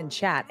gamers in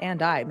chat,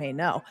 and I may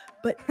know,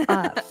 but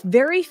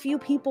very few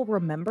people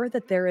remember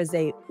that there is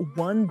a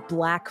one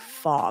black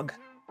fog.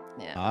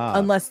 yeah.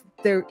 Unless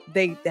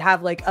they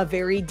have like a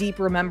very deep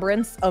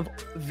remembrance of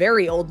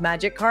very old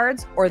Magic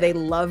cards, or they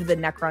love the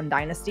Necron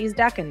Dynasties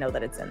deck and know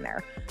that it's in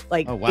there.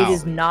 Like, Oh, wow. it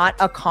is not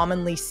a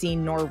commonly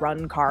seen nor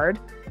run card.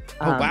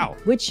 Oh, wow.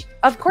 Which,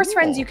 of course,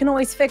 friends, Cool. you can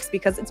always fix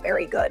because it's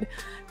very good.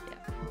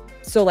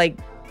 So, like,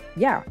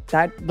 yeah,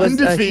 that was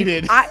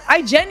Undefeated.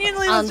 I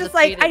genuinely was just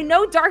like, Undefeated. I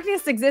know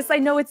darkness exists. I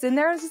know it's in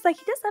there. I was just like,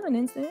 he does have an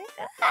instant.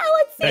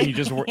 Let's see. Then you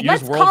just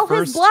Let's world call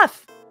first. his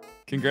bluff.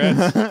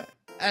 Congrats.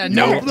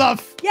 No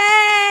bluff. Yay!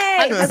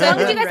 As long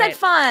as you guys Great. had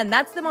fun.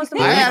 That's the most I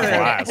important had part.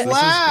 Blast. This is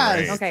blast.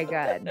 great. Okay,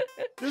 good.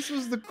 This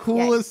was the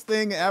coolest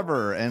thing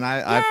ever, and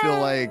I feel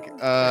like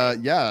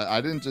yeah,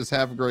 I didn't just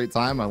have a great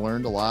time. I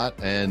learned a lot,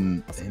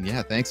 and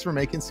yeah, thanks for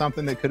making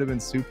something that could have been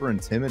super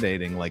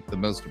intimidating, like the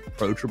most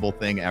approachable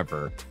thing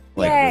ever.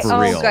 Like Yay. for Oh,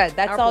 real. good.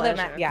 That's Our all that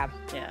pleasure. matters. Yeah.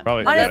 Yeah.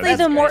 Probably. Honestly,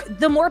 yeah,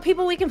 the more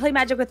people we can play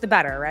Magic with, the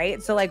better,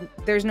 right? So like,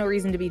 there's no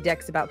reason to be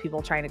dicks about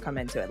people trying to come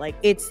into it. Like,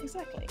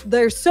 Exactly.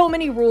 there's so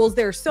many rules,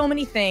 there's so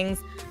many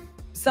things.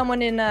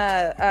 Someone in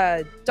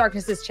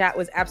Darkness's chat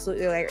was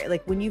absolutely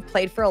like when you've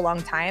played for a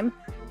long time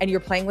and you're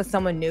playing with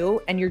someone new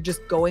and you're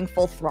just going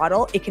full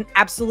throttle, it can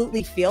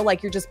absolutely feel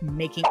like you're just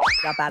making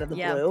up out of the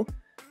blue. Yeah.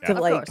 To Of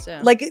like, course,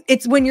 yeah. like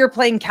it's when you're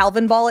playing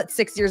Calvin Ball at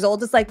 6 years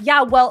old. It's like,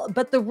 yeah, well,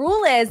 but the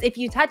rule is if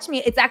you touch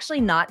me, it's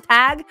actually not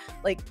tag.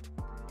 Like,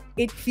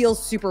 it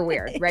feels super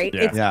weird, right?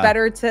 Yeah. It's Yeah.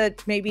 better to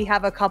maybe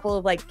have a couple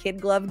of like kid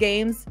glove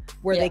games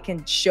where Yeah. they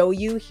can show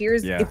you,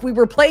 here's Yeah. if we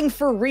were playing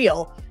for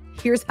real,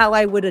 here's how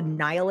I would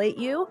annihilate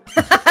you.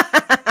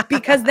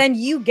 Because then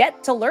you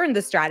get to learn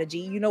the strategy.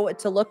 You know what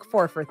to look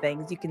for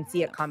things. You can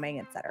see it coming,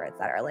 et cetera, et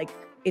cetera. Like,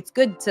 it's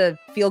good to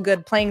feel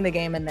good playing the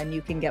game, and then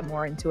you can get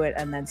more into it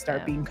and then start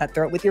Yeah. being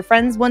cutthroat with your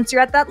friends once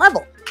you're at that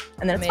level.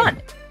 And then it's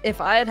fun. If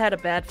I had had a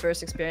bad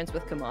first experience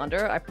with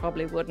Commander, I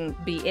probably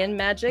wouldn't be in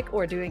Magic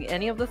or doing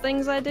any of the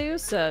things I do.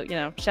 So, you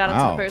know, shout out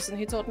to Wow. the person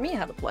who taught me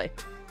how to play.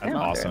 That's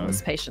Commander awesome. and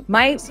was patient.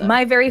 My So-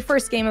 my very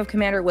first game of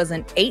Commander was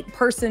an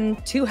 8-person,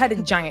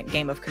 2-headed giant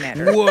game of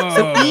Commander.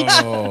 Whoa.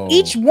 So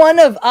each one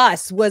of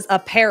us was a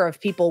pair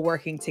of people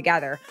working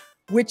together,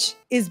 which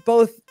is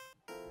both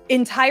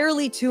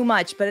entirely too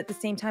much, but at the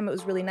same time, it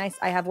was really nice.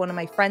 I have one of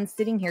my friends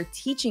sitting here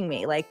teaching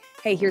me, like,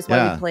 hey, here's why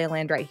Yeah. we play a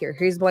land right here.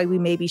 Here's why we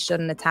maybe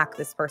shouldn't attack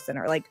this person,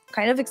 or like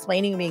kind of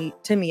explaining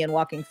to me and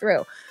walking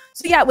through.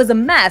 So yeah, it was a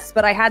mess,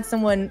 but I had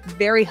someone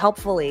very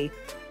helpfully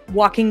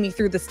walking me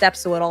through the steps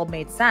so it all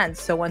made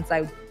sense. So once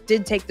I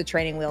did take the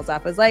training wheels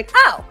off, I was like,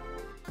 oh,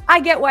 I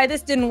get why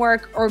this didn't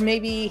work, or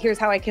maybe here's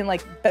how I can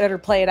like better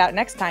play it out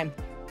next time.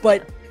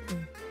 But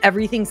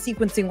everything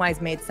sequencing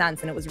wise made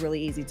sense, and it was really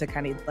easy to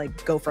kind of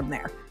like go from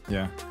there.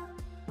 Yeah.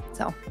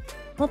 So,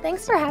 well,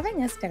 thanks for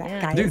having us today,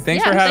 Yeah. guys. Dude,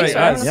 thanks Yeah, for having thanks for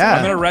us. having us. Yeah.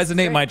 I'm gonna resonate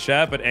Great. my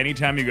chat, but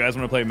anytime you guys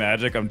want to play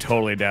Magic, I'm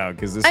totally down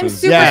because this I'm was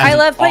super. Yeah. I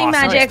love playing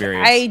awesome Magic.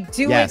 experience. I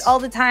do Yes. it all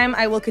the time.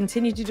 I will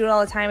continue to do it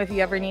all the time. If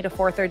you ever need a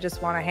fourth or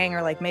just want to hang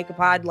or like make a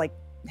pod, like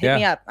hit Yeah.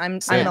 me up.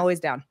 I'm Sick. always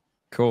down.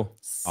 Cool.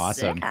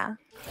 Awesome. Yeah.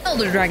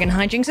 Elder Dragon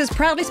Hijinks is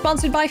proudly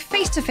sponsored by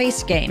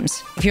Face-to-Face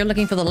Games. If you're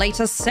looking for the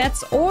latest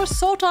sets or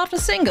sought-after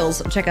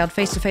singles, check out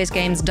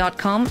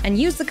face-to-facegames.com and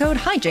use the code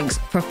Hijinks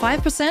for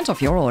 5%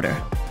 off your order.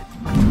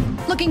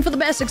 Looking for the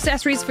best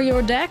accessories for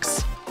your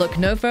decks? Look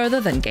no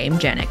further than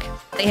GameGenic.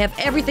 They have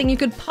everything you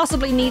could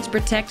possibly need to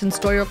protect and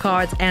store your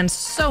cards, and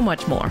so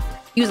much more.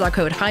 Use our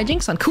code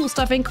Hijinks on Cool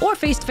Stuff Inc. or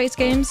Face-to-Face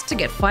Games to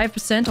get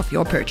 5% off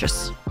your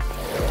purchase.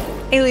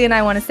 Ailey and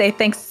I want to say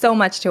thanks so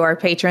much to our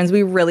patrons.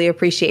 We really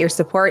appreciate your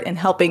support in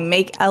helping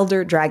make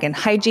Elder Dragon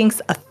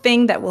Hijinks a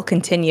thing that will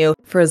continue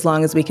for as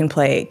long as we can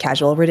play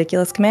casual,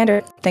 ridiculous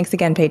Commander. Thanks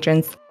again,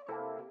 patrons.